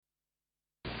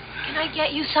I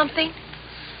get you something?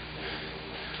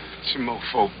 Your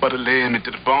mofo butter laying me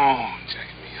to the bone,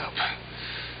 jacking me up.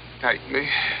 Tight me.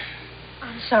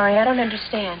 I'm sorry, I don't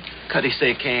understand. Cuddy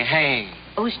say can't hang.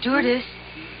 Oh, stewardess,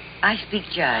 I speak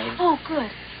jive. Oh,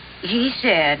 good. He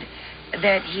said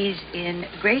that he's in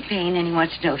great pain and he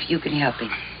wants to know if you can help him.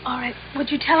 All right,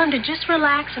 would you tell him to just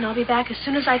relax and I'll be back as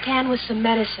soon as I can with some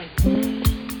medicine.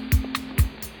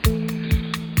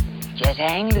 Just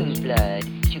hang loose, blood.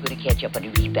 You're gonna catch up on the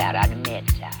rebound on the med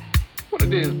side. What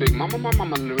it is, Big Mama? My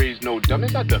mama raised no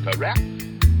dummies. I duck a rap.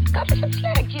 Cut me some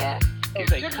slack, Jack.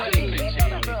 It's a cutting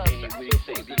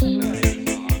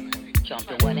Jump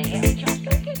to one ahead, jump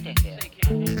to get the hell.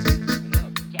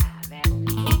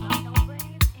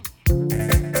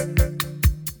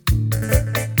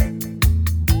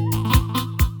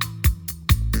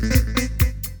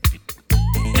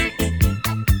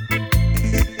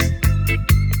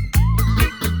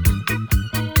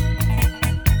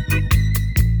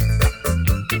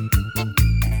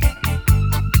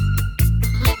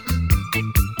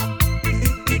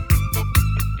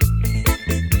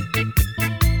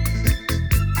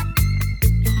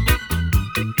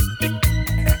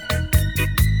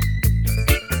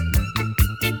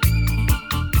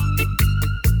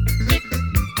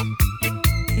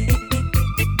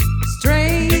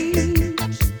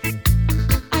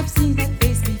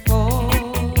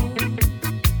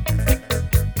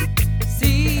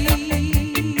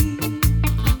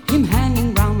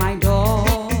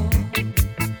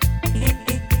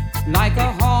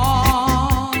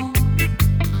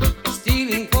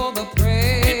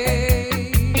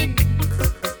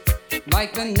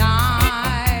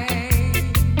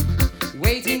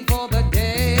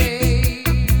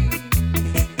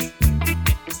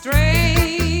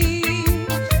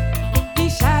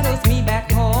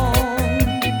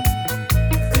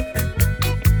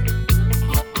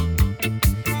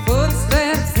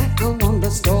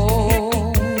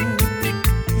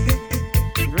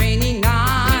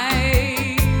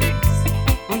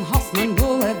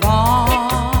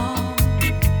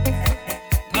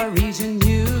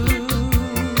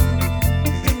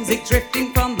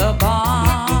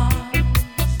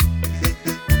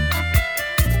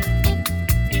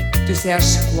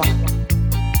 Cherche quoi?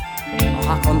 On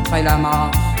raconterait la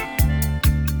mort.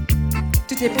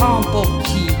 Tu te prends pour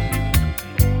qui?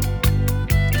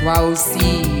 Toi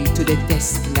aussi, tu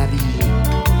détestes la vie.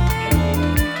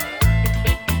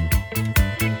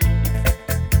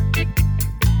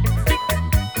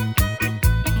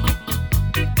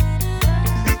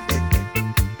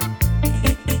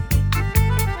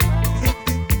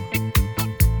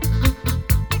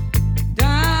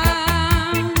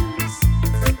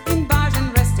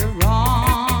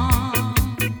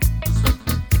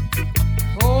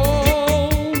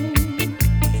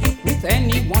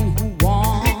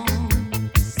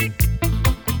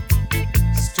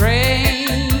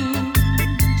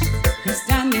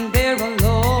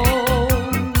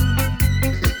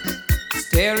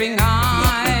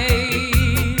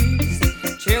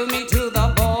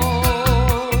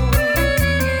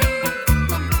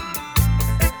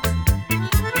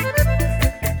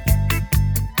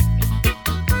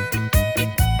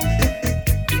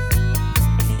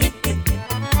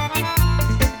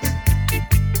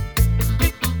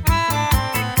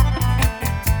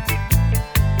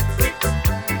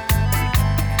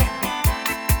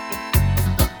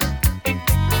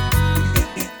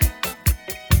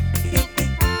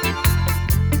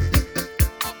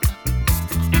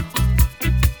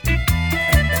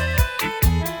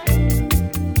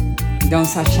 Dans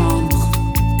sa chambre,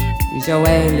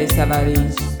 Joël et sa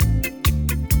valise.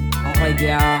 On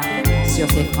regarde sur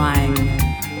ses fringues,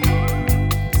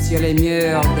 sur les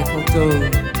murs des photos,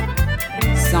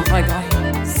 sans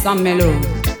regret, sans mélo.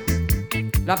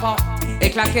 La porte est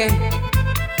claquée,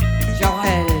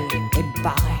 Joël est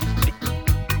barré.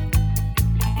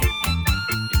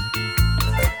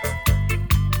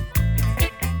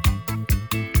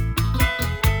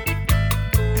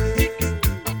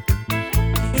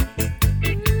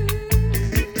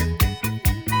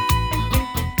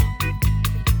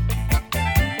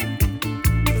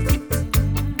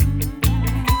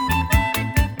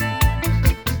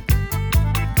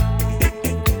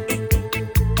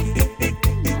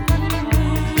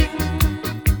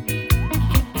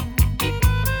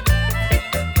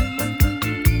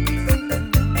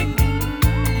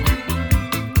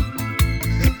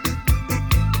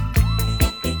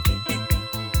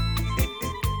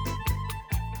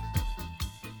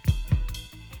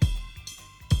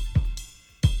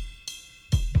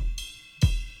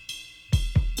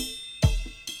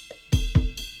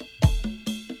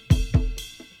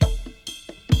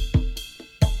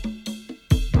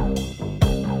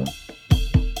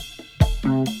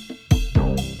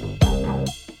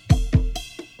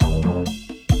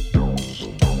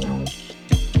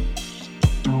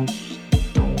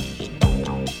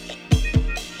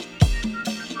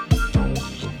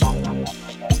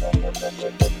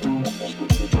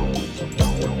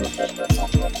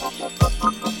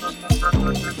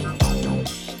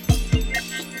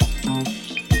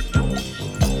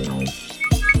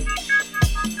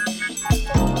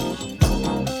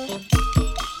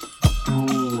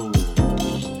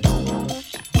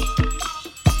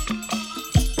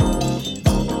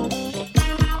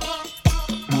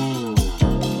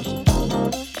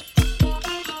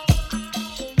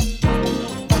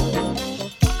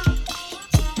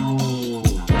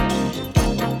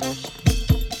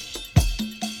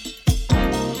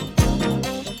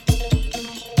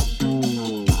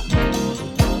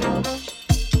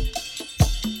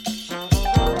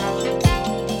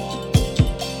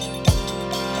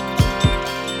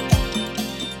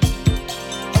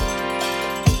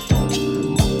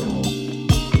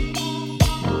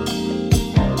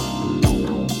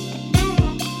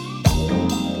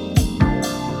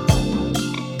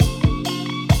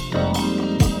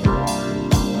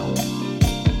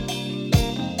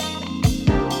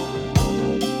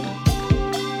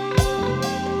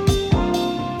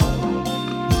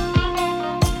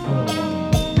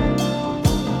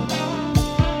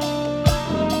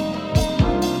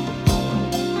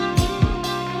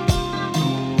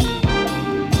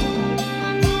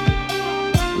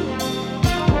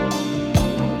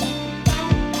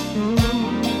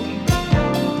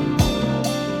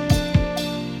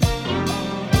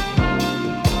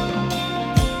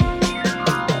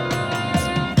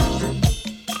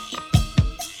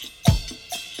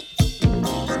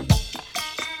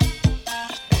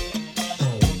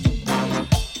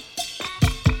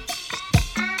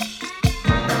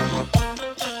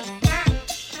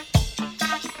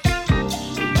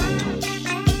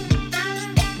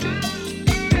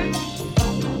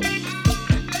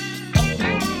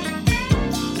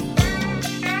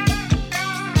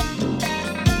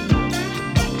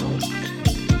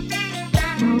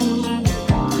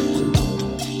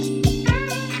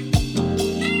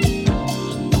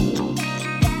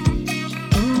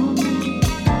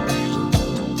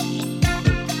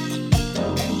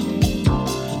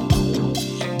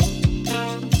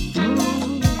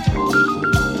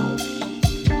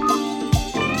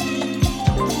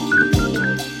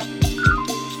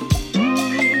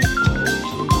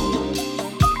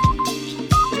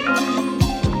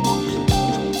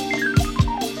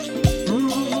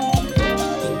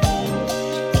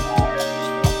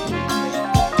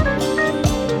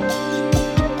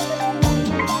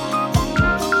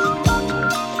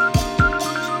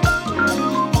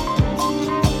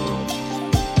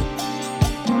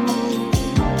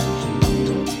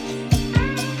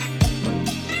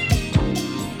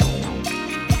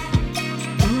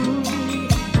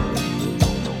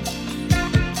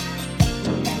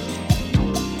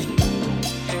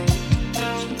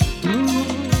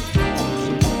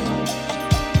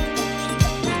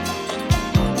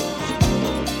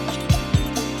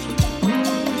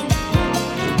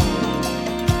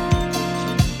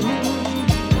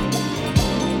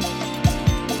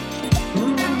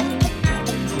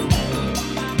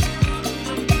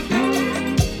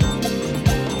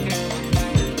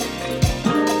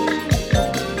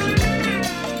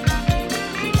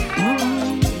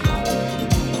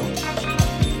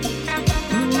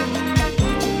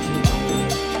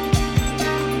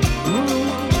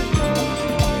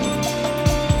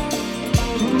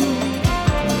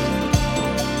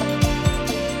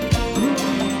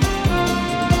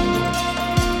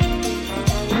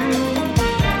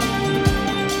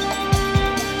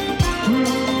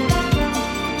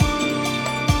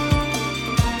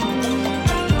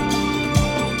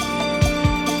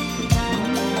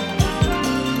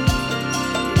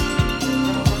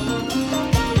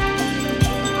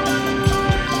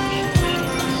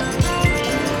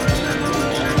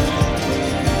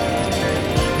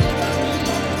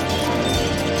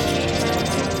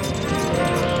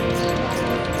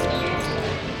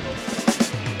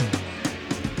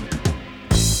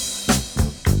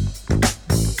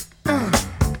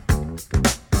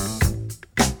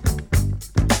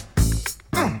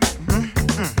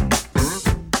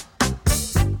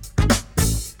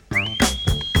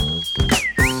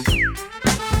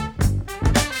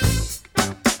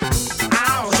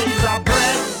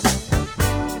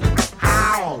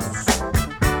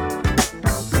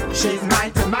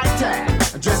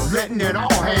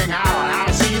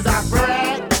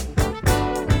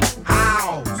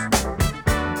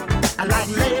 I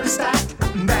like Lady Stack,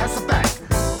 that's a fact.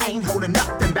 Ain't holding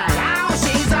nothing back. Oh,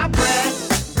 she's a brick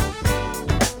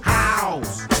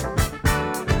house.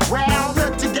 Well,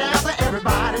 put together,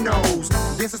 everybody knows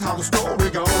this is how the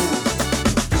story goes.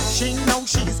 She knows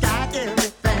she's got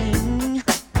everything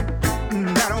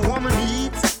that a woman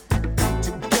needs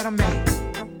to get a man.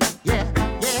 Yeah,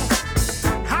 yeah.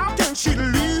 How can she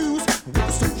lose with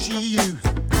the suit she used?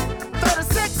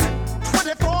 36,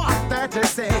 24,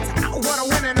 36. What a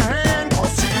winning hand, 'cause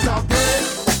she's a big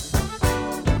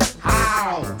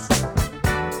house.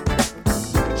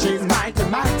 She's mighty,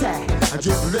 mighty,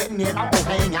 just letting it all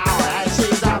hang out. And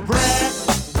she's a brick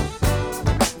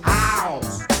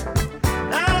house.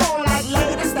 I don't like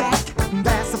Lady Stack,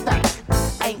 that's a fact.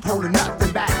 Ain't holding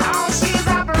nothing back. Oh, she's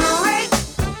a brick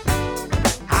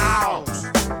house.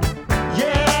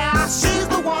 Yeah, she's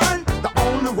the one, the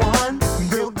only one,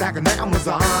 built like an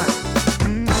Amazon.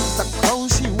 The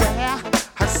clothes she wear,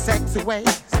 her sexy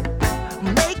ways,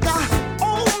 make a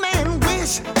old man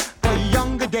wish for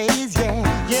younger days. Yeah,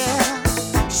 yeah.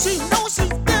 She knows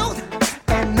she's built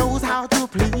and knows how to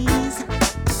please.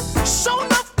 Sure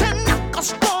enough can knock a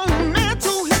strong man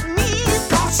to his knees.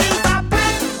 'Cause she's a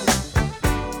brick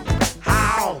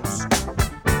house.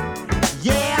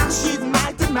 Yeah, she's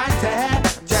mighty, mighty,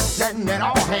 just letting it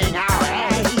all hang out.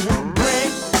 Hey,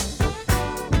 brick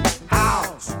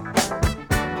house.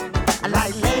 I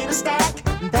like Lady Stack,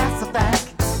 that's a fact.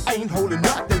 Ain't holding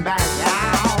nothing back.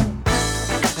 Now,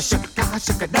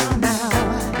 shake it down now.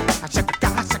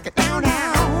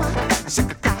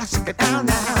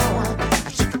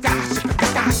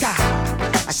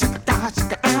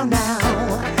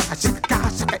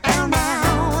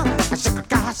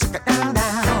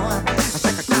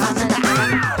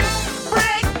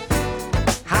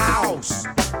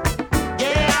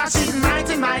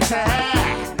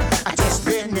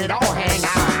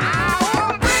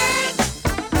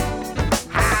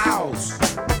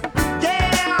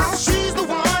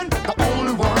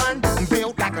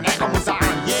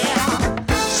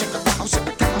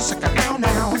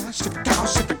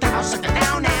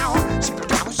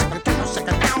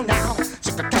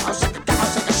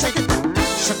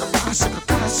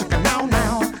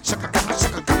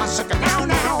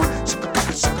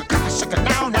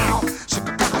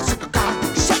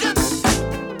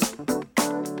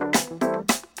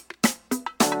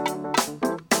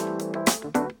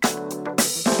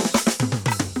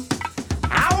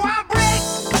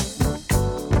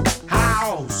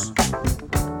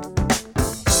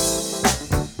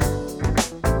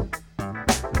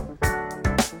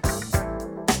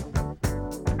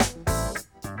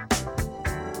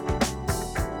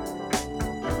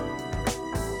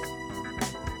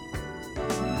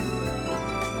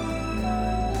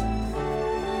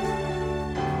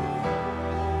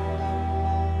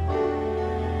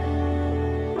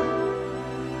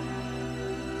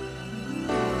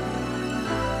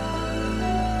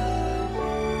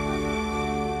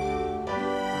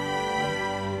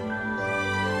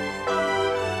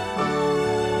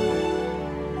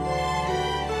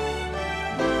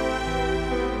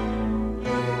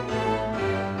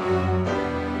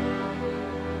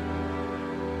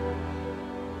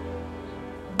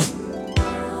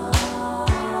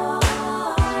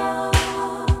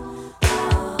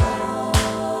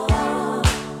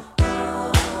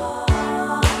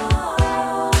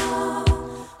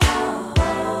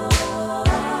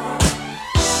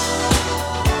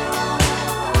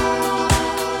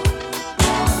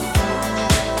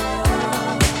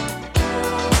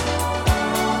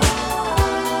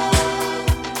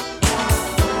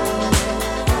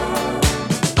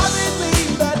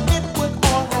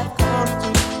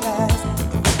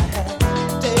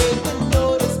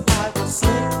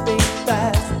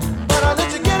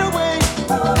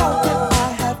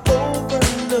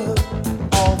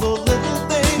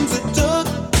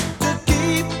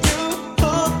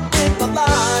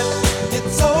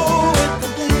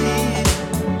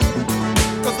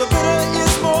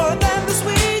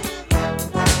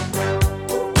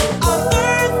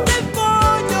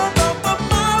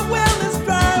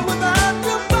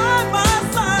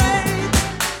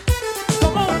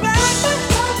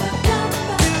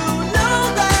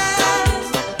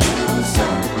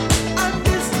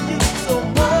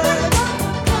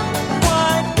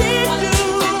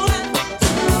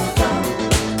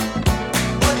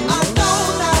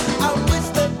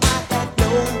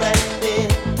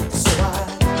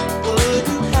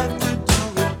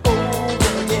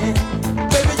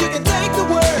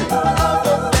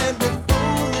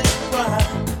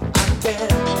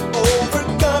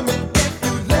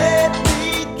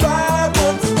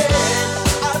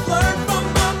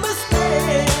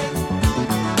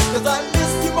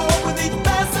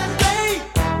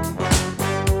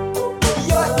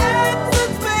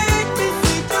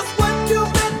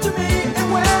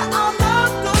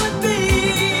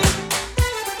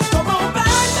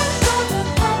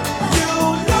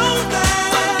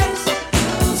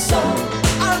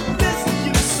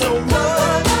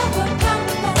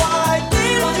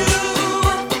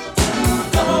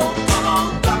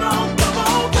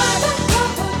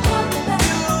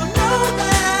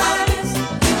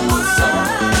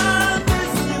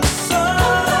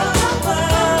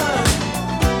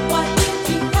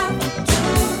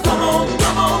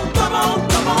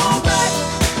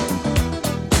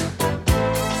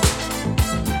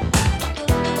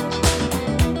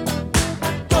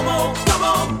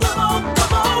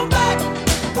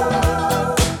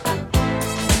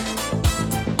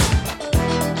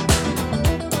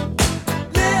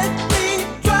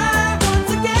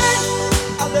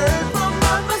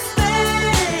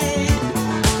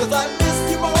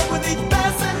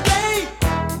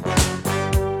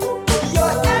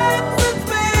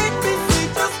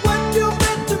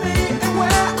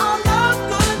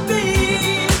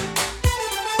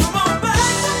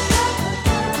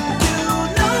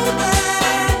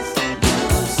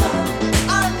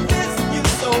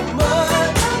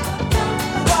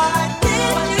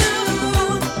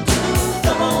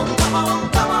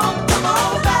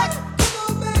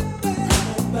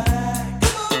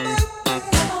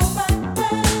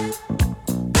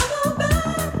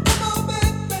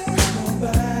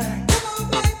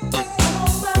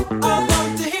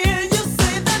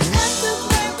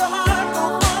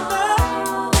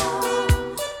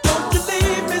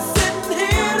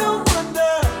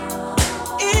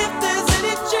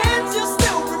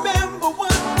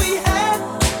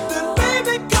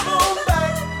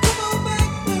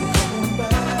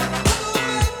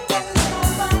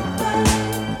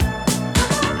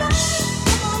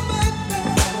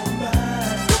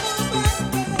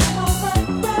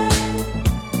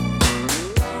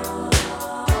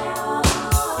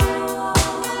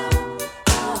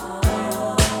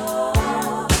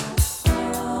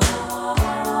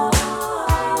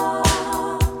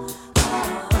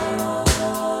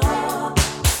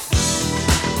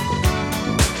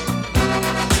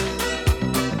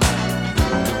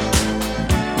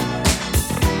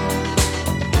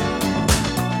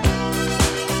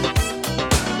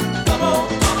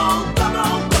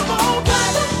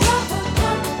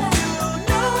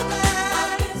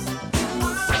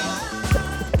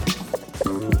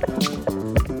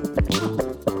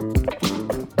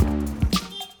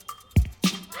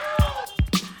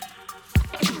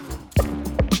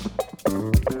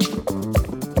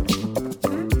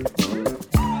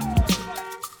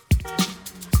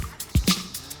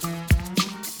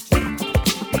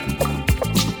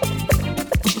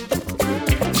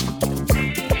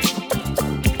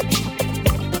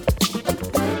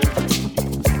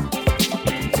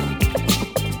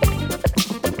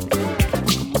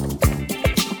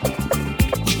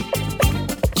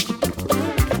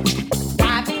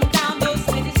 Driving down those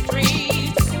city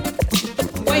streets,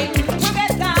 waiting to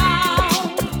get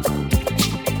down.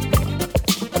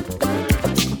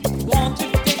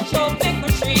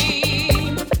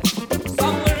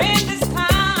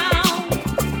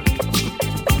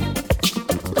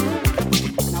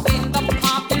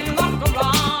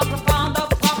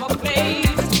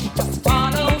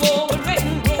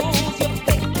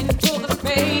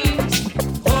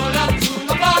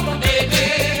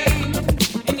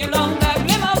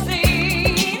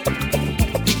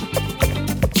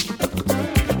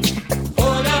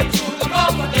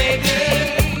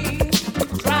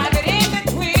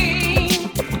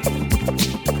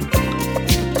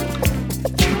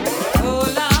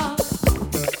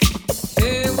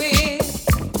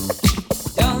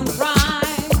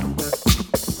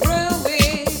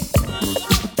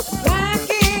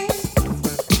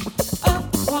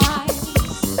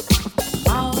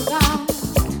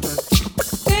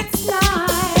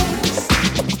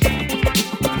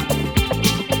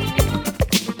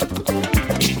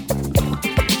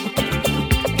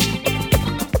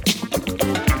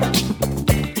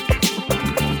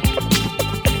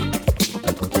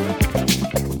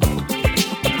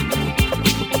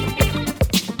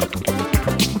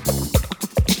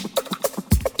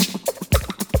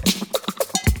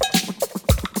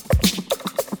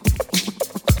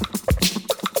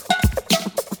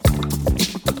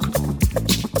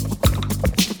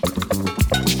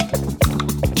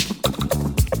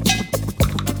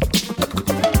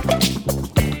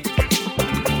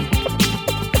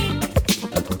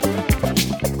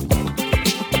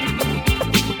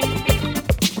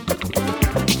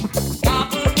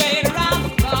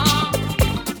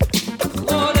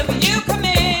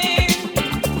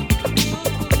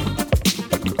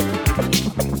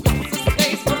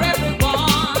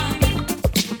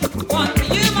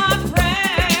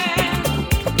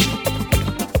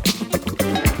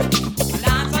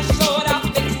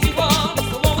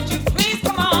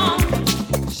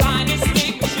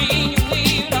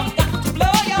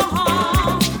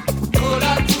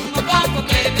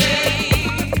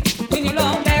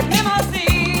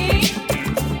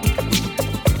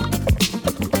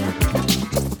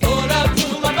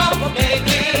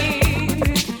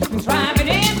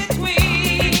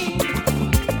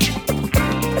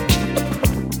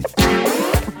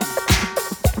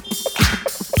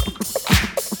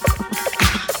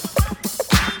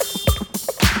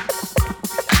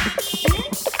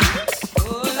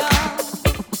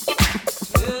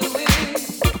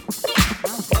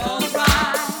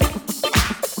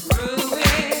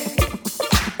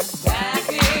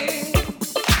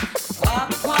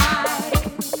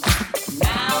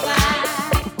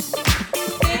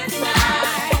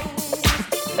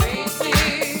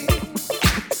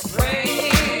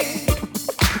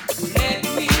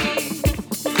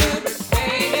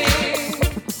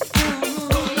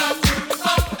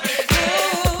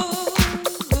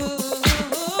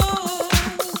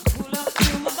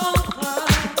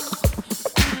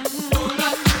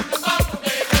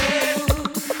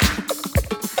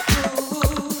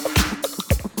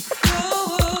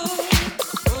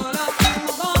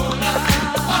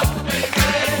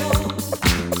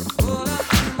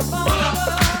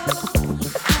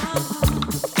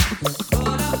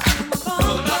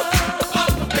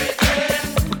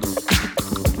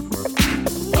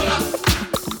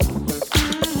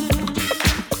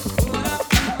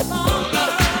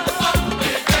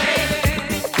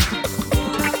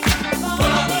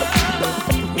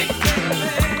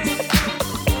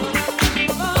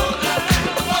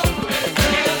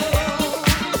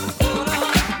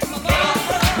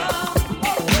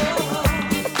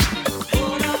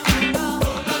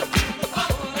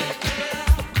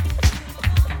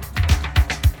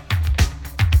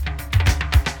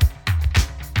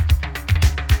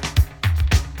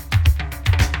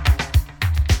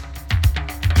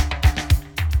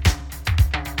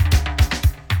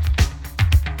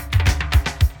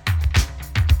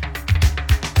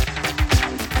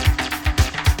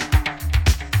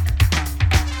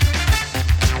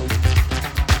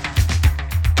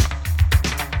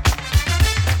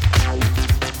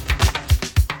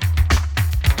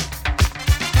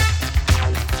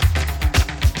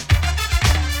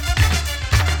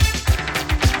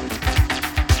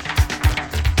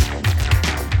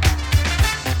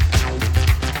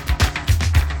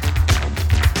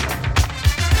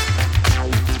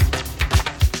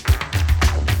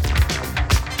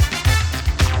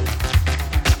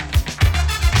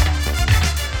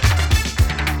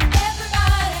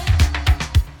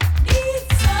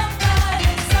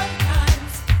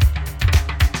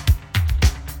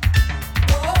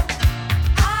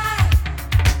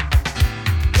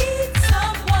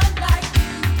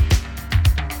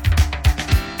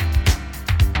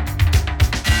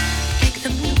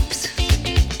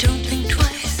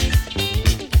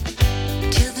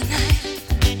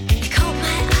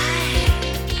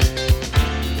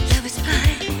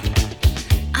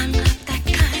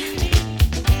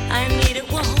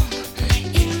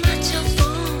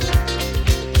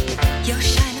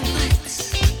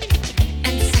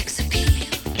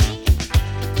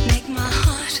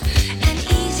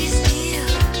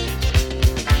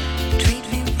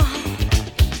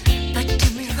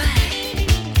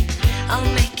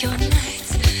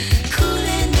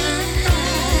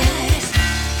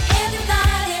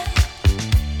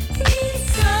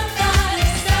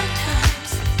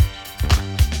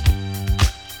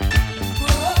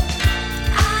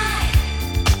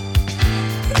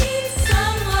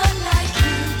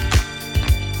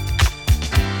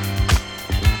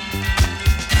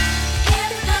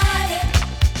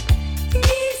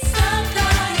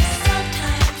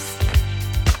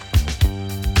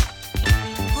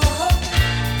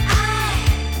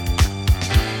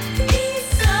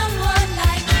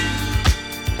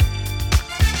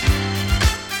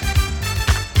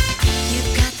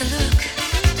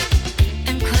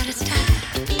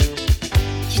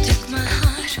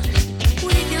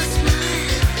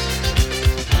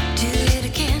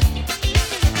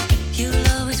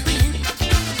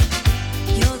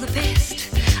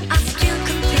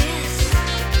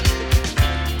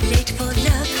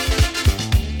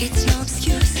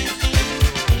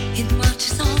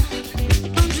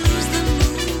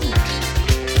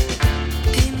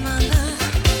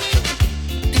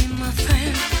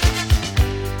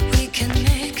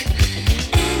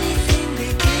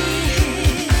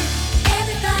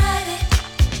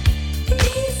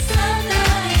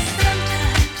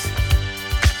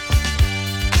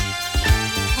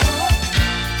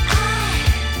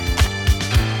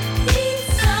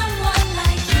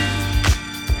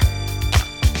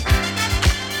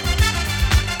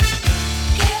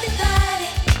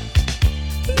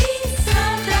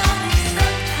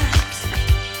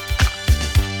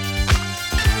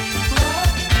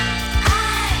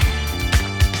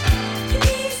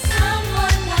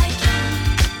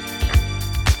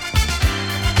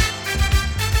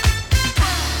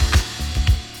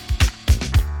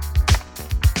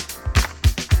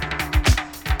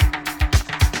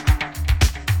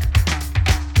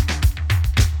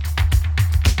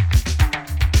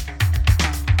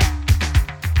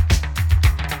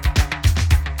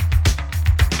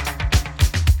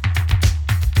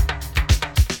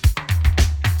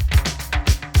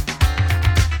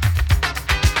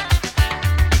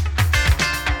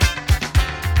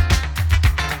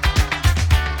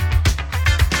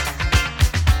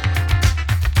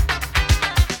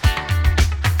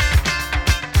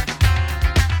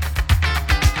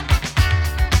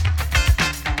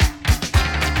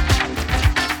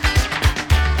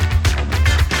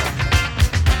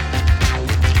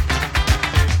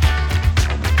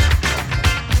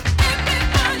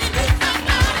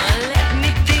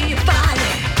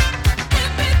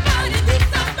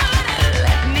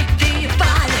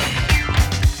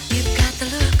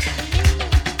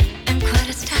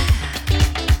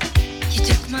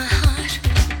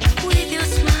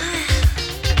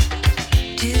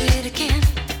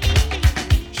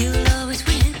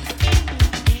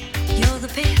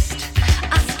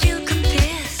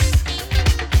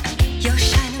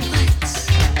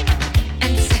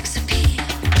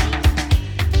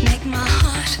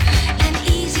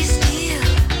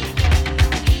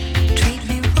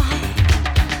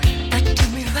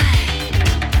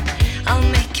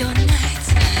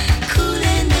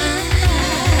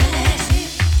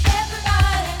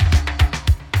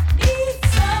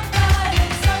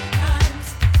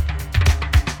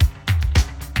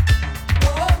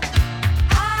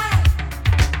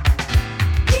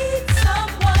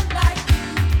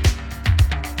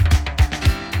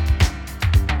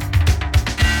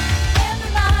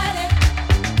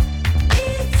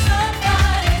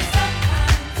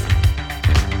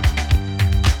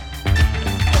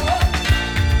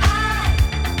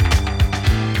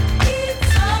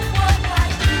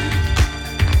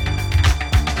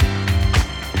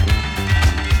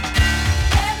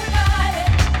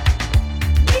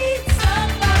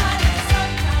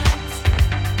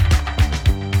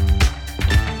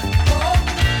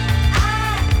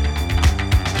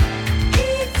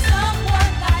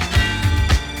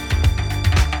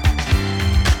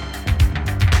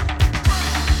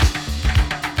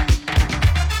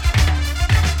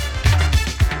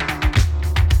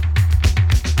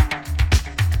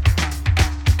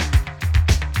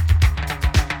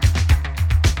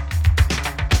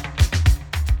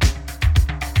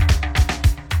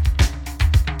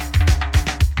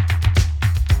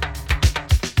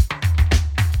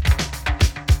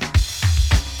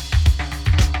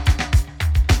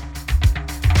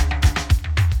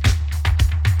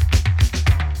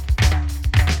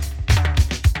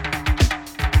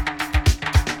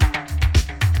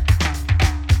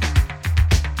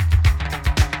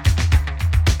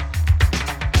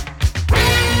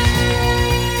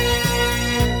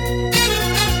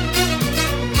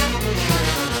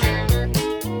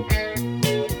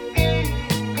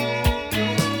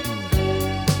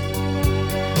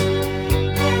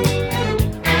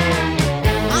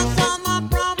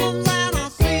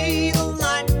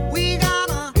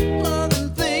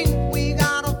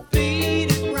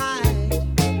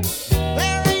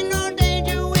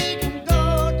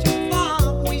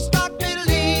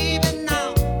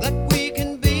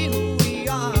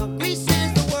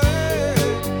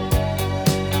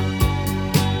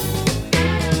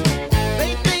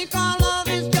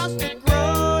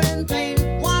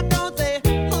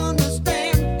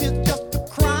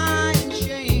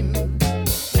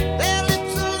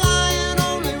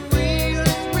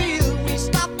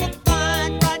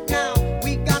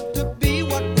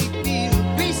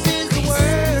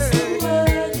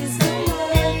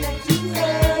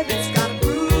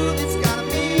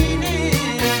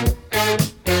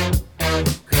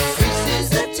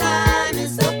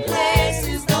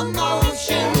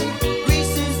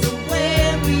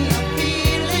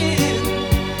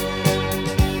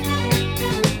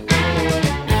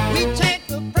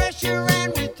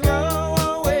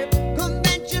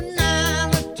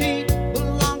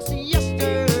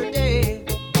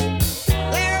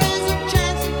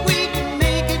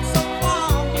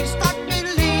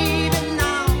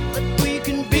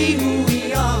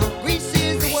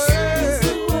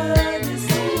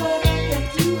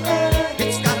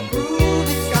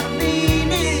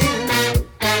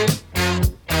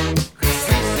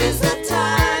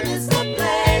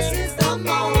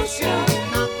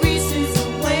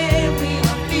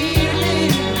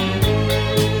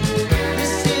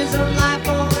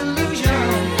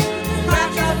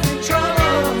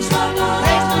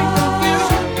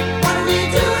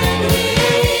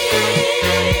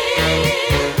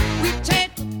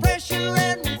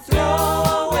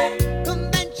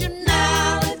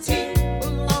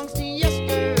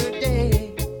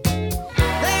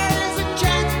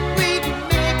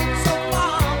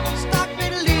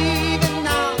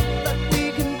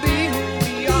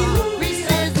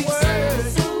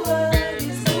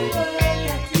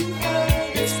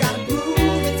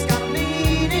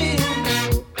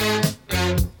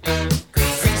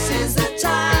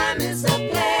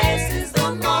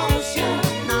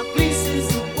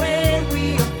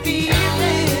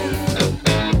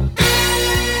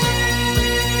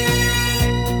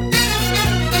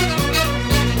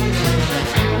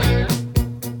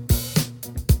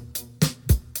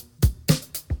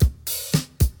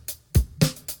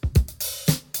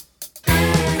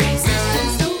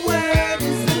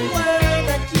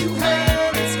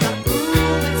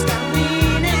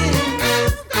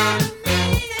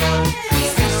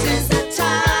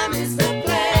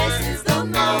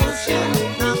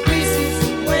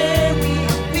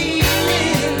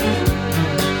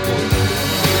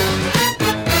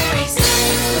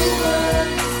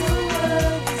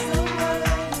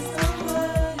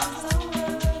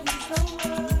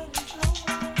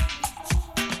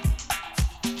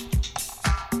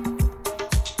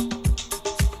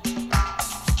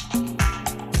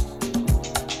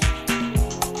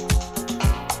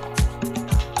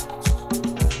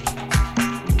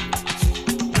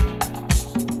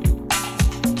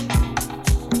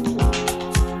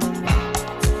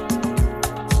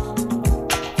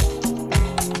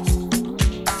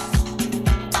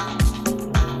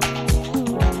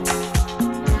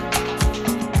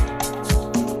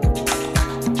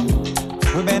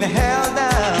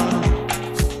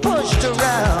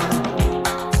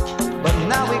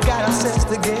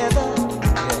 together.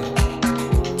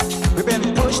 We've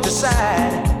been pushed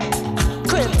aside,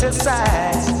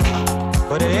 criticized,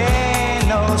 but there ain't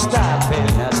no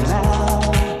stopping us now.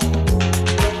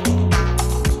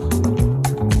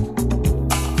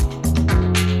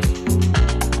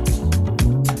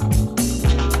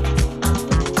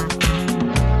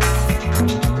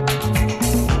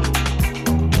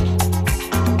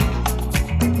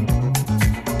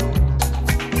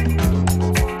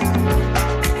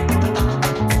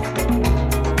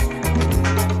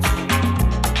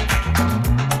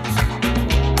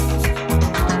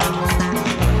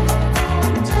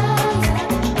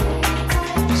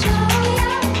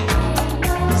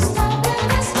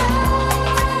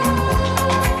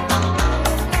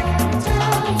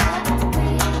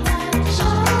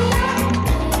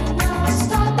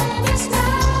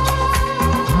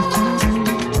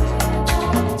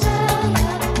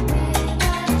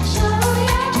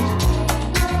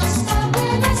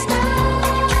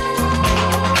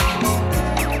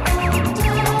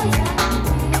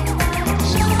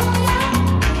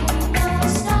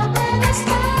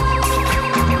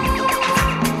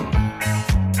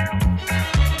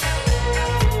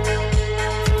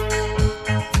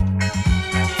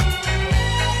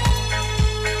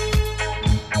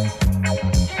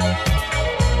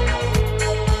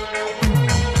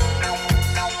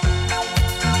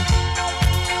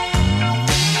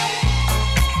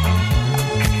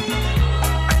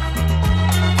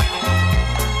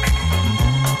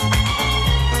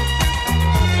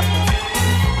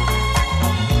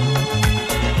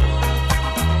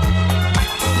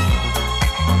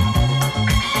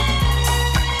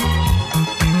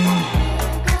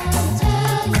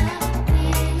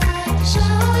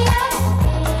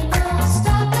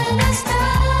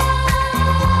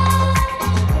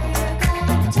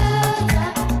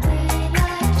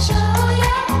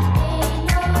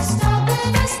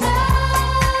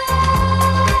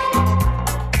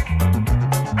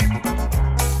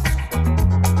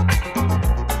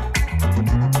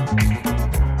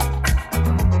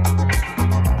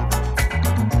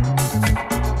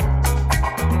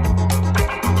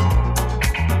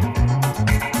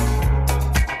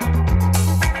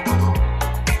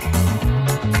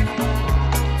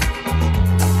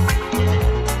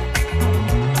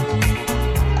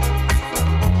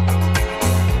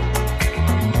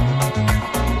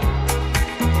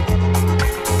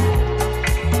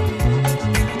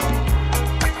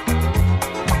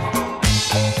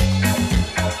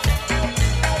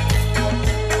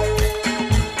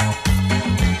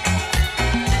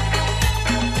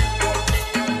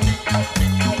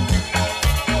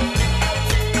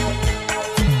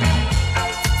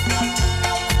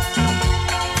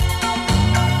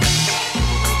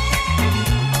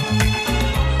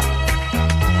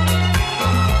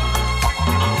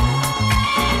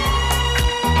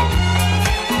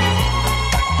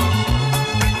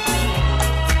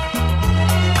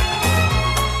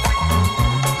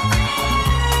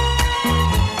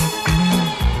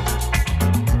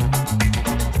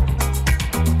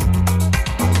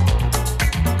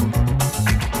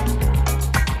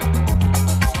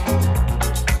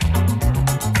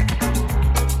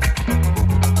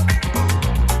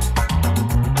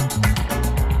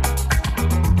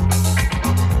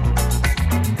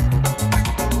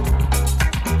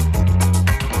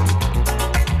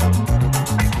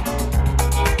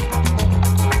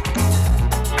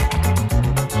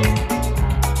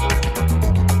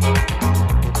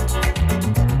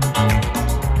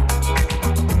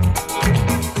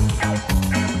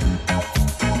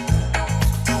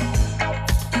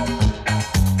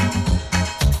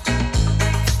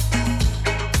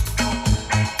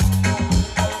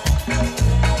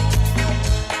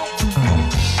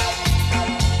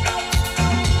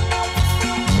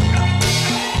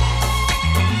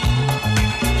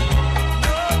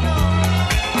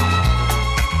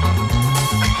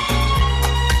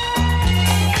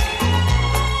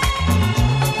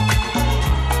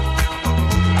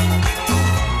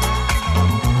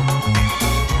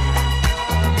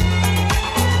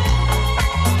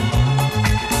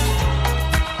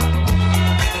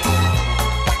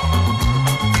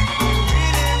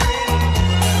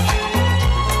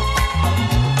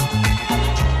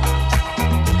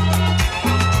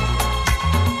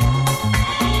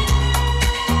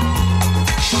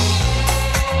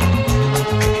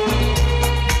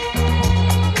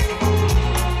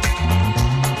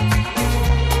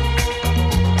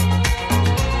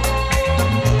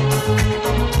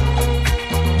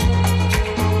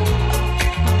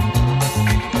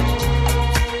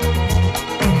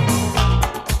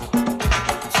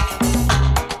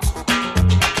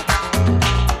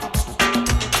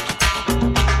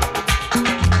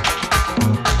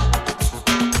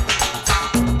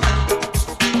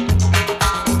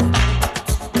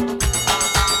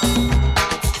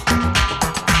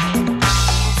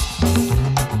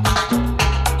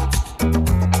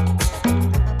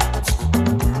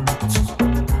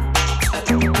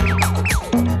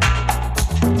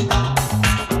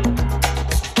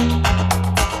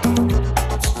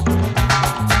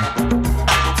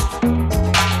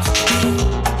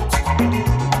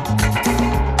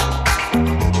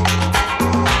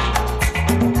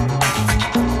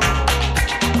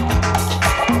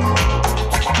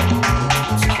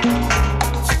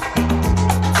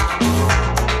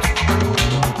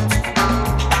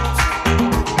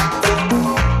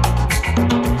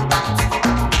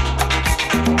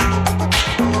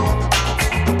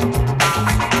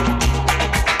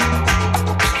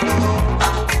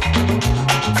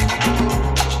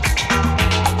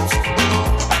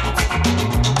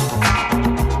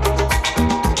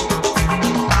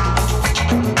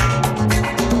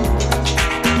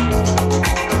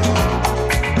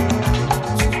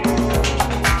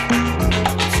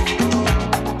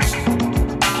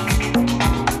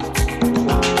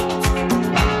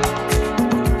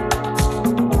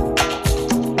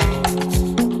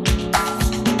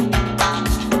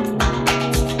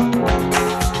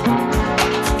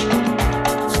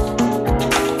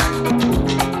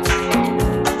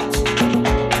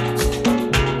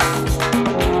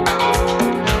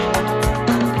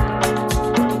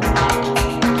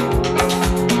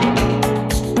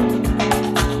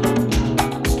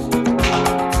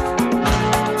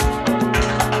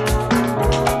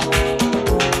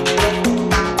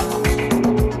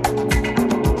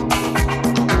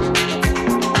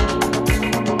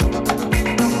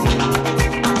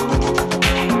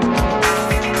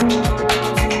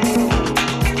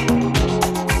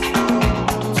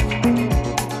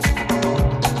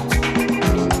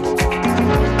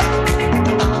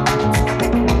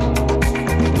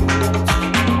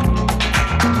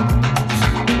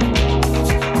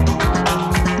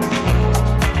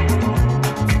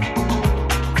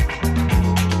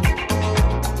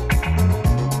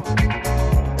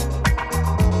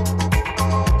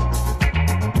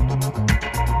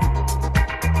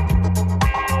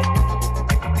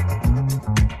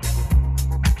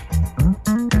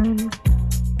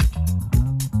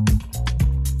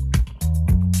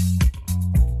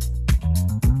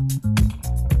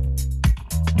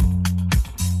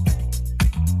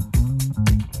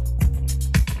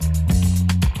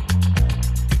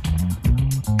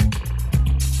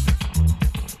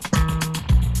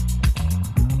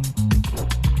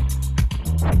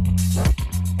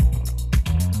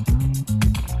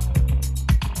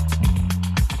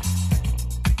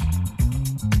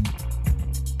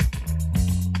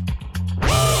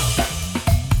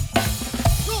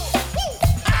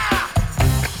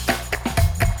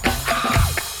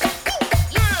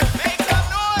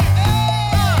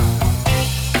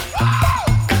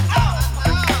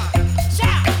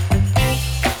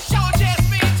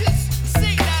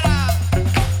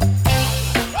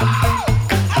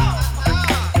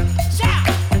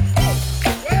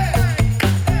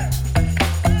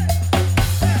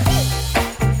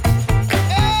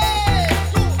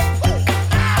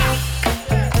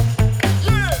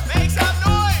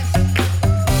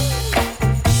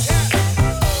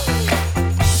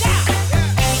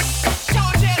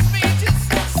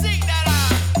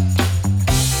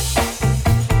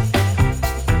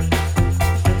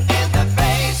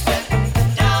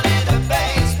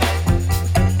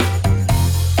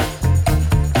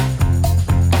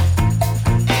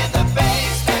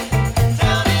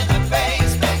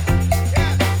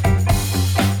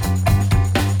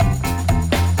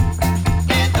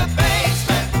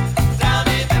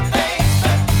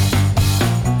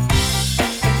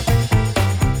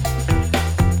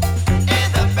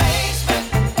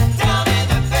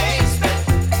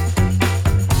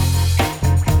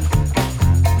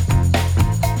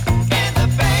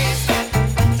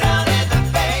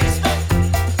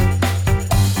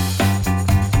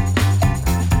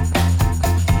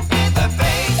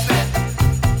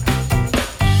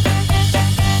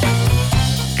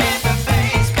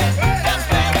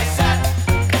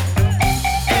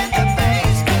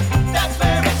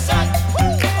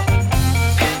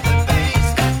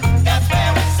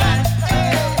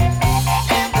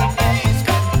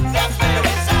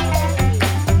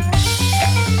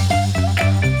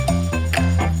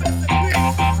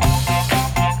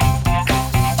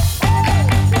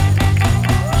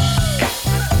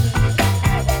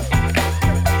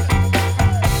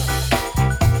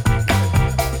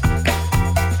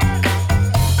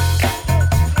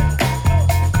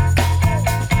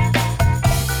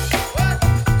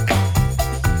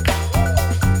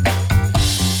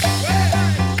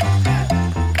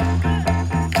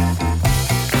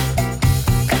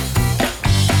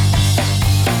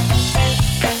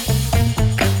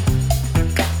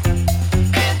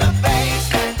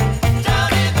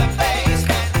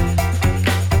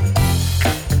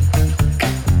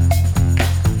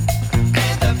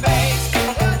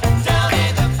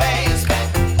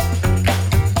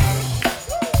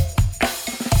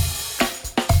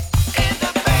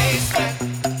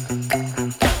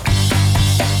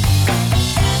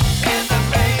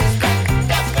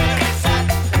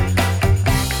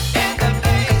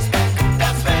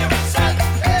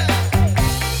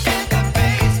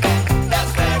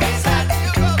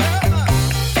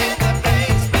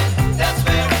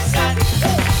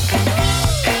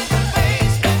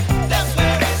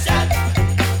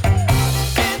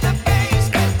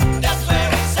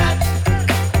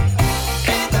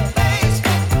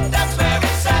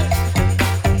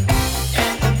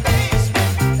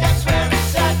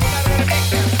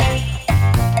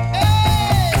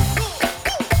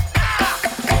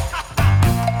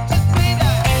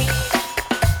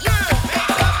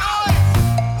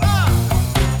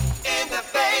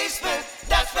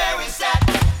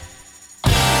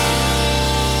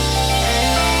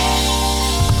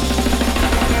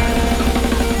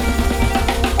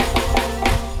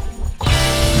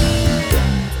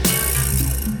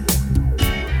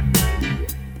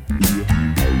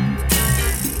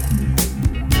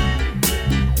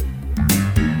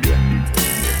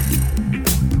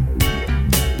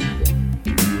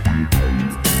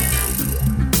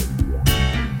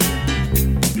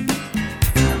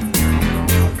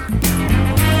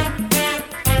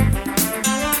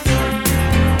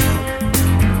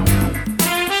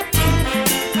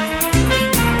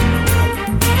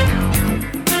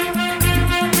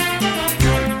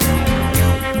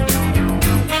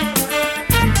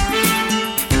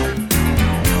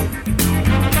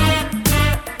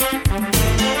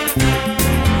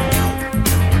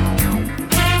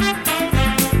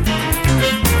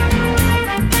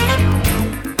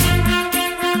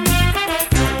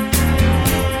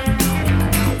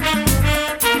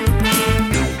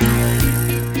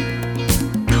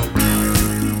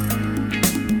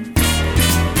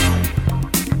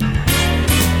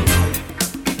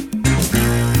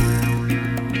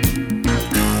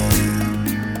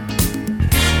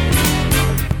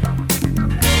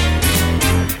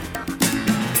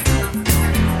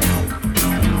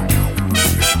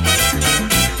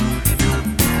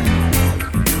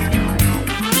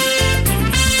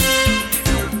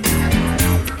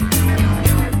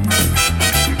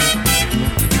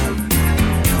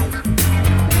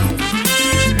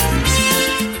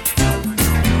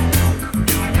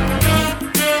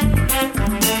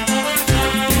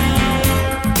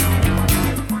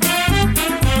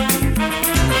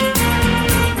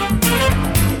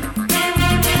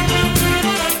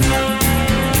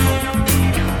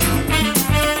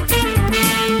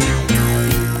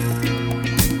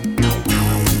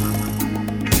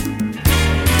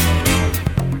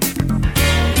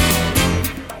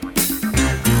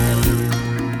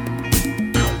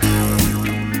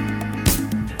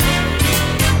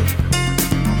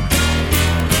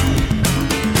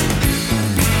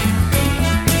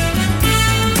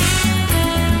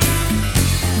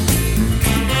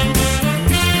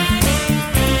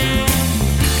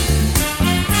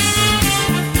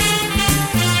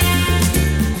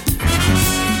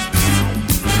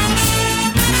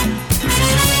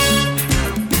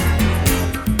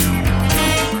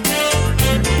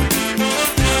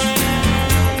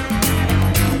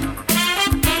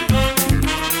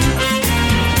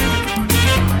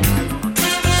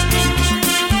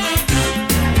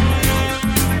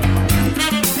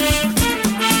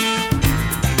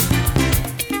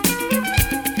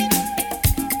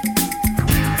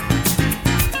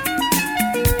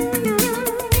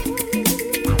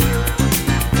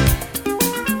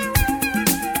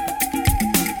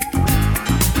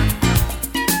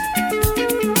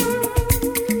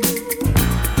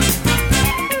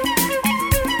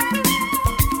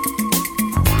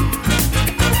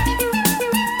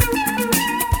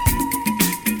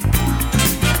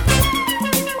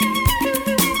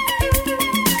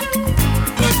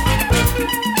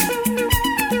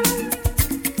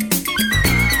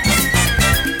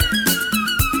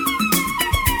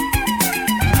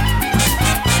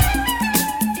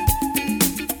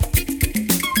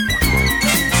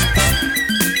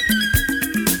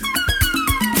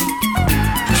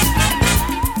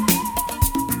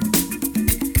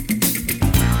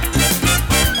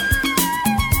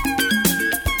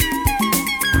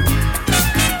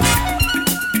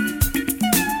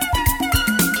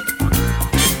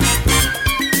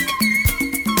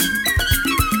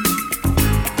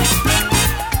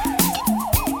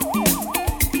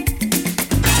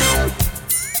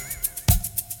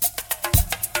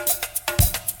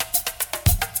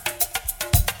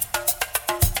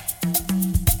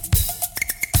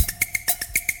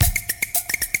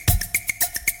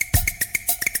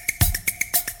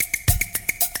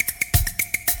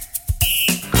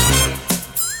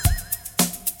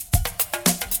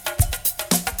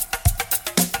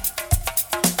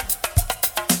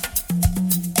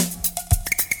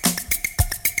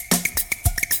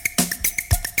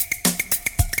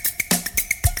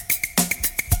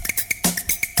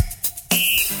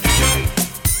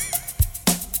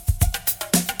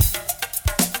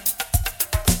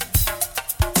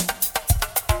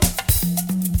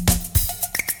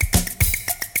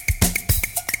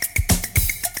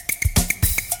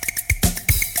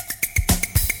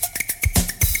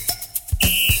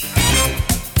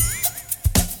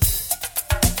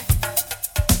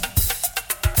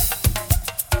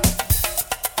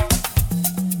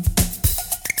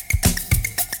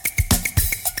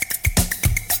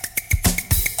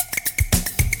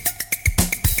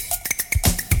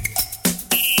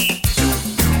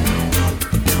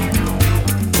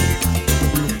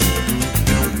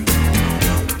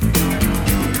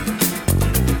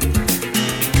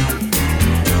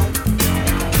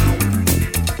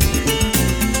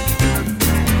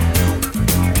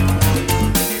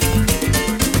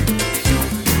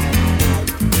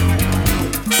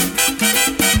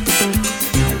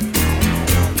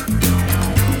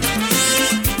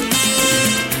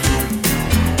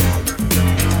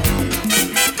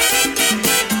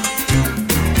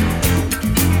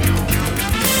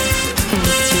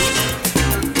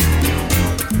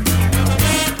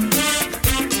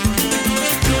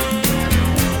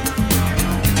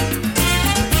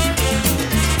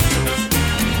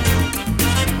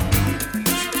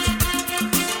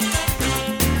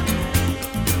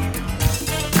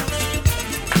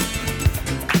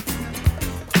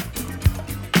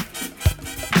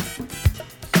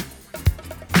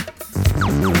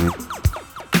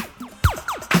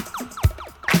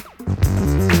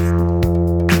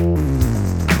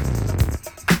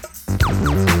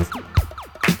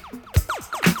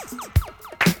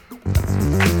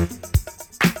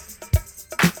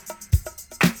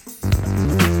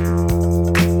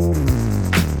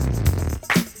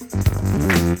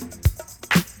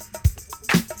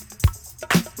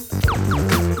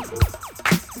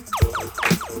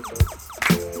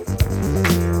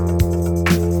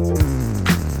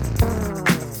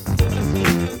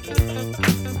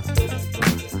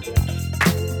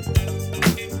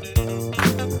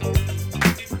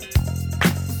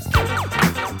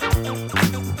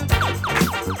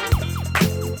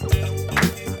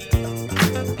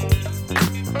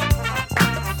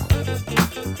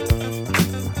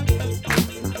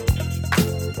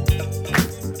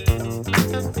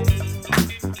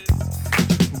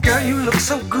 Girl, you look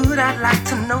so good, I'd like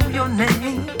to know your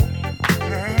name.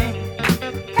 Hey.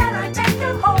 Can I take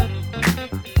you home?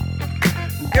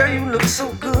 Girl, you look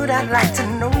so good, I'd like to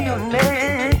know your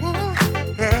name.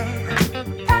 Yeah.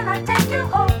 Can I take you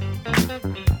home?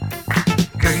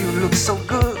 Girl, you look so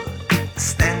good,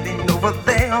 standing over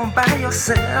there all by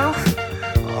yourself.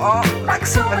 Oh, like a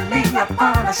souvenir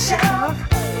upon a shelf.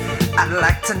 I'd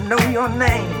like to know your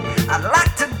name, I'd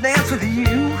like to dance with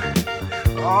you.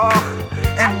 Oh,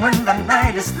 and when the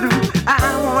night is through, I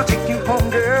want to take you home,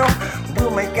 girl.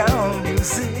 We'll make our own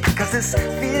music, 'cause this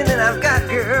feeling I've got,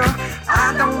 girl,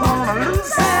 I don't wanna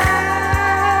lose it.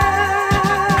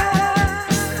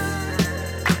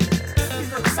 You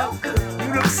look so good.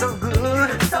 You look so good. You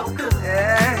look so good.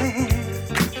 Yeah.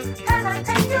 Can I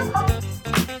take you home?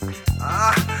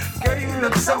 Girl, you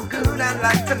look so good, I'd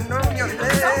like to know your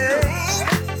name.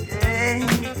 Yeah.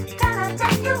 Can I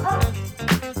take you home?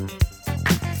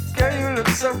 Girl, you look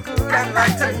so good, I'd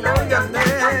like to know your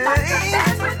name. I'd like to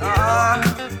dance with you.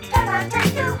 Can I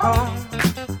take you home?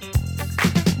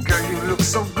 Girl, you look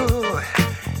so good,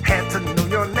 had to know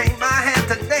your name, I had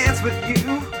to dance with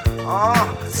you.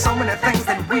 Oh, so many things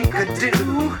that we could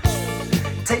do.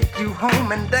 Take you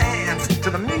home and dance to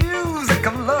the music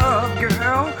of love,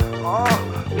 girl. Oh,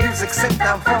 music sent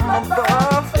down from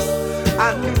above.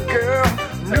 I knew, girl,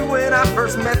 knew when I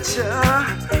first met you.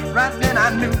 Right then I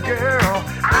knew, girl,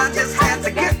 I just had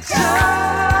to get you.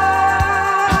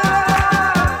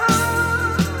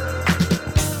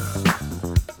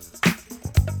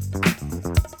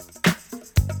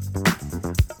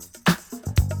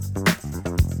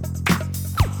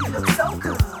 You look so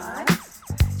good.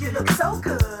 You look so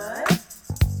good.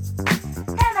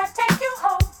 Can I take you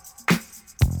home?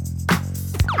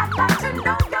 I'd like to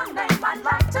know your name. I'd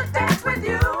like to dance with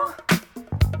you.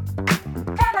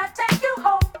 Can I take you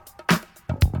home?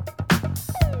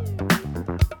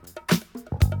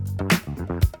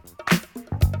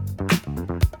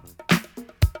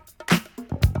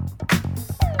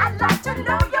 I'd like to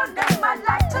know your name. I'd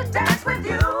like to dance with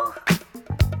you.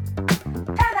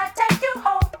 Can I take you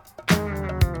home?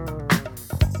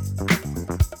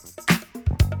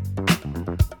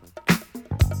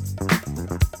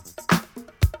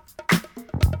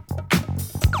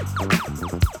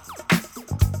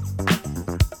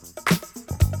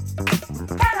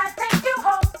 Can I take you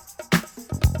home?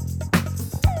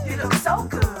 You look so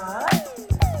good.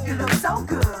 You look so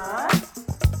good.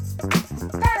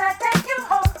 Can I take you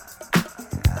home?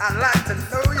 I'd like to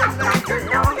know your name. I'd like to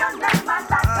know your name. I'd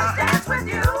like to dance with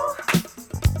you.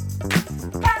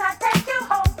 Can I take you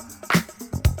home?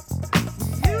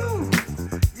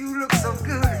 You look so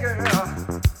good, girl.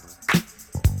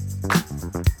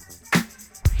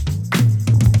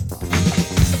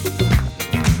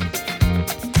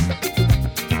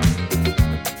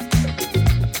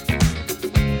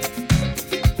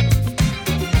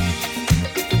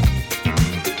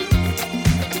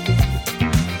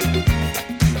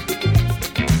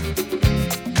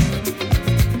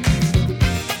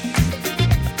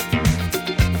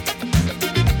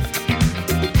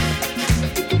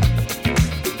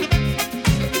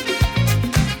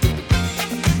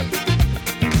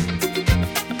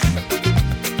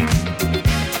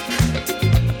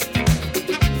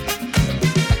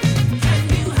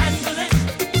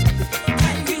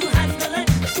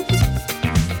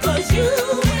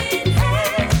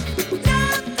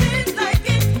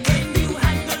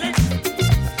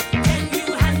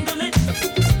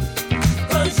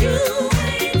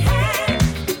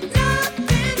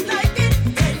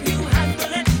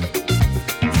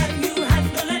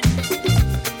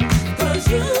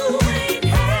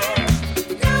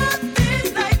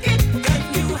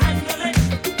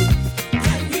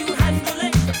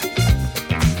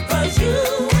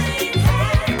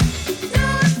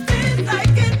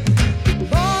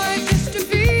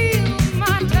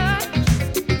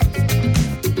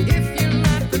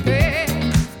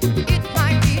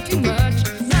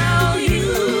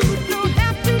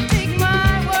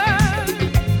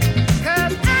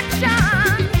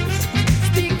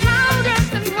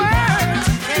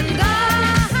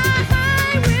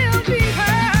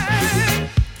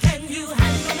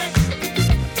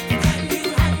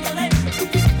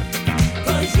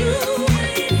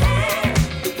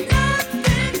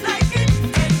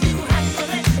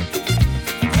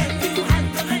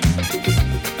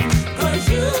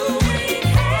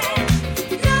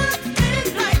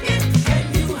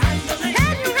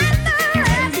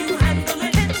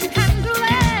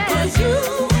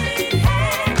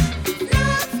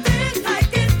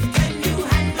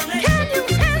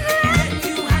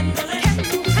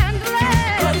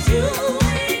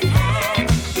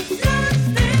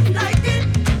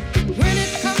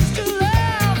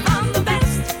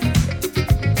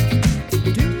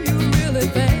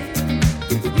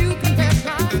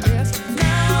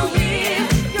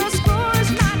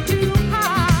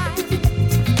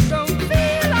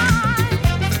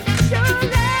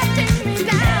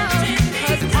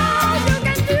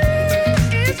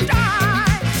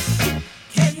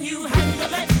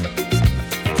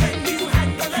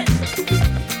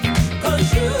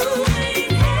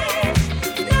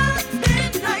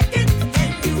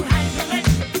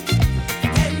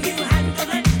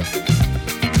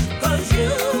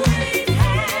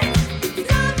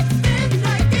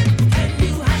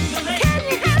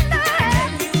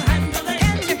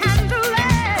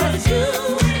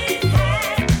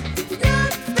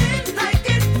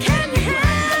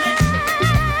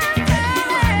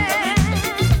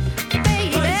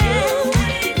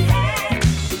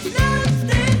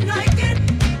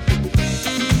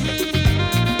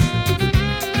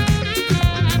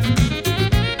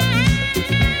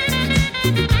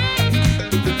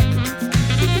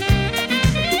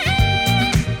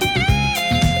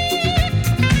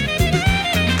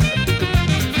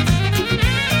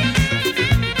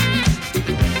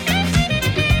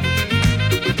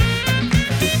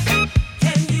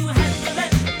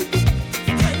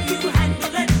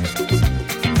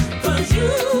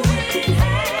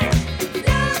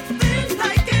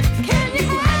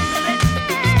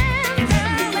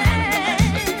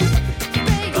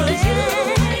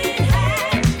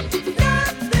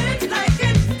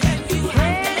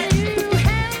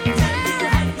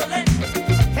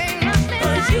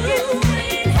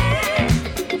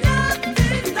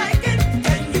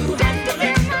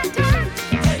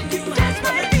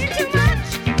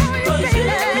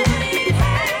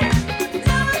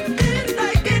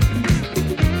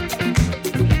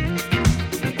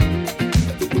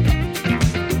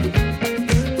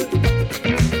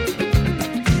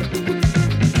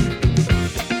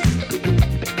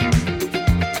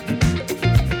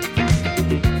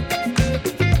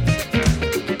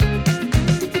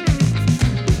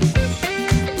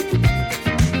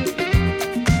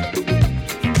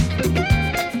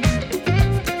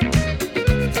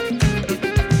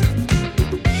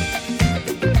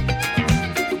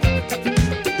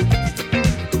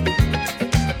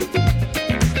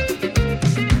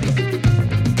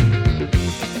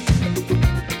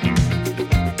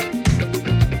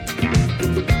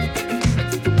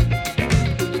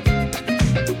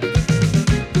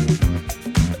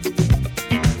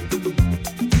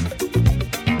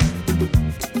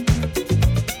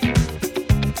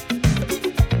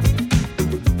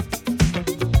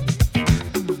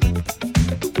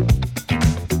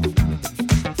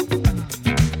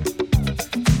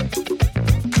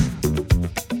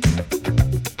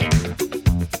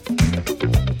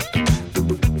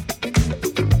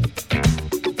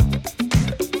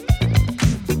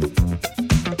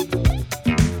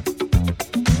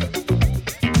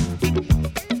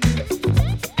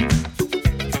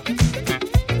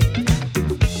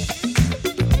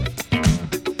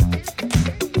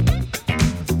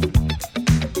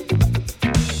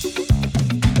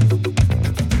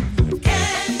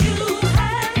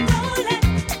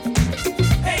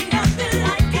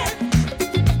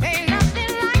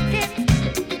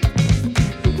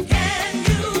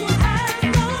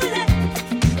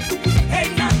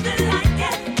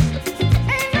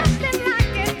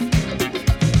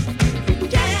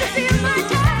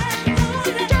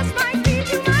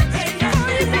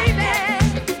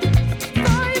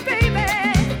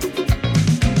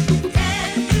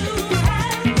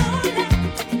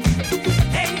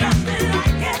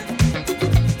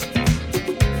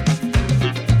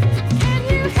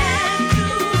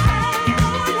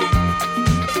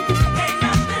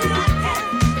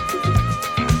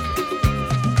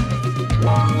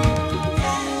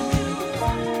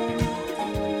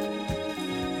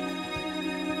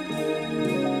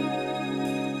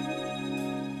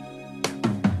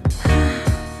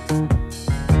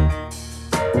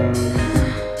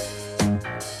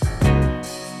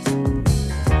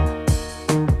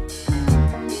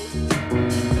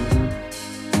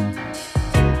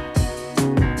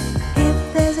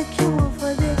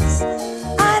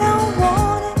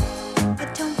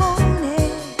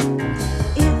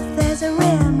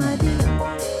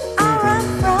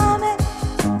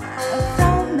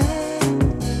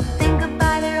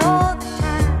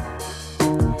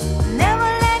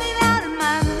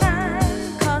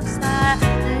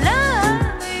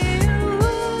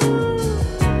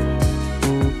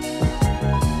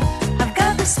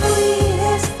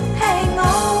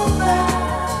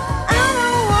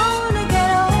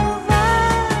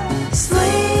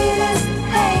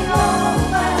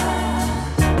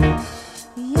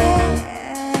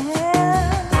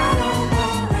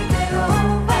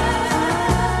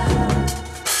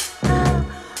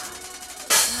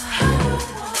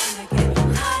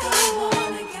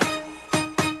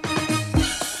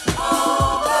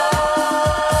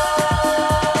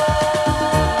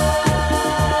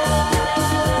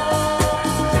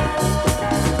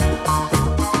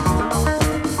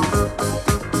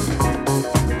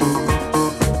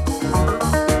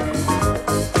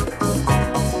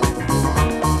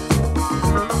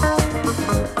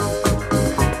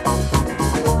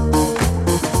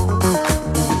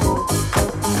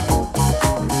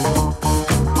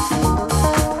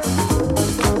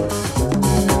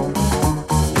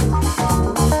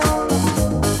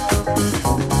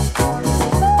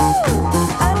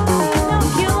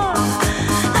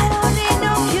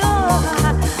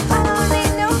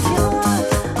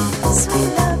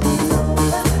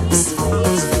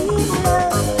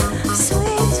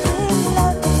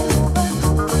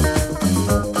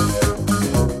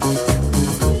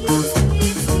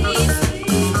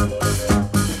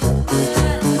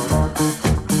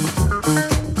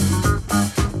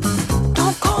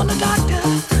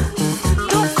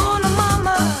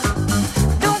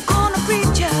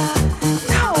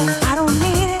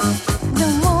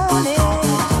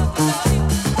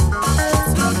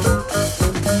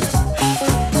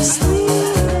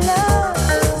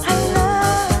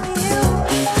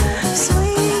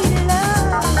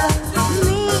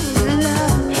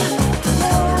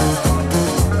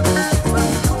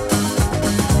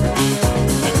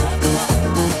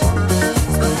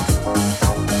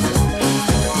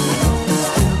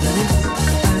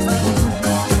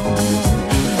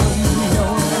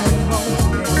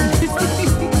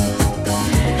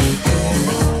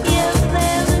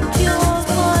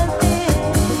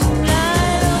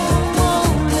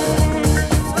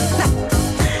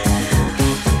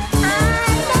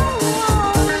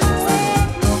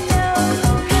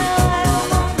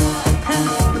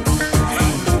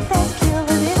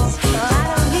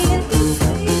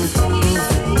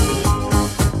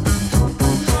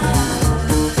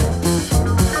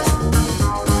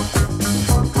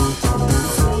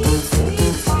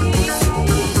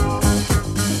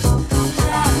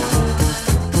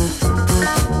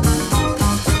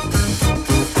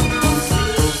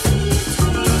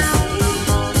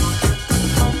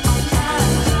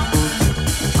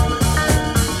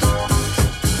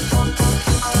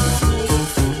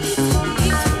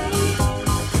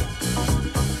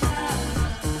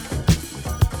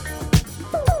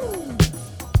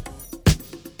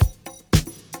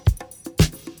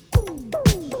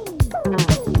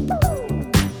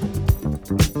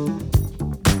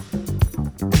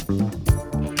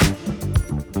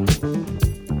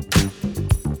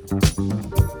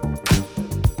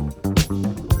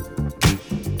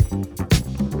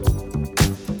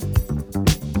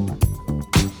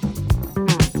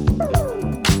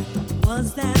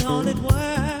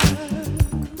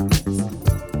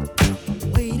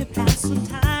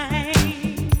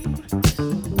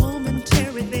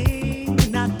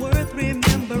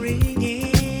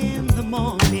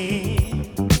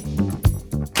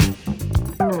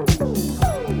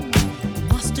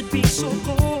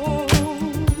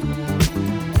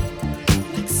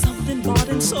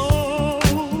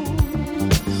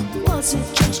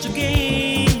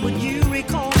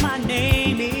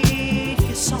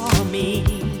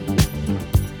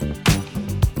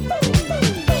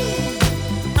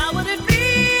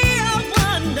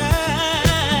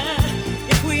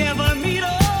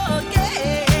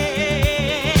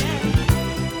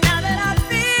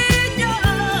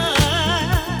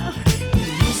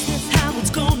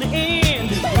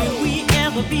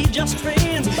 just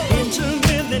friends,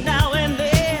 intimately now and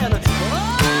then.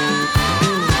 Oh,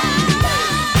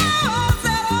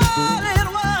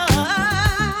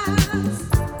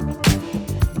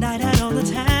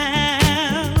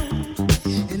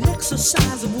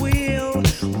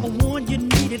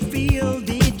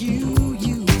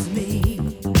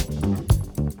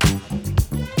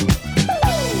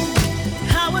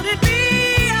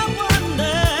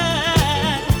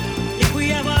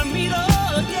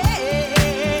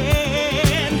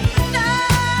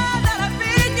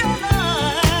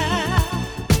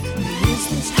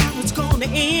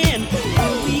 end.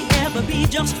 Will we ever be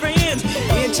just friends?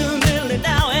 Intimately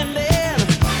now and then.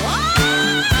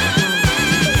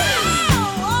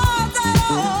 Oh, that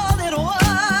all it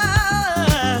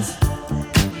was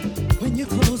when you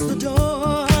closed the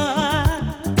door.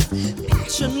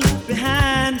 Passion left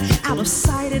behind, out of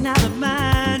sight and out of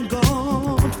mind,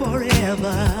 gone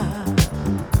forever.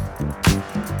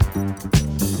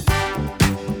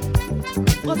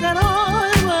 Was that all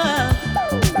it was?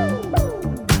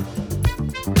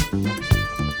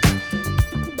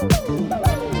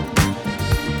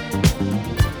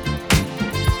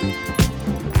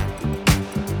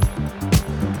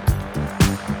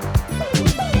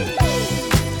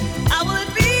 I would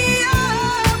be your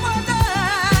mother.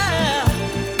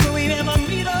 Will we ever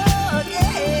meet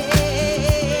again?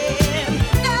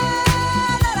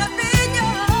 Now that I've been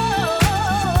yours,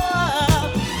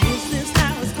 is this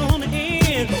how it's gonna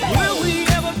end? Will we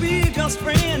ever be just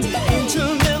friends?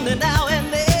 Intimately now and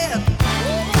then.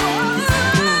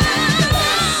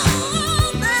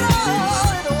 That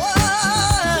all it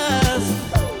was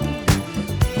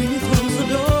when you closed the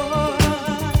door.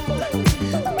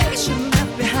 Passion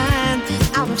left behind,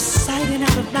 out of sight and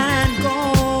out of mind,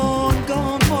 gone,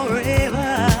 gone forever.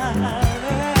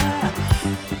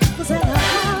 Was that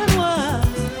how it was?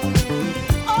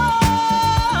 Oh,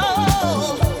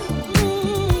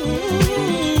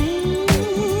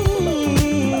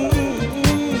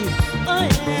 oh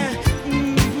yeah.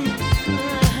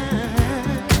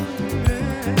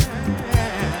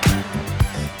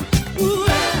 Ooh,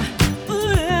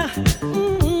 yeah.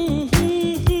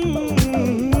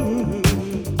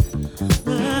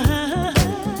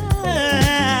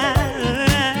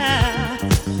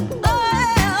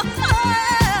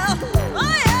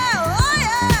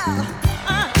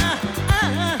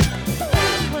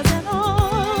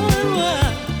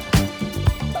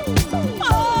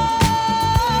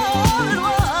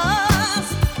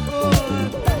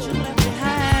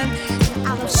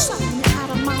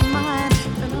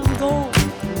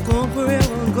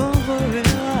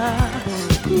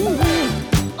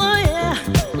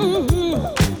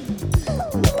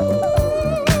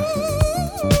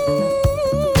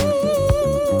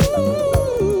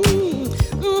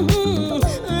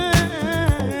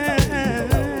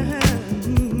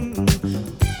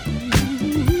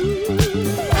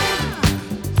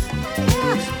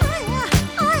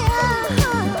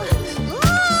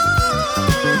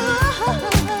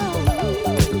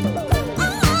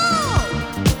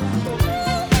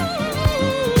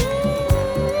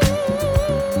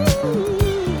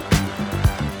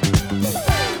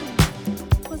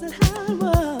 Was it how it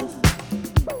was?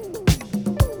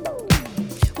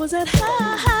 Was it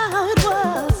how it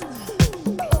was?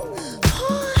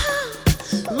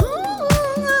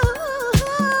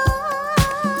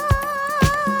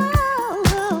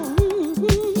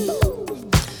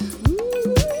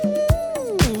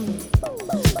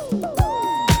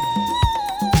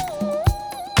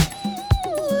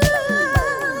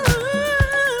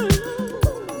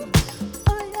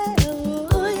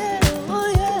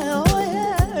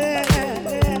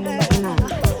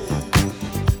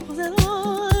 Was it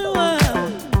all it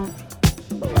was?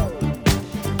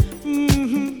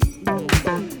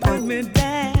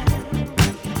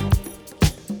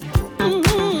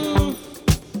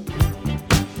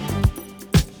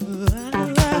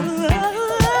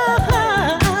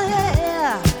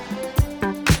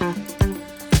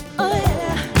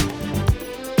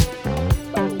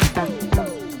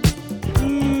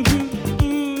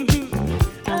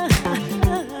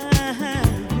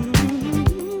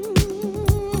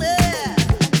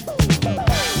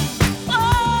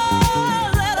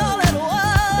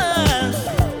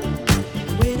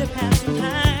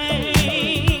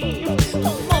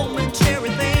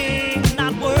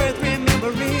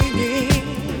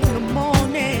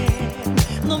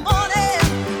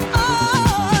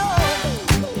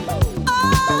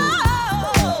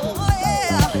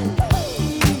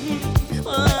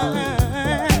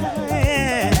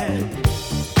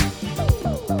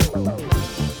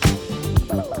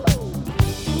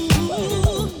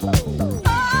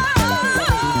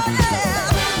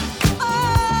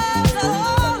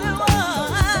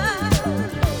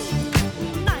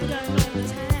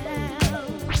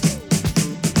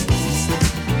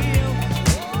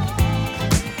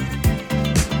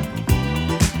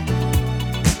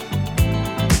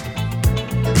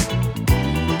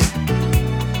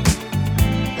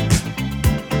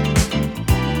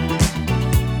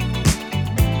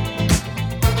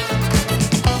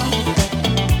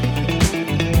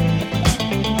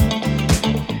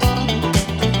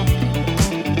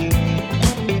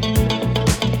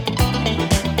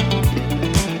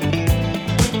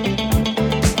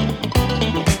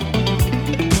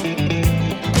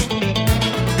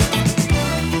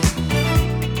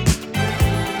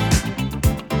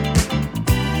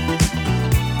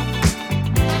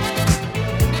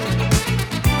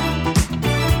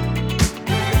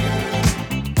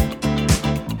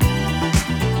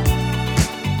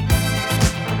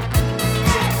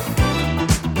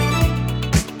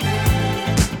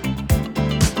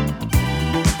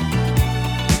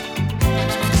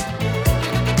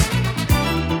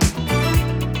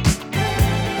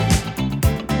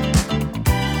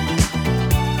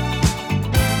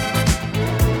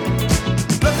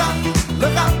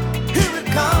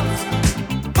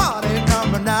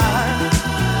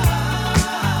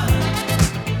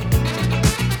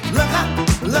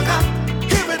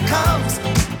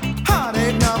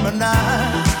 9.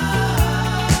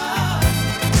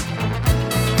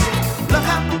 Look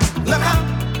out,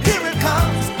 here it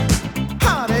comes.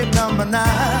 Heartache number 9.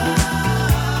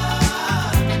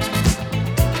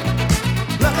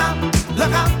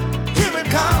 Look out, here it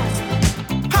comes.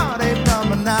 Heartache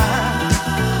number 9.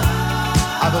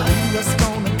 I believe it's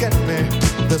gonna get me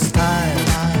this time.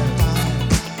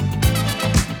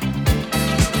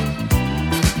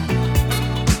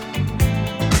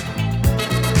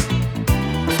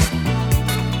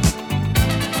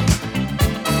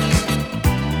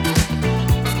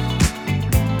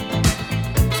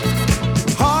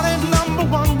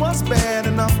 Bad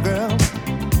enough, girl,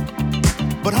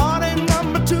 but heartache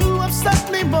number 2 upset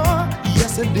me more.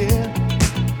 Yes, it did.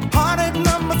 Heartache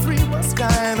number 3 was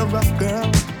kinda rough, girl.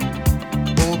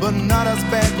 Oh, but not as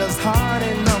bad as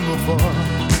heartache number 4.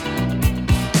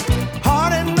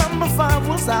 Heartache number 5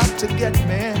 was out to get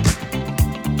me,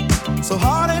 so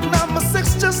heartache number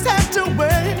 6 just had to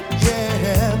wait.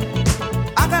 Yeah,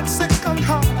 I got sick on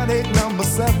heartache number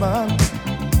 7.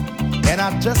 And I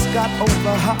just got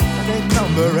over heartache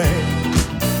number 8.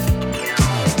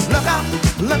 Look out,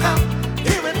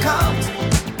 here it comes.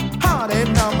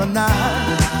 Heartache number 9.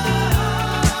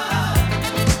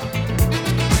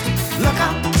 Look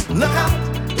out,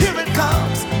 here it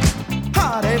comes.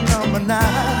 Heartache number 9.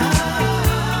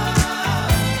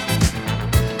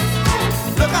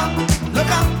 Look out,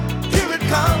 here it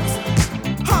comes.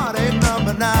 Heartache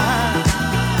number 9.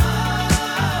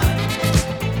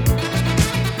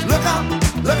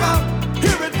 Look out,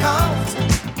 here it comes.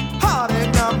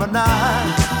 Heartache number 9.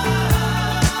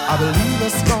 I believe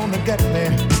it's gonna get me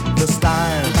this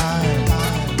time.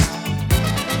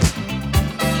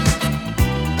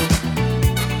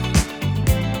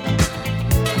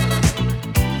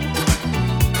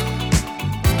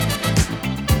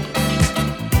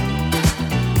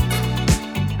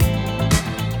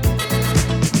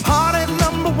 Heartache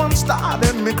number 1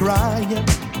 started me crying.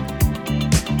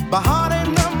 By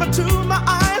heartache number 2, my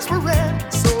eyes were red,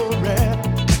 so red.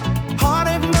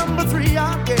 Heartache number 3, I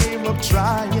gave up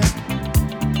trying.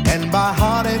 And by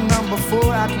heartache number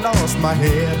 4, I'd lost my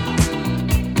head.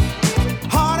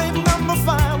 Heartache number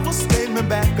 5 was staying me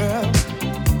back, girl.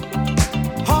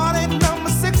 Heartache number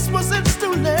 6 was it's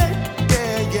too late,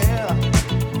 yeah.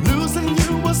 Losing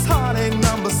you was heartache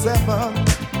number 7.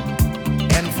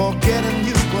 And forgetting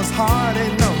you was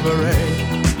heartache number 8.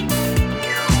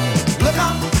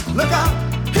 Look out,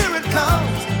 here it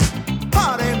comes.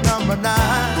 Heartache number 9.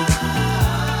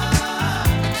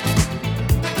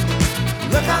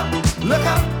 Look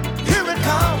out, here it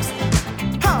comes.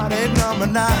 Heartache number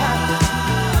 9.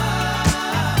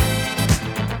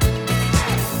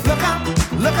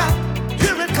 Look out,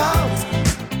 here it comes.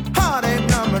 Heartache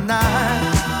number 9.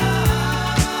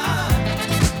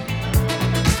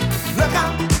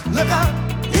 Look out,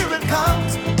 here it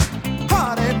comes.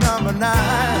 Heartache number 9.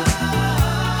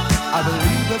 I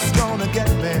believe it's gonna get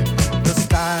me this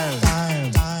time.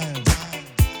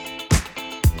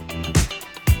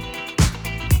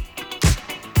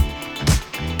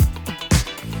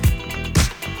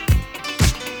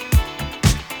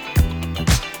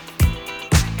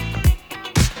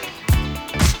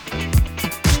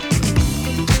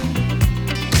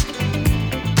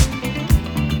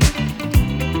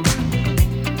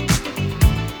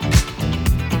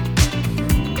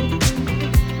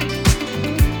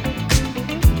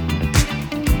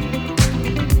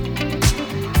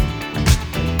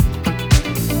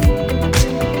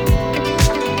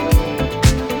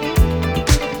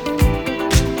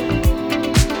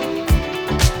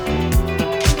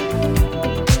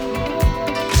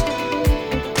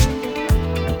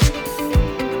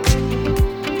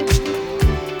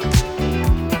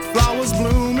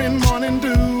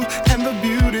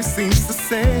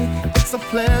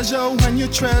 Pleasure when you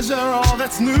treasure all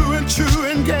that's new and true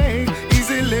and gay.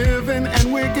 Easy living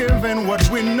and we're giving what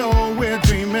we know we're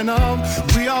dreaming of.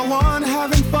 We are one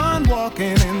having fun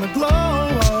walking in the glow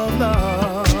of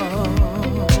love.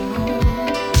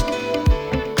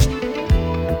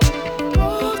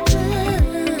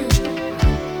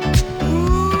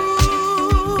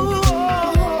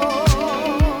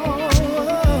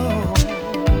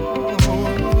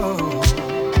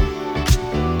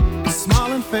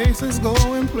 Faces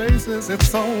going places,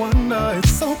 it's a wonder,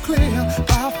 it's so clear.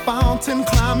 By a fountain,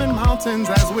 climbing mountains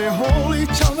as we hold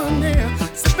each other near.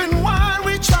 Sipping wine,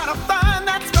 we try to find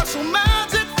that special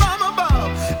magic from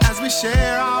above as we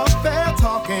share our affair,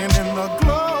 talking in the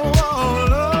glow of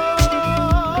love.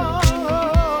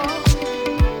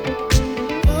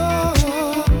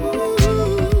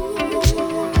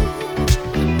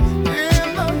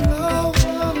 In the glow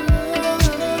of love.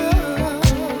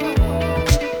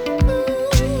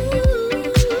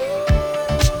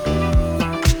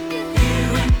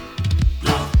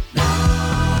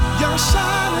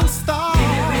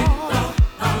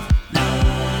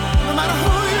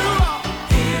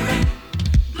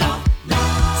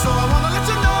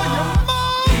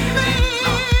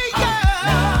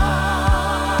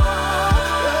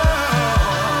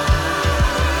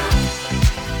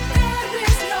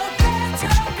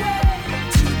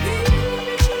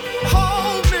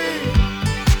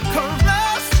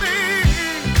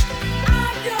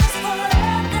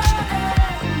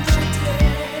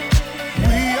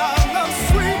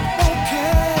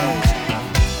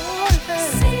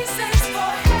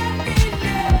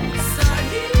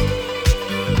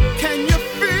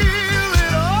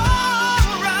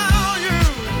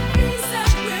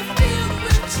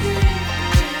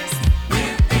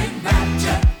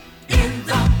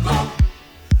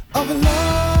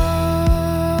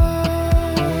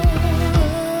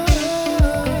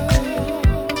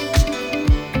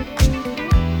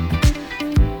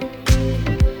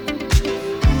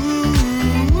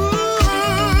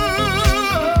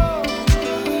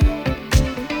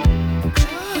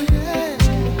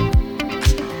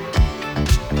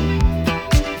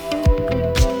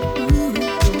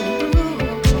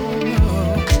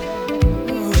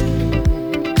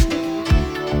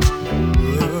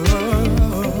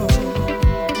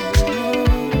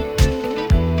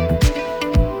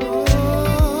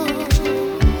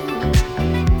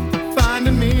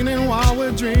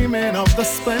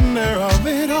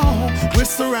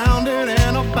 surrounded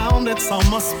and abounded.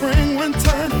 Summer, spring,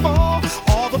 winter, and fall.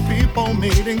 All the people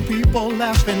meeting people,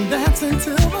 laughing, dancing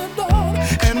till the dawn.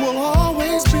 And we'll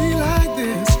always be like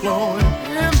this, flowing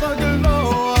in the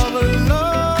glow of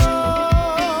love.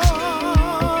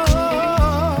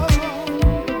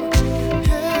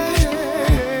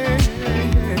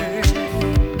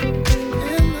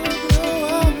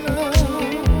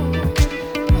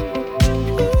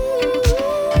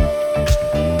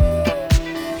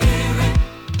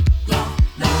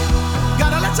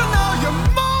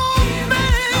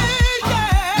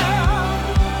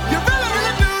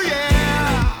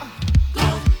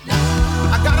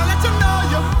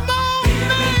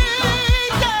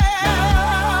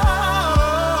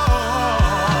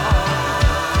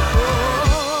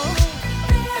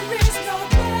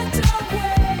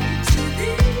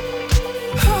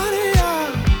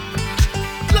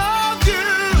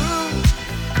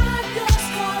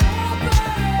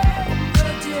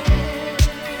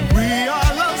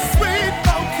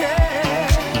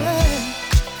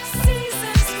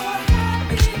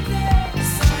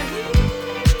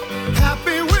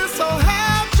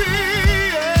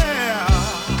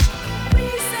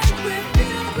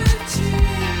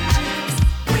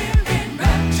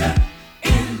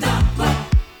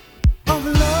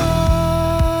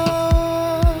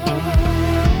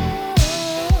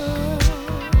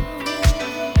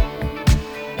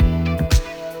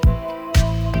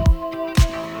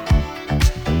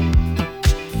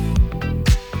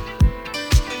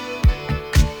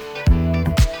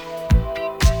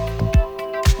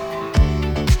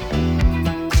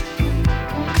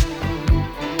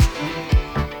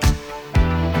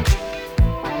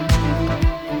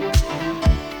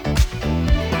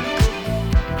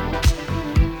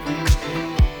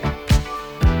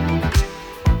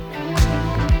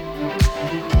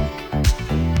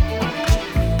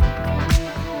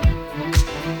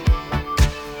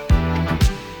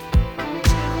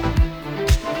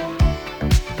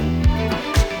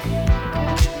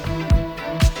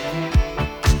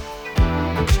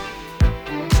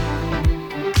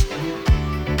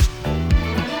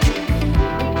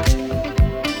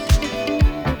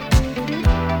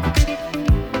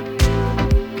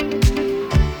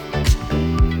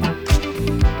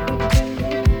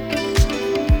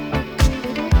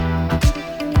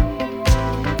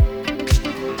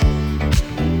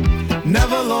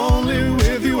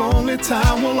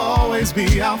 Time will always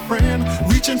be our friend,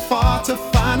 reaching far to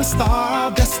find a star.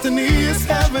 Our destiny is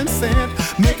heaven sent,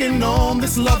 making known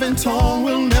this loving tone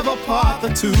will never part the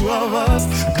two of us.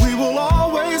 We will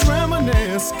always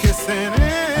reminisce, kissing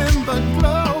in the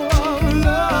glow of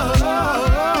love.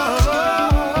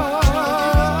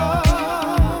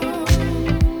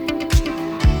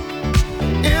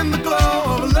 In the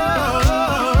glow of love.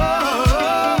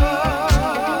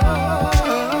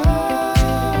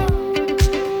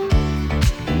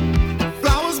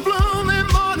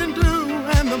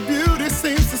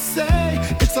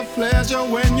 Pleasure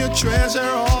when you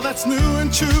treasure all that's new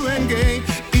and true and gay.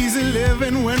 Easy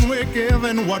living when we're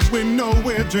given what we know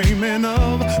we're dreaming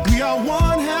of. We are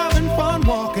one having fun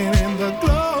walking in the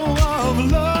glow of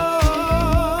love.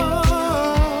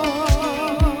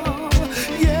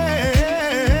 Yeah.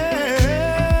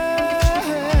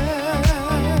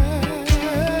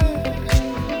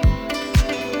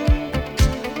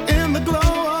 In the glow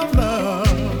of love.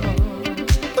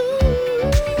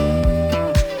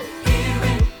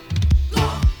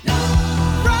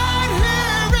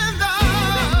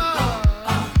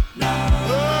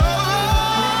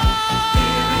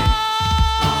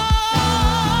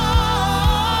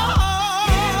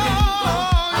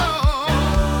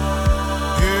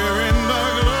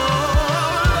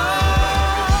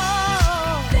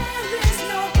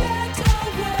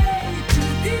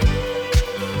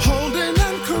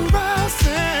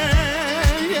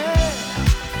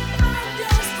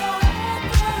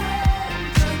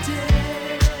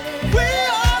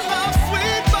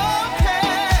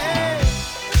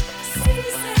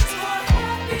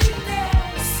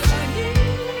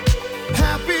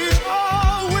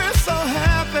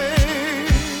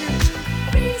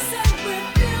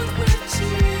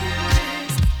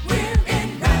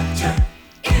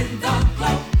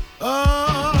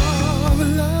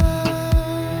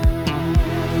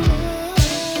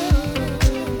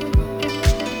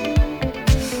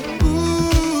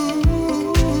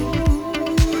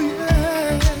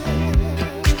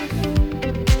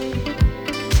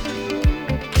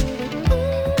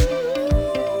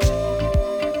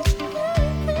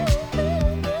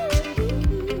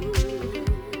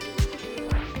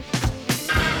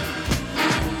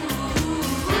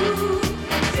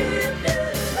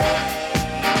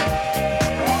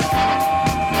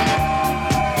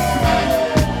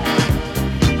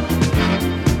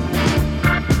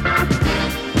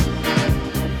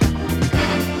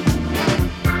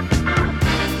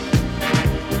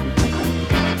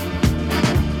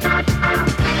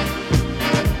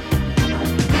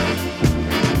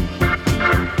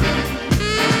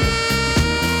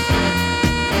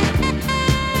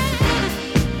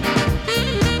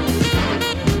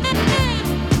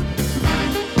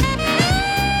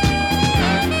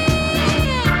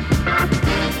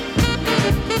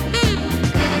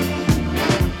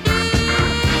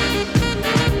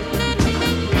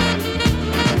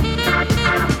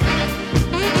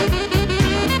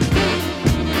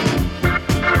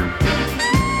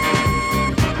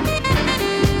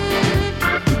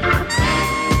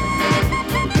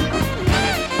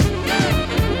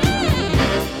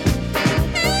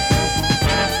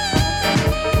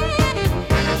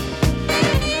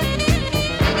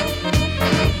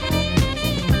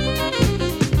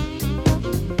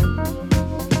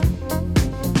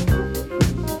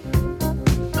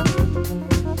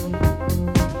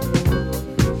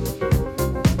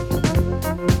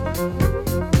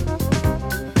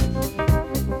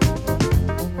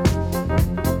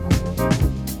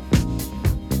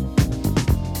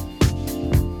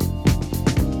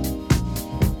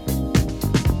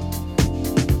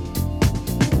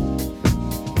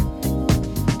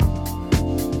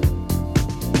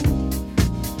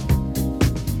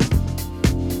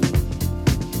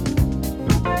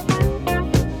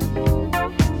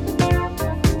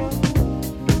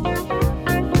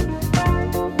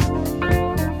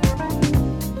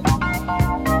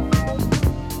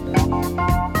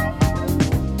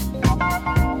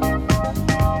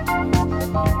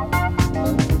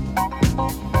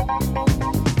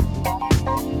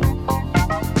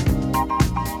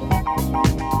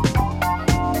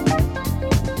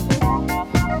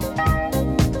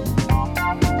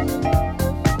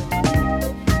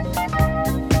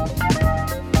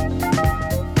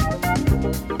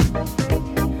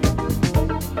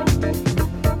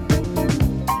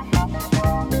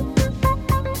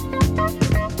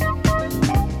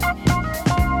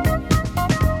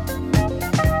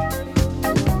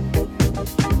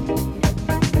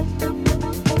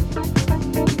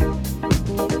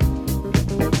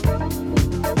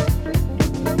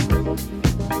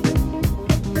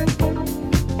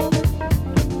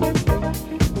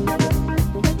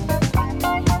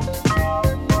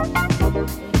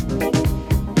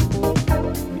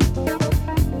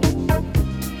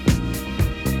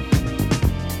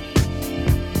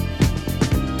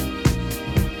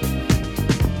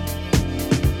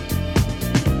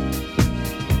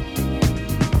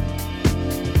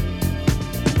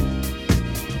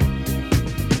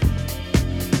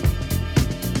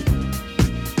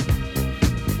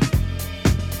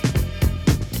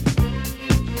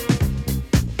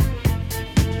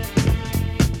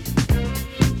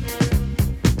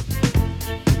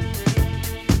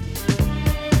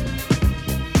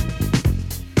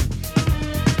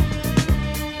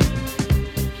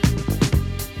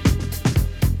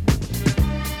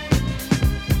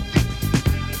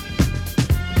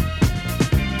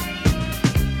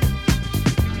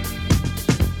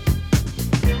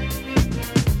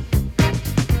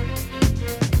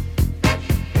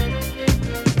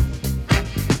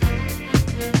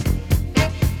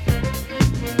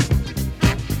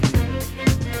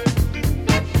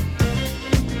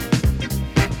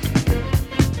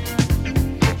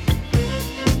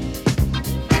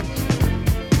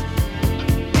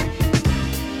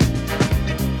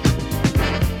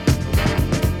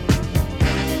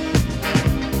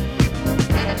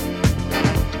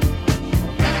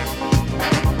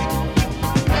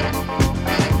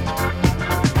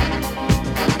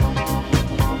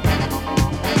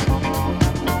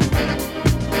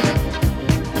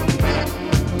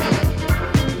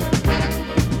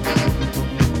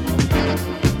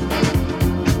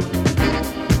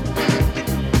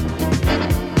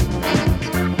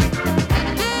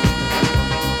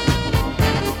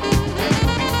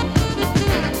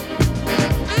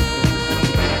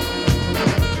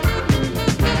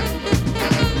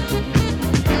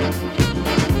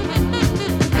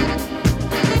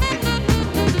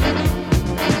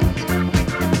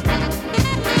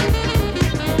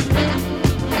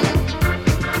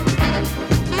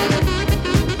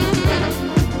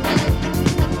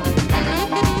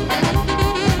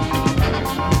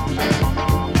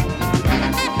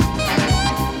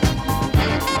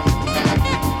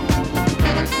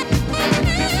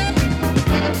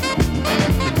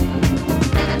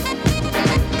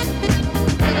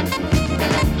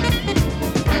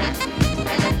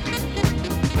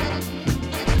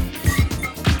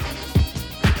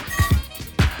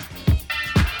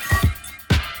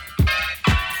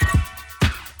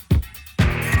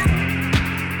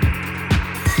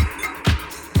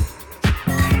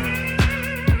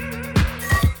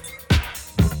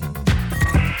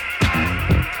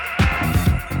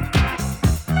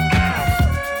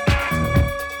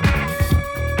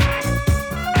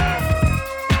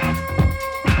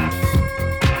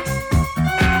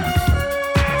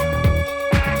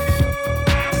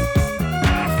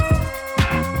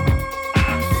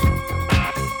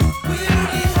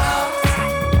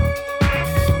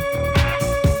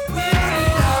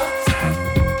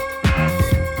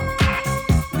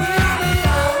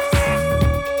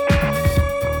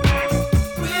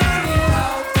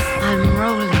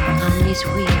 these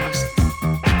wheels.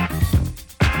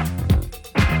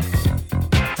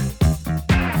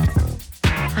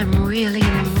 I'm really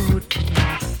in the mood today.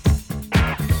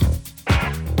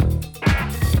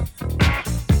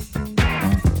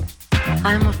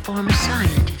 I'm a former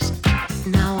scientist,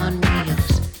 now on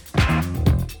wheels.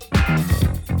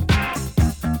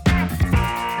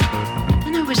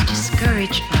 And I was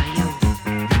discouraged by you.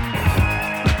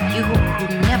 You who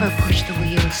never pushed the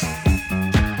wheels.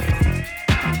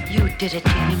 You did it to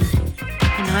him,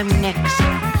 and I'm next.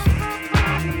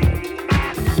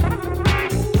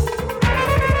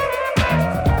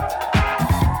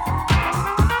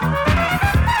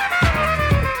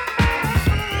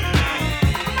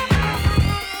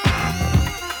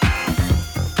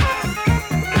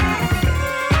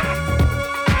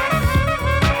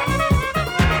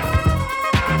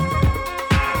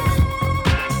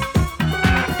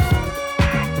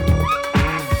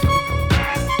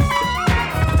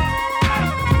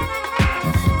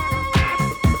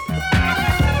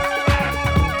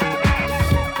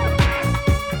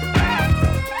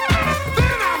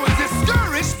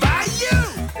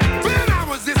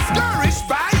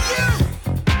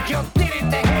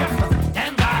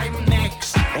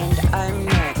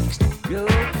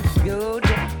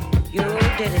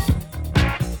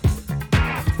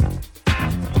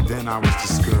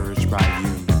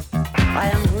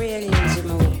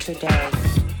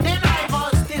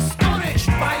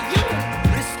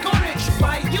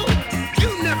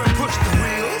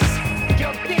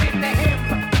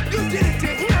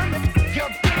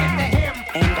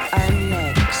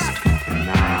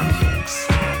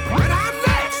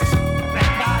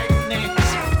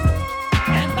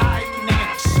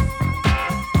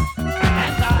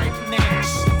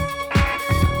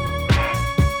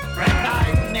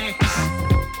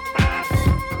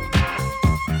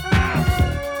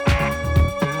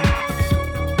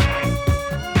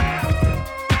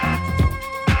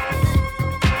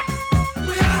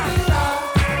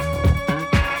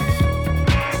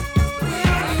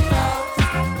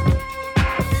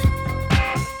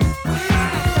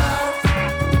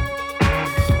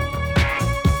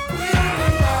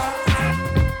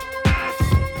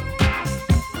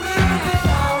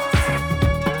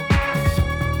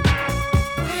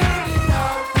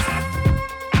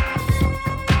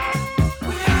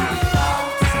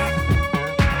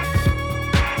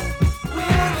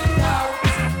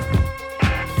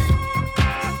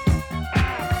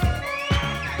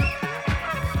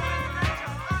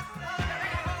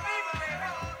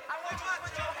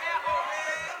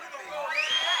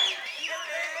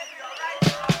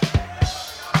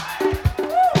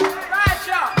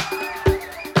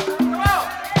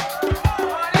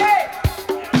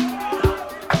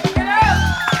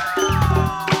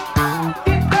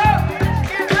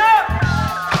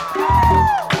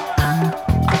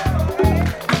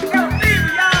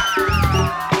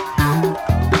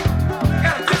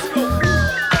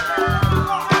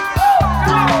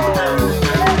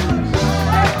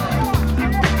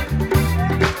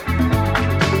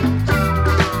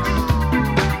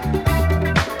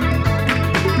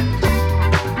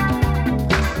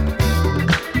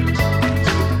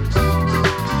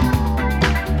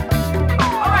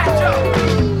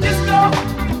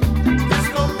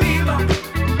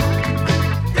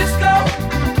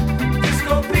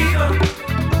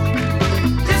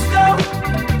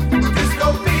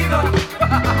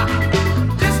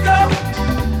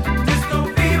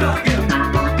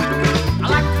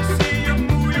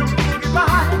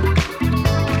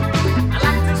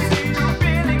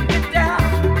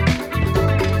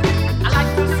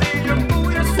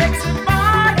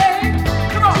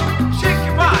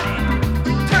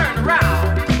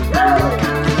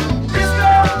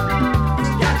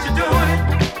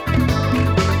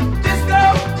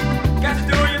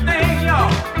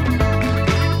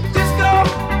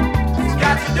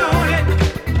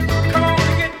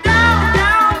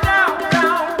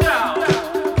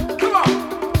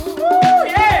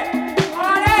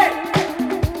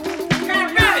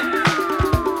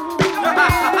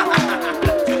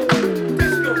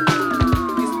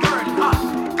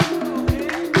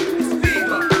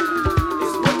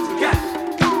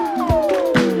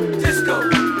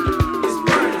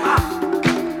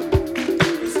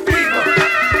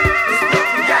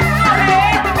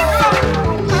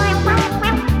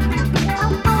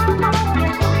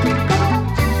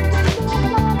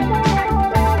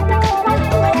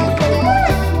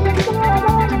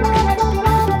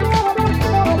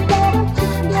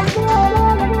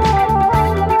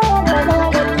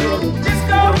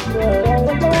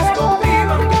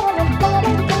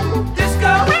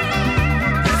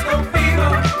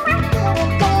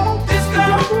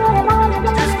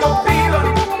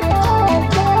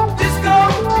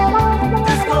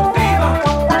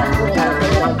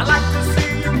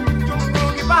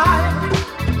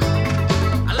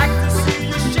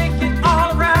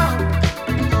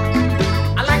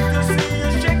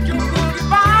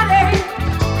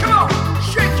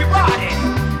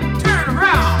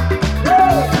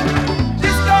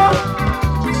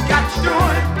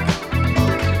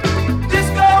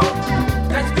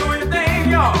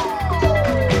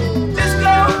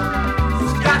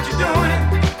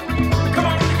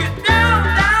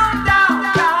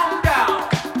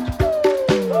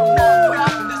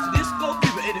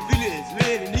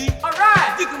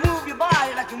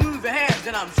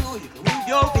 I'm sure you can move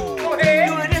your feet. Go ahead.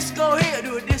 Do a disco here,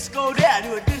 do a disco there,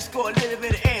 do a disco a little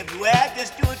bit everywhere.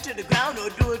 Just do it to the ground or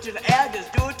do it to the air,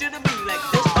 just do it to the beat like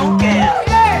this. Don't care.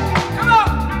 Yeah, come on.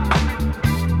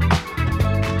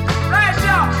 Right,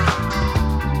 y'all.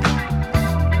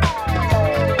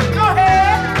 Go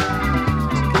ahead.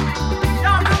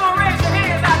 Y'all come on, raise your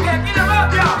hands out there. Get them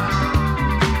up, y'all.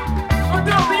 I'm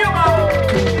doing for you, mama.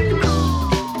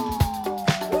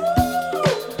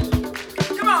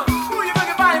 Come on, move your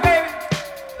fucking body, baby.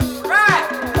 Right.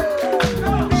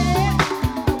 Come on.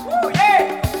 Woo, yeah.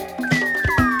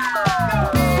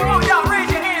 Come on, y'all, raise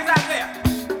your hands out there.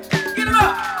 Get them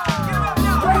up. Get them up,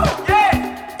 y'all. Woo, yeah.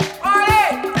 Party.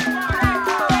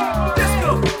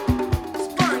 Disco. It's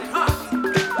burning hot.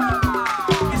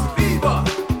 It's fever.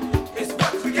 It's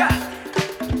what we got.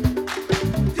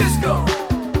 Disco.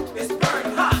 It's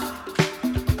burning hot.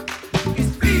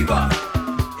 It's fever.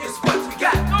 It's what we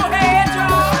got. Go ahead,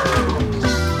 y'all.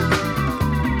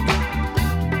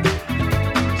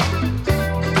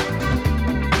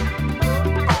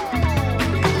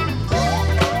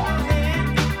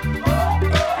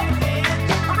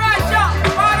 All right, y'all.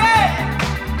 Party.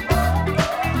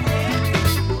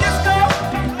 Disco.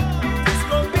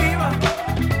 Disco fever.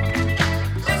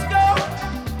 Disco.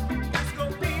 Disco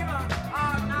fever.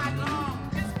 All night long.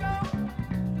 Disco.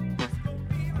 Disco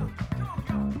fever. Come on,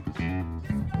 y'all.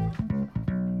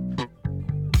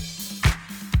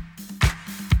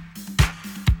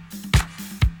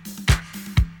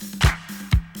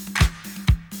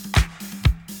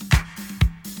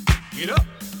 Get up.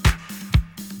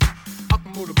 Up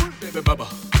and move the booty, baby bubba.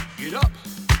 Get up.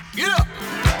 Get up.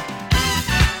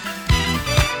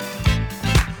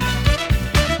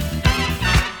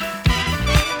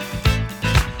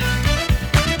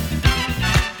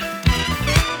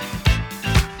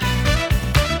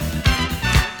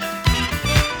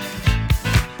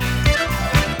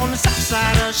 On the south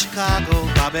side of Chicago,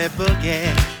 Bobby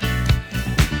Boogie.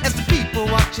 As the people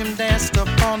watch him dance up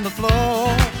on the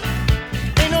floor,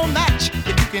 ain't no match if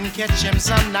you can catch him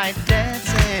some night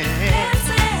dancing.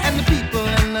 And the people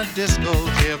in the disco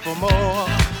cheer for more.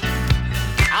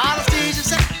 All the stage is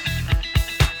set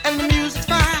and the music's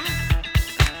fine.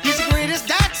 He's the greatest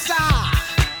dancer,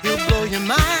 he'll blow your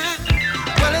mind.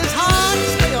 Well, it's hard to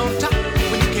stay on top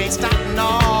when you can't stop and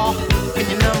all. When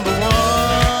you're number one,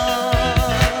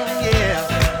 yeah.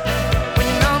 When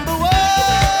you're number one,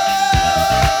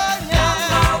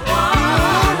 yeah.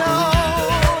 You know,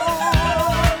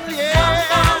 yeah.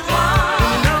 When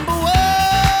you're number one,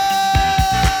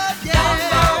 yeah.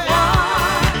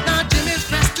 Now Jimmy's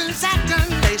dressed in satin,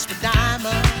 laced with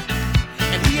diamond,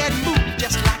 and he had moved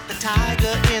just like the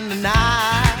tiger in the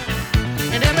night.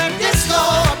 And in that disco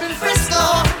up in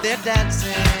Frisco, they're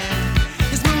dancing.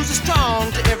 His moves are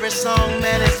strong to every song,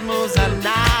 man, his moves are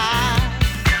nice.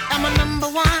 I'm a number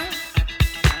one,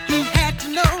 he had to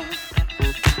know.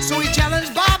 So he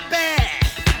challenged Bobby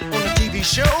on a TV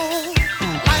show.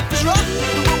 Life is rough,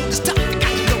 the road is tough, you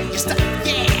got to know your stuff,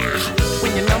 yeah.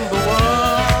 When you're number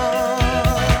one,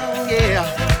 yeah.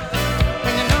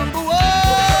 When you're number one,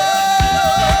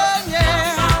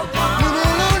 yeah. No, no,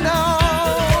 no, no,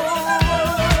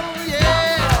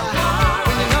 yeah.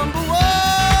 When you're number one,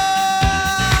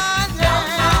 yeah.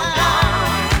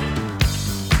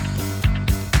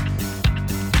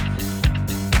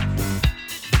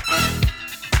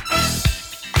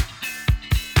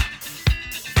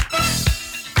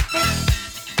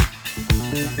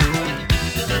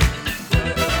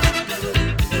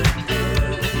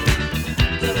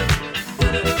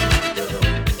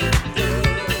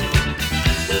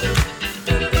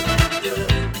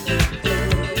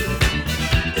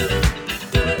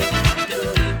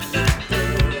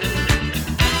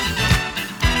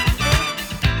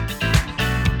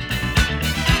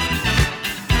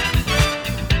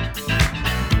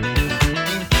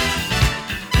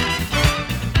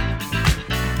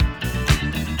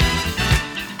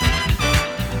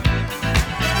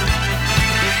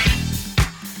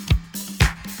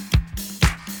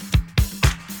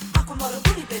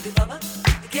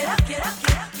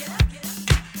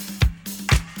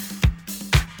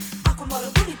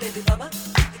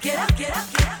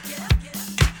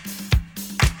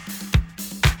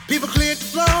 People cleared the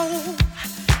floor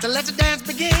to let the dance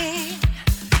begin.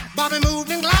 Bobby moved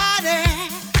and glided.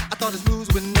 I thought his moves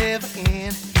would never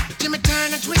end. Jimmy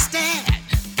turned and twisted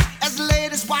as the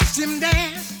ladies watched him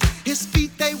dance. His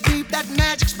feet, they weave that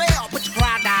magic spell, put your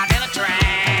crowd down in a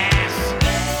trance.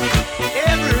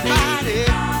 Everybody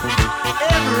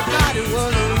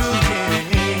was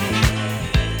looking.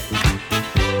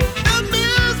 The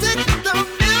music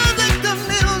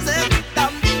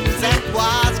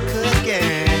was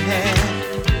cooking.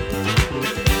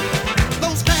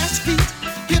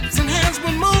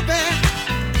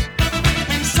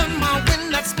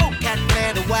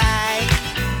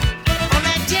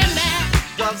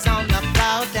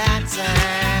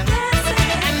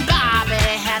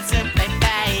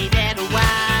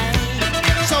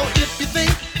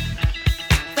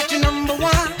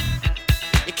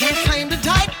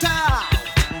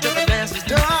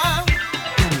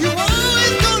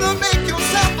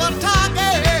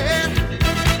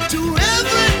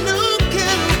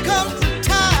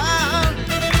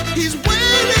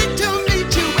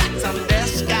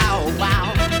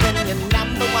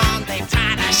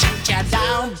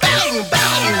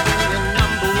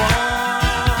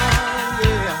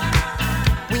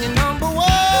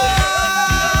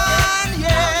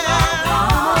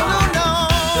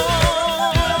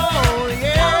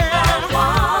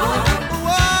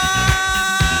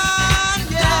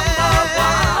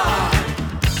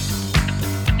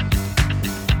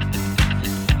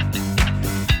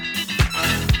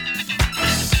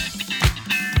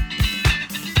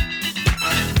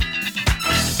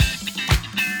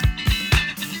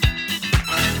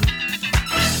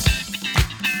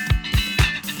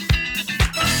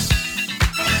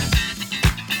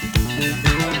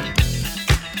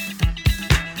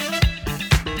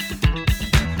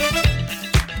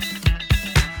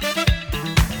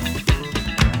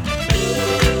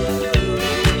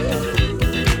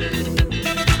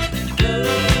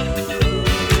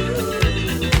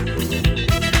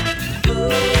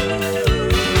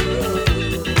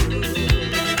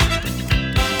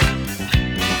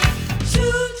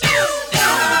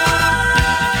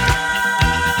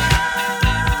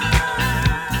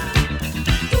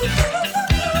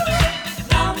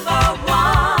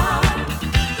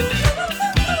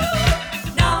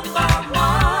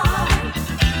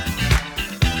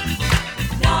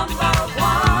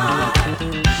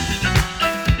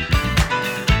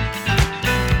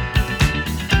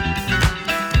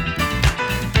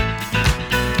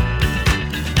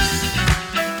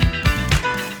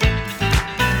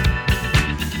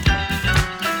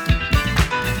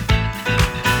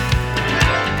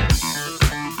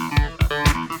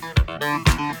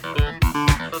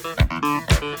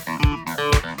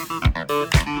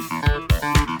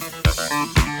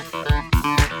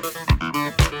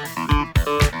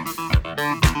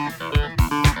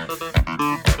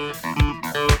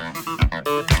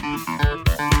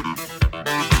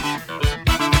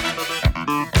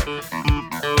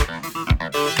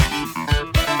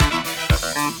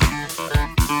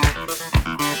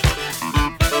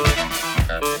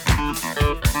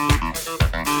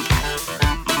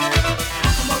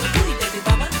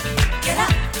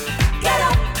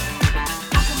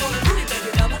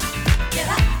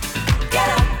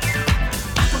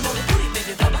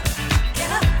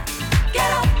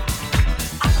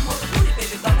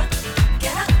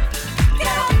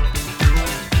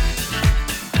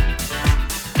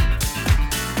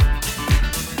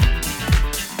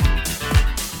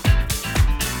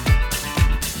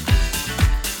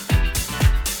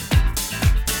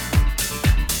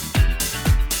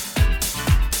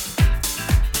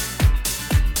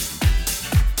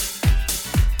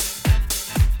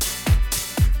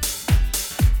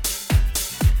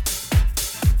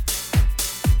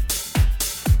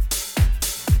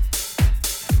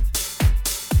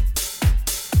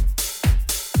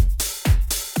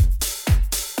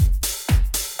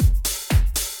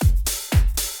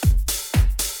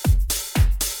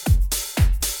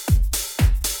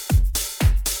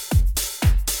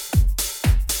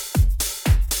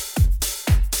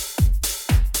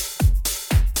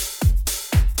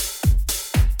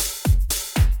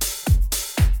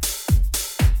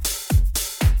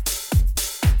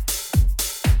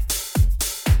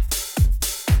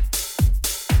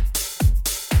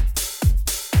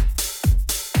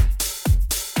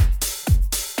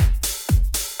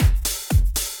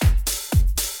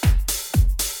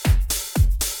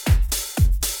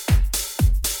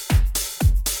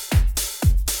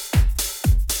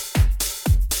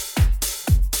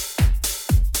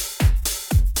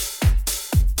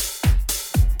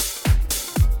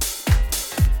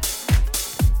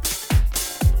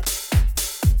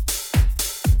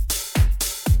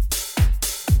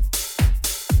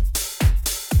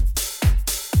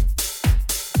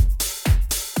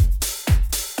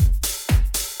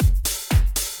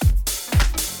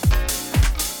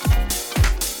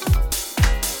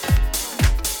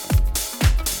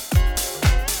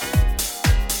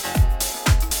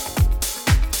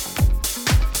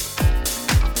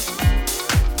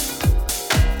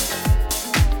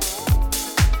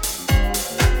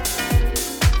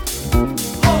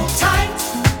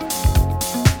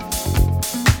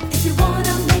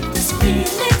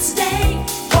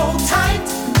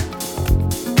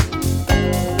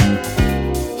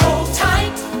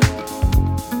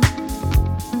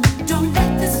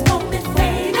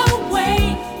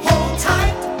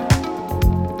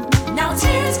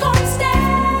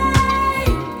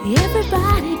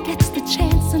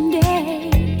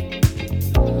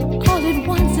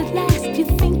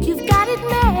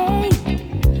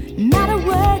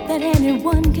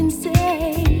 anyone can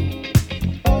say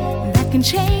that can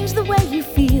change the way you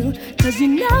feel. Cause you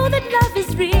know that love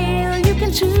is real. You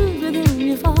can choose with whom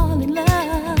you fall in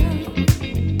love.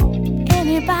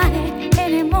 Anybody,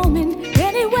 any moment,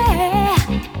 anywhere.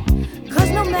 Cause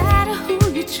no matter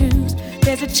who you choose,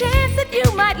 there's a chance that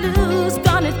you might lose.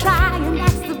 Gonna try, and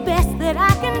that's the best that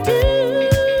I can do.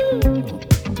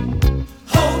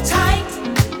 Hold tight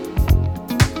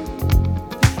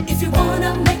if you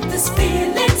wanna make this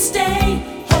feeling stay.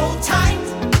 Hold tight.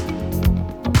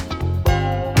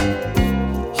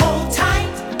 Hold tight.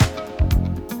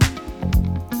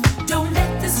 Don't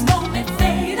let this moment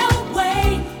fade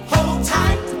away. Hold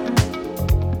tight.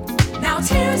 Now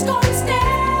tears gonna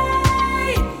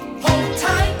stay. Hold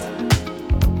tight.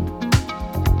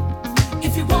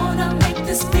 If you wanna make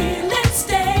this feeling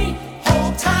stay.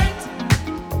 Hold tight.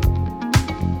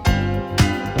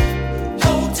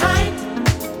 Hold tight.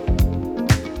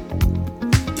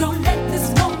 Don't let this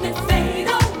moment fade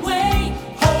away.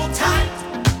 Hold tight.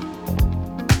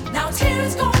 Now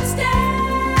tears gonna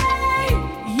stay.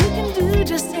 You can do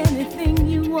just anything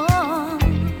you want.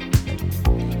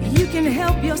 You can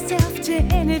help yourself to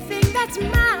anything that's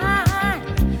mine.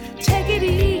 Take it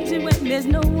easy when there's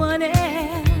no one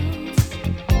else.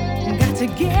 Got to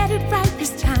get it right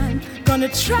this time. Gonna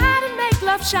try to make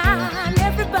love shine.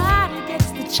 Everybody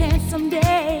gets the chance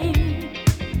someday.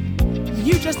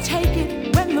 You just take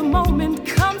it when the moment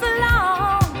comes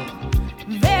along.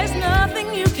 There's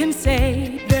nothing you can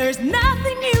say. There's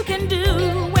nothing you can do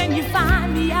when you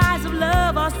find the eyes of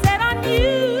love are set on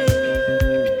you.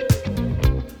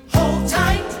 Hold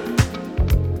tight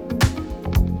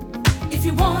if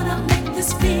you wanna make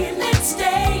this feeling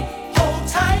stay. Hold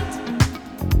tight.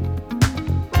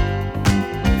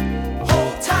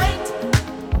 Hold tight.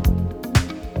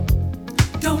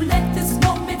 Don't let this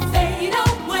moment fade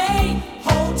away.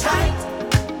 Hold tight.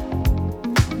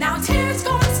 Now tears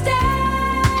gonna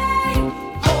stay.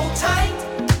 Hold tight.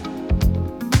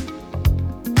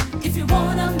 If you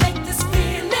wanna make this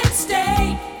feeling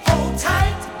stay. Hold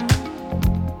tight.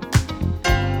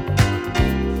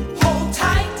 Hold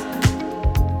tight.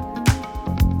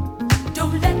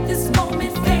 Don't let this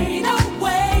moment fade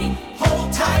away.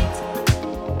 Hold tight.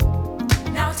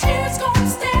 Now tears gonna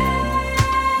stay.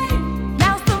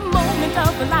 Now's the moment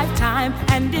of a lifetime,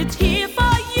 and it's here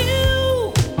for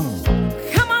you.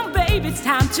 Come on, baby, it's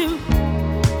time to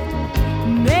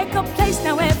make a place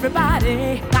now.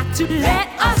 Everybody got to let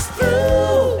us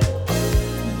through.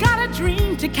 Got a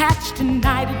dream to catch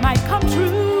tonight, it might come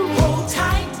true. Hold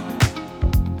tight.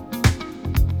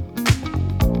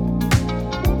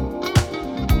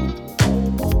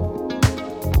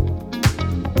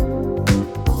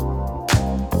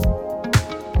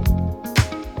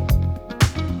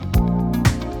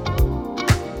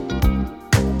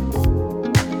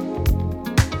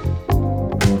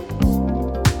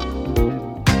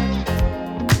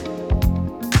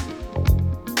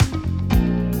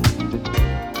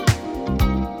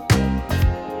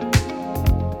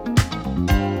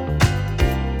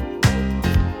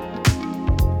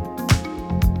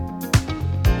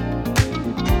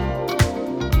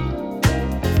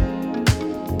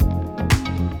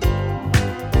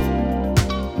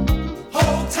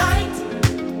 Hold tight.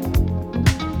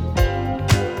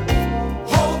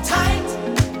 Hold tight.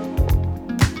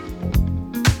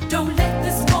 Don't let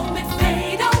this moment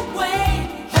fade away.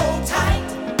 Hold tight.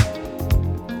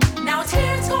 Now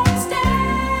tears gonna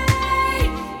stay.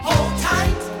 Hold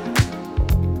tight.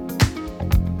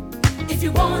 If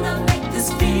you wanna make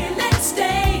this feeling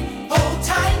stay. Hold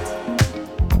tight.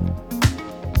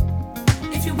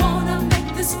 If you wanna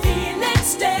make this feeling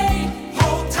stay.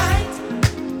 Hold tight.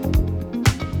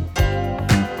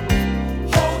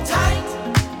 Hold tight.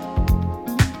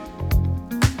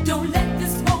 Don't let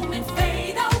this moment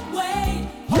fade away.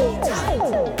 Hold tight.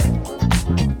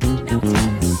 Now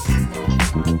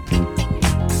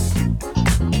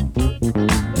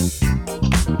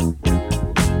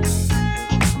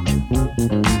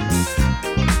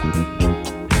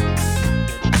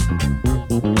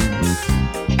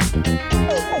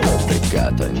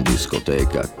Beccata in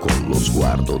discoteca con lo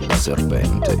sguardo da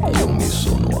serpente, io mi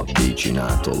sono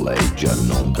avvicinato, lei già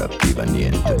non capiva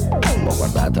niente. L'ho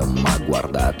guardata, m'ha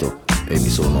guardato e mi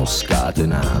sono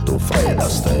scatenato. Fred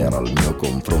Astaire al mio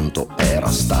confronto era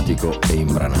statico e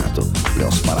imbranato. Le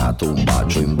ho sparato un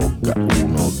bacio in bocca,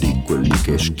 uno di quelli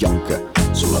che schiocca.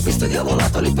 Sulla pista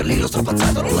diavolata, lì per lì l'ho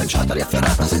strapazzata, l'ho lanciata,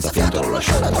 riafferrata, senza fiato l'ho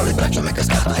lasciata, tra le braccia m'è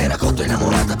cascata, era cotta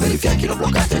innamorata, per i fianchi l'ho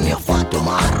bloccata e ne ho fatto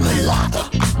marmellata.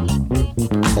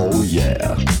 Oh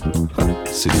yeah,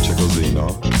 si dice così,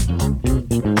 no?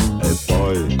 E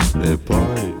poi,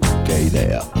 che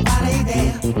idea? Quale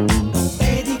idea?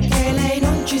 Vedi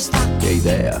sta. Che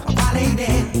idea, Quale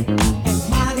idea? È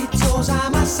maliziosa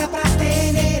ma saprà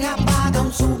tenere a bada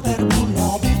un super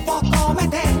bullo buffo come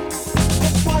te.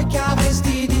 E poi che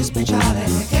avresti di speciale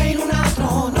che in un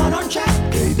altro no non c'è.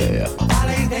 che idea,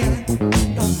 Quale idea?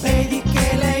 Non vedi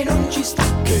che lei non ci sta.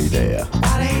 che idea,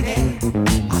 Quale idea?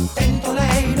 Attento,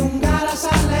 lei lunga la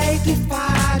sa, lei ti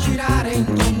farà girare in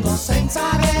tondo senza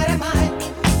avere mai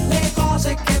le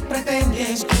cose che pretendi.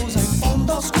 E scusa, in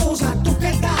fondo scusa, tu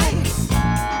che dai?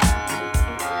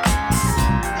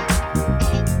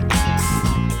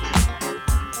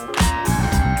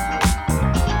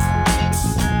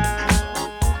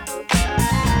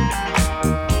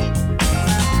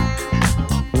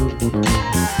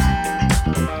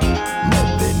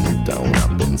 m'è venuta una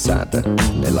pensata,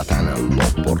 nella tana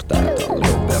l'ho portata, le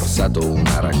ho versato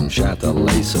un'aranciata,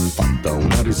 lei si è fatta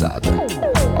una risata,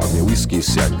 al mio whisky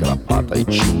si è aggrappata e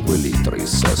 5 litri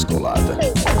si è scolata,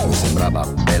 mi sembrava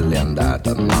pelle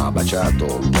andata, m'ha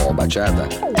baciato, l'ho baciata,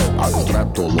 a un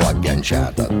tratto l'ho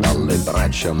agganciata, dalle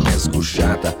braccia m'è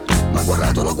sgusciata, m'ha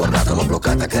guardato, l'ho guardata, l'ho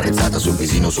bloccata, carezzata sul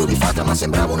visino sudifata, ma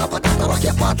sembrava una patata, l'ho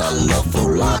acchiappata, l'ho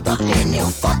frullata e ne ho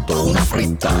fatto una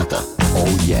frittata. Oh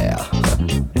yeah,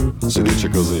 si dice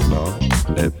così, no?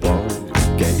 E poi,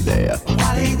 che idea,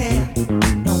 Quale idea?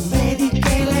 Non vedi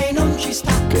che lei non ci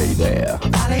sta. che idea,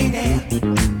 Quale idea?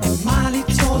 È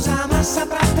maliziosa ma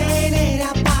saprà tenere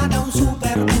a bada un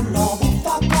super bullo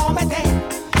buffo come te.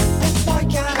 E poi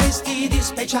che avresti di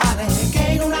speciale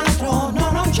che in un altro no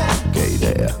non c'è. che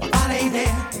idea, Quale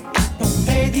idea? Non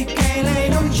vedi che lei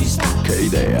non ci sta. che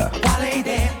idea, Quale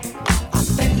idea?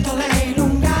 Attento, lei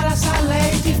lunga la sa,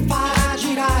 lei ti farà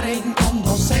girare in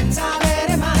tondo senza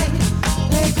avere mai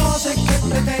le cose che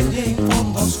pretendi. In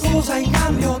fondo scusa, in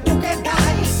cambio tu che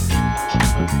dai?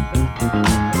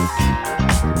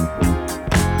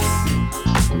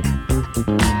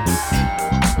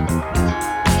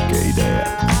 che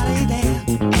idea, Quale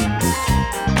idea?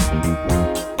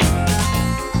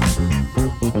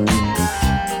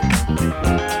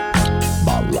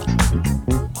 balla,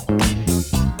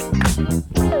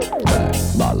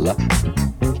 balla,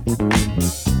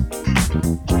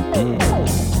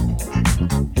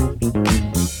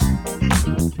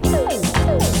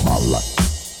 balla,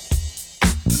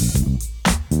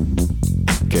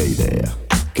 che idea,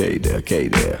 che idea, che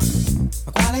idea,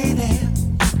 Quale idea?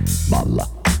 balla,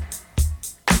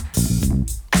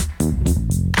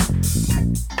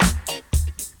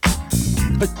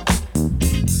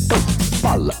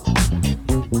 balla,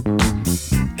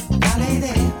 Quale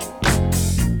idea?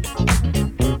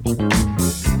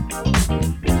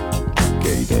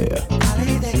 che idea, Quale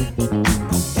idea?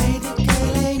 Non vedi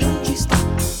che lei non ci sta.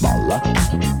 balla,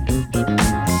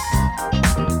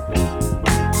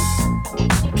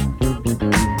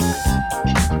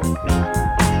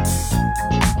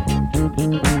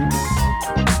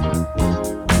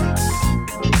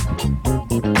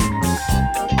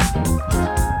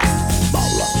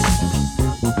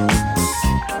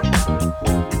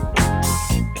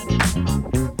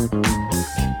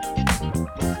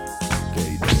 che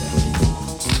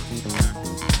idea.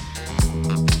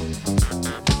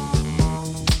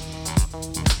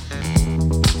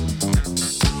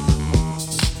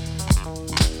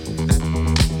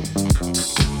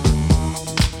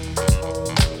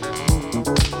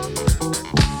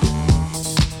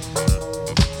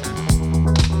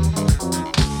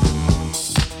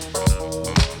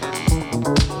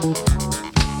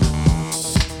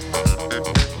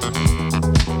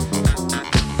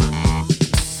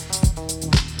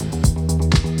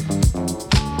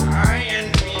 I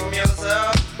and dream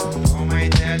music for my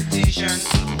dietitian.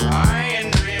 I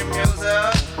and dream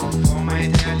music for my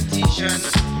dietitian.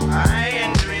 I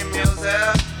and dream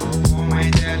music for my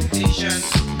dietitian.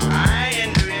 I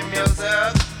and dream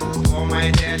music for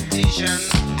my dietitian.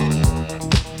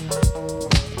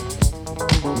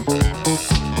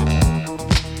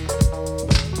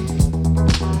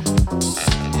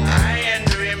 I and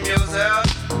dream music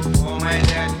for my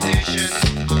dietitian.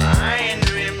 I and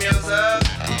dream music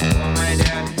for my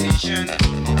dietitian.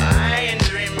 I and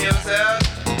dream music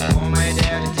for my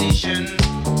dietitian.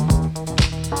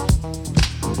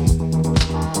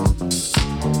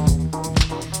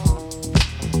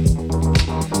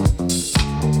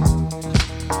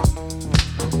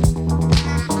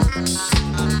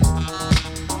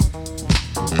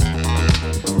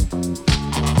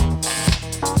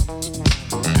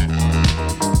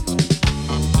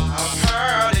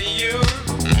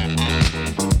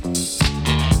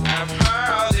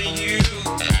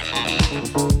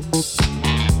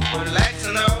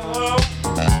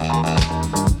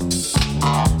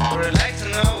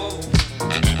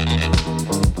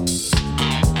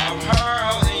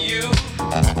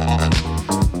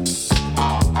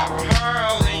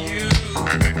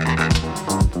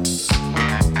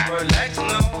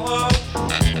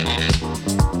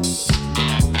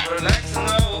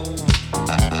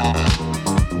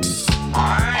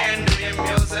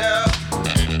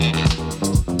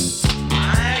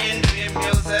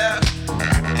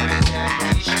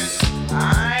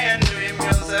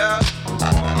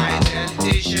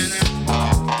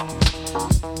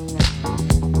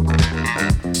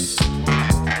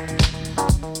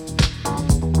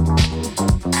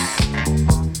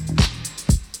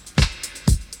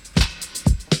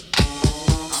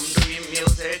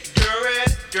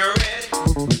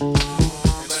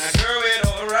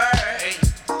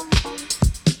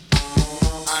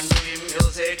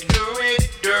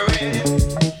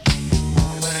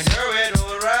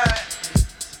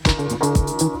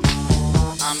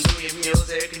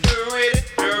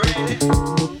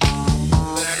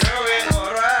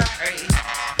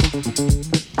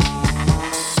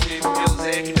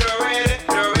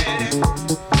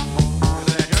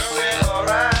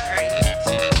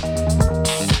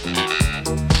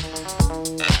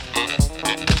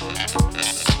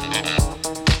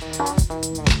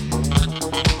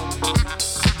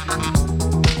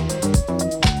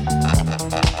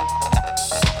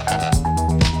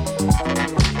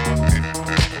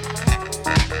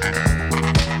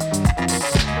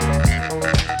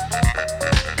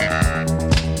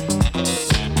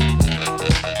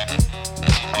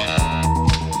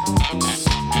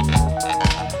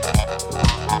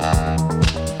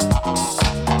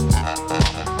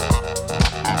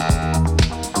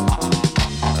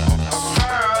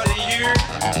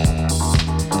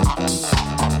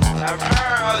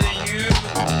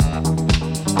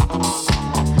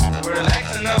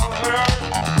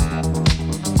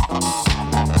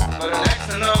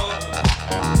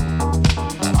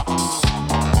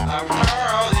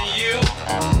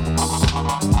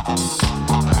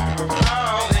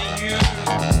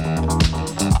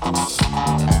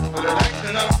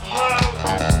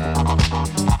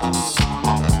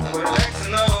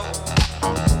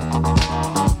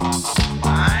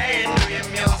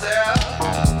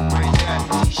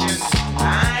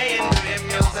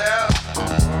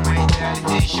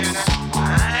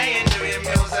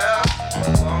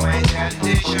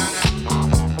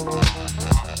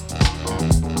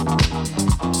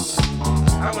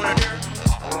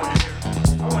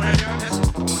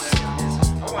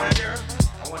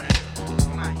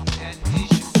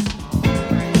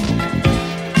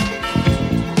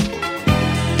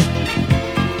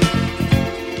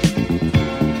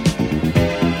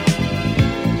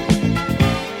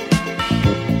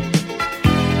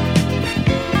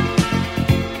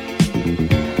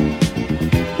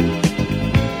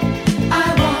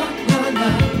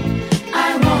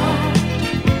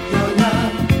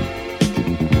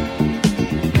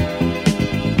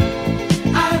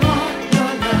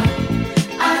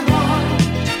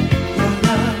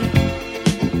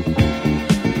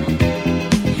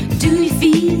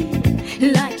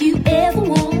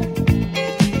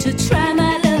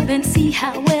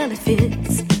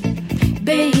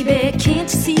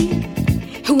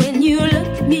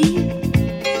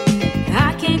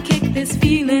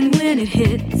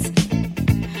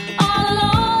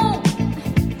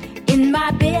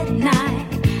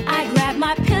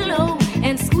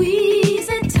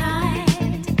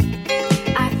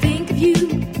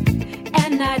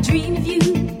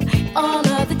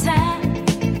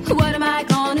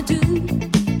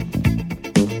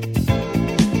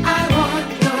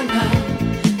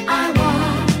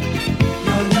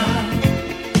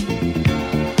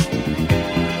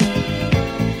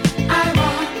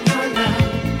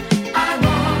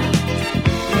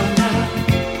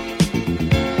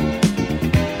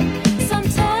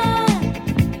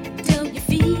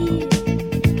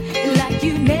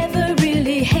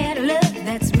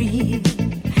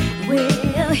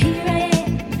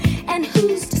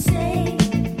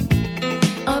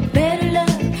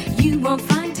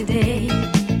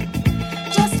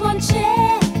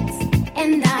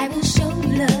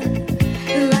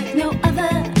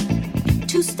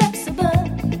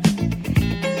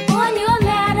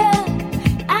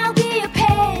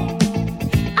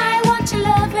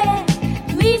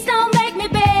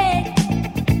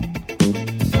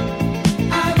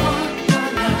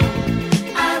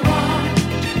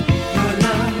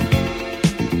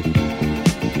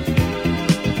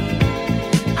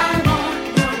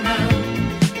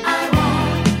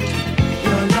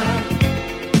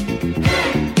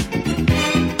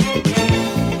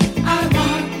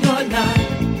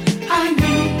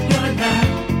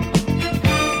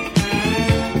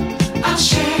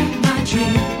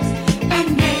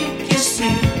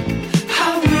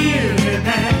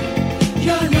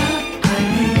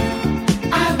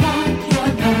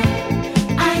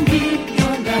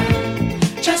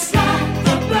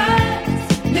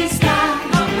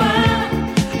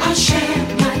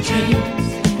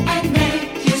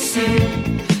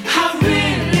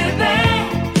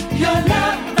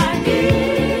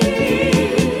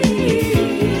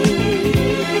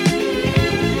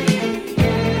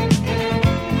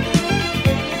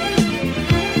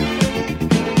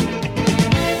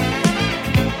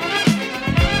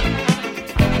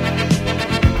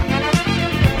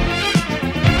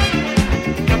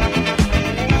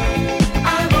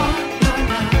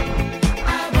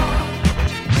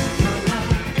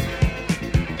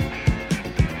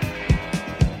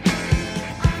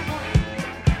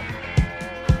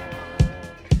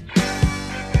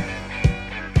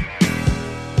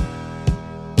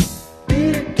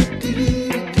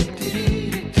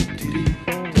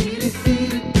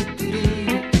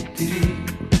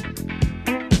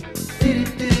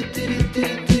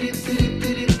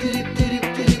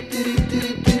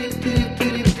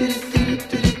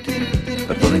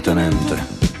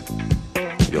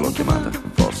 Io l'ho chiamata,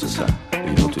 forse sa,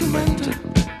 inutilmente.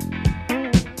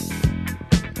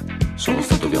 Sono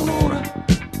stato via un'ora,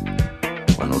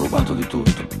 mi hanno rubato di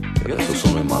tutto e adesso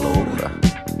sono in malora.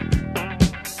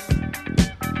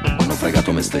 Mi hanno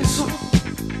fregato me stesso,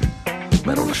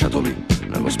 m'ero lasciato lì,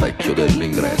 nello specchio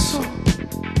dell'ingresso.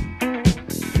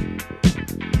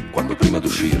 Quando prima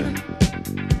d'uscire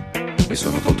mi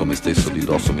sono tolto me stesso di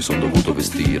dosso, mi sono dovuto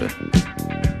vestire.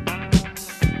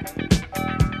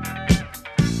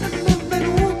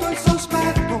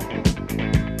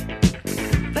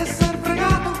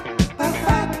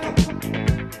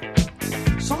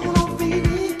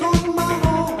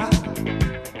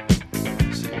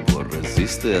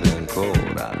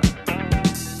 Ancora.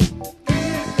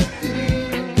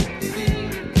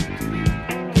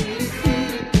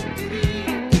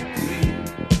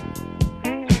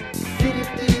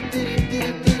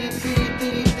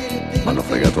 M'hanno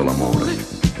fregato l'amore,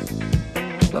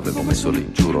 l'avevo messo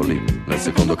lì, giuro lì, nel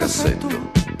secondo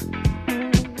cassetto.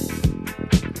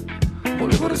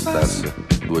 Volevo restarsi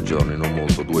 2 giorni, non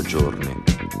molto, 2 giorni,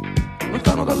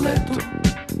 lontano dal letto.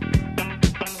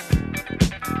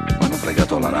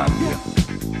 Fregato la rabbia,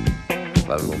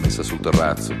 l'avevo messa sul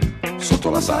terrazzo,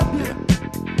 sotto la sabbia,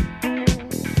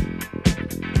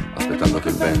 aspettando che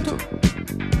il vento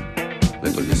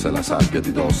le togliesse la sabbia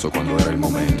di dosso quando era il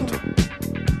momento.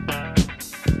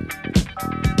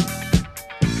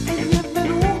 E mi è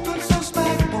venuto il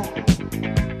sospetto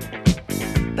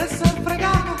d'esser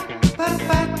fregato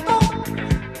perfetto.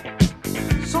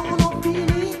 Sono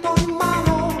finito in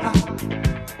malora.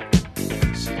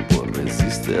 Si può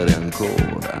resistere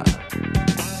ancora.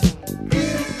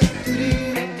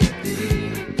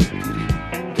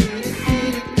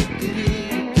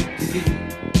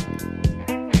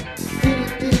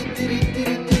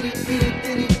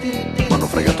 M'hanno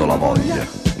fregato la voglia,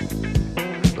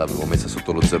 l'avevo messa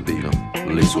sotto lo zerbino,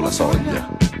 lì sulla soglia.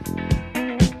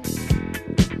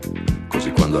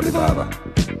 Così quando arrivava,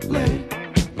 lei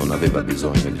non aveva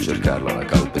bisogno di cercarla, la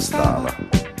calpestava.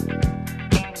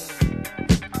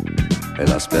 E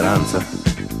la speranza,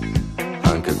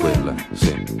 anche quella,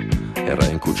 sì, era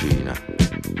in cucina.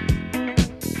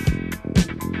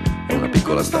 È una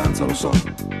piccola stanza, lo so,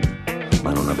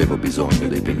 ma non avevo bisogno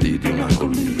dei pendii di una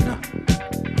collina.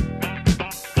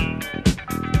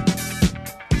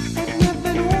 E mi è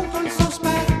venuto il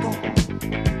sospetto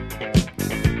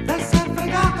d'esser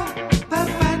fregato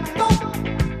perfetto.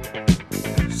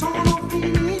 Sono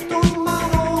finito in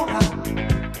malora.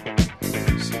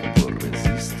 Si può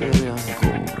resistere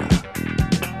ancora.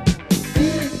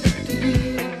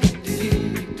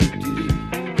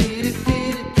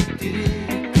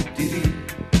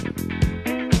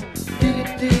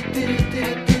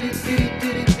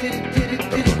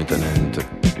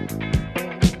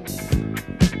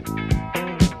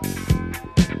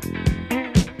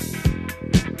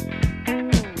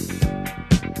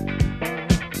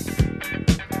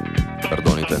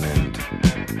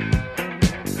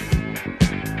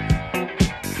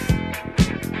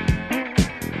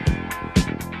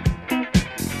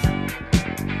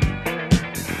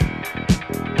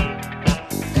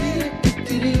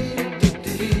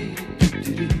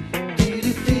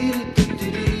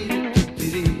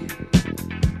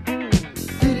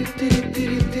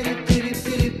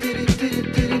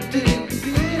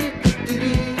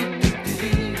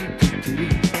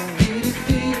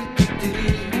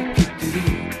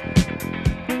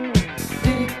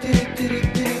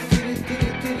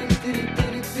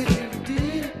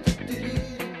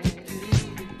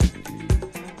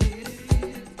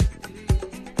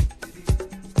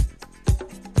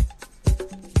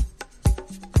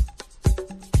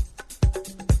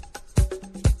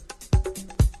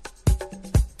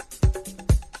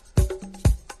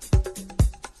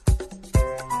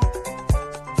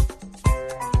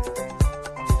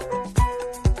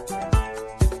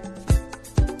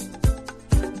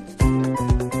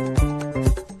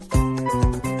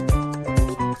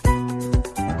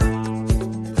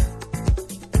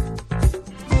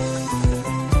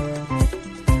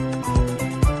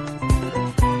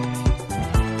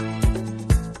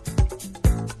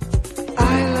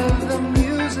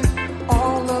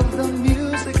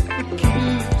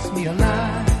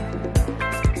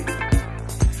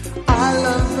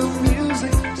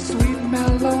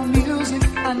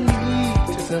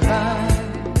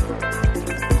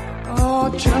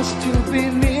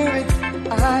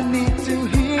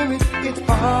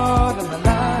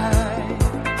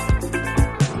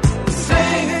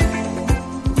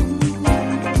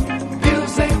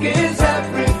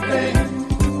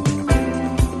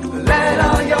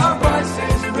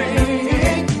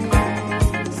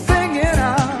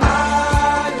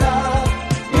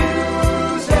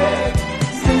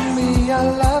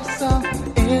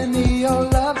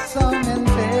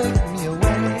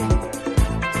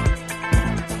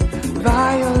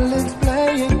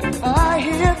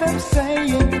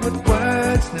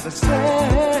 words never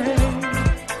say.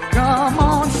 Come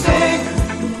on, sing.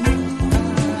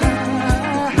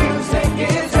 Music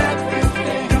is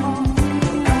everything.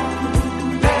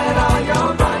 Let all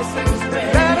your voices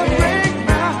ring. Let 'em ring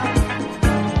now.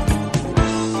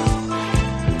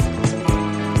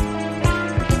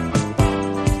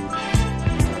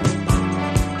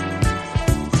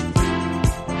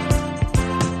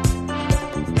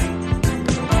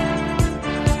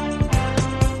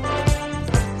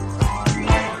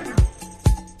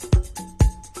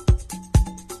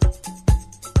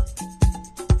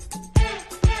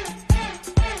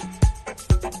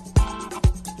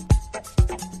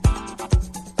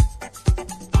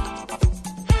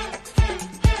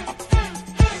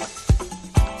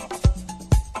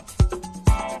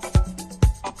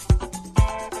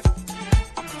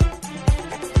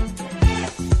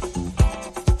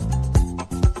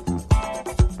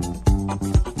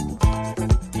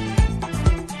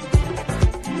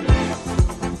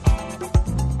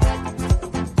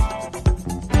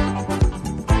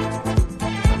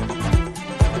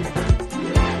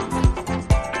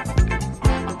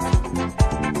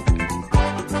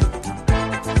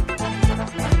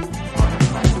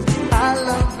 I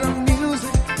love the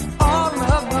music, all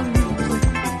of the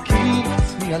music keeps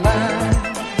me alive.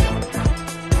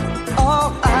 Oh,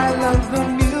 I love the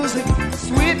music,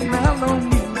 sweet mellow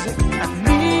music I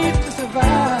need to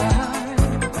survive.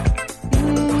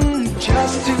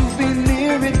 Just to be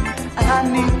near it, I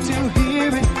need to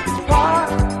hear it. It's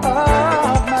part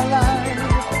of my life.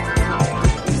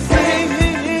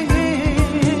 Singing,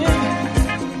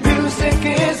 music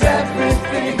is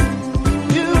everything.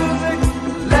 Music,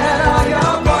 let all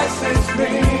your voices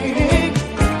ring.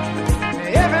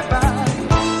 Everybody.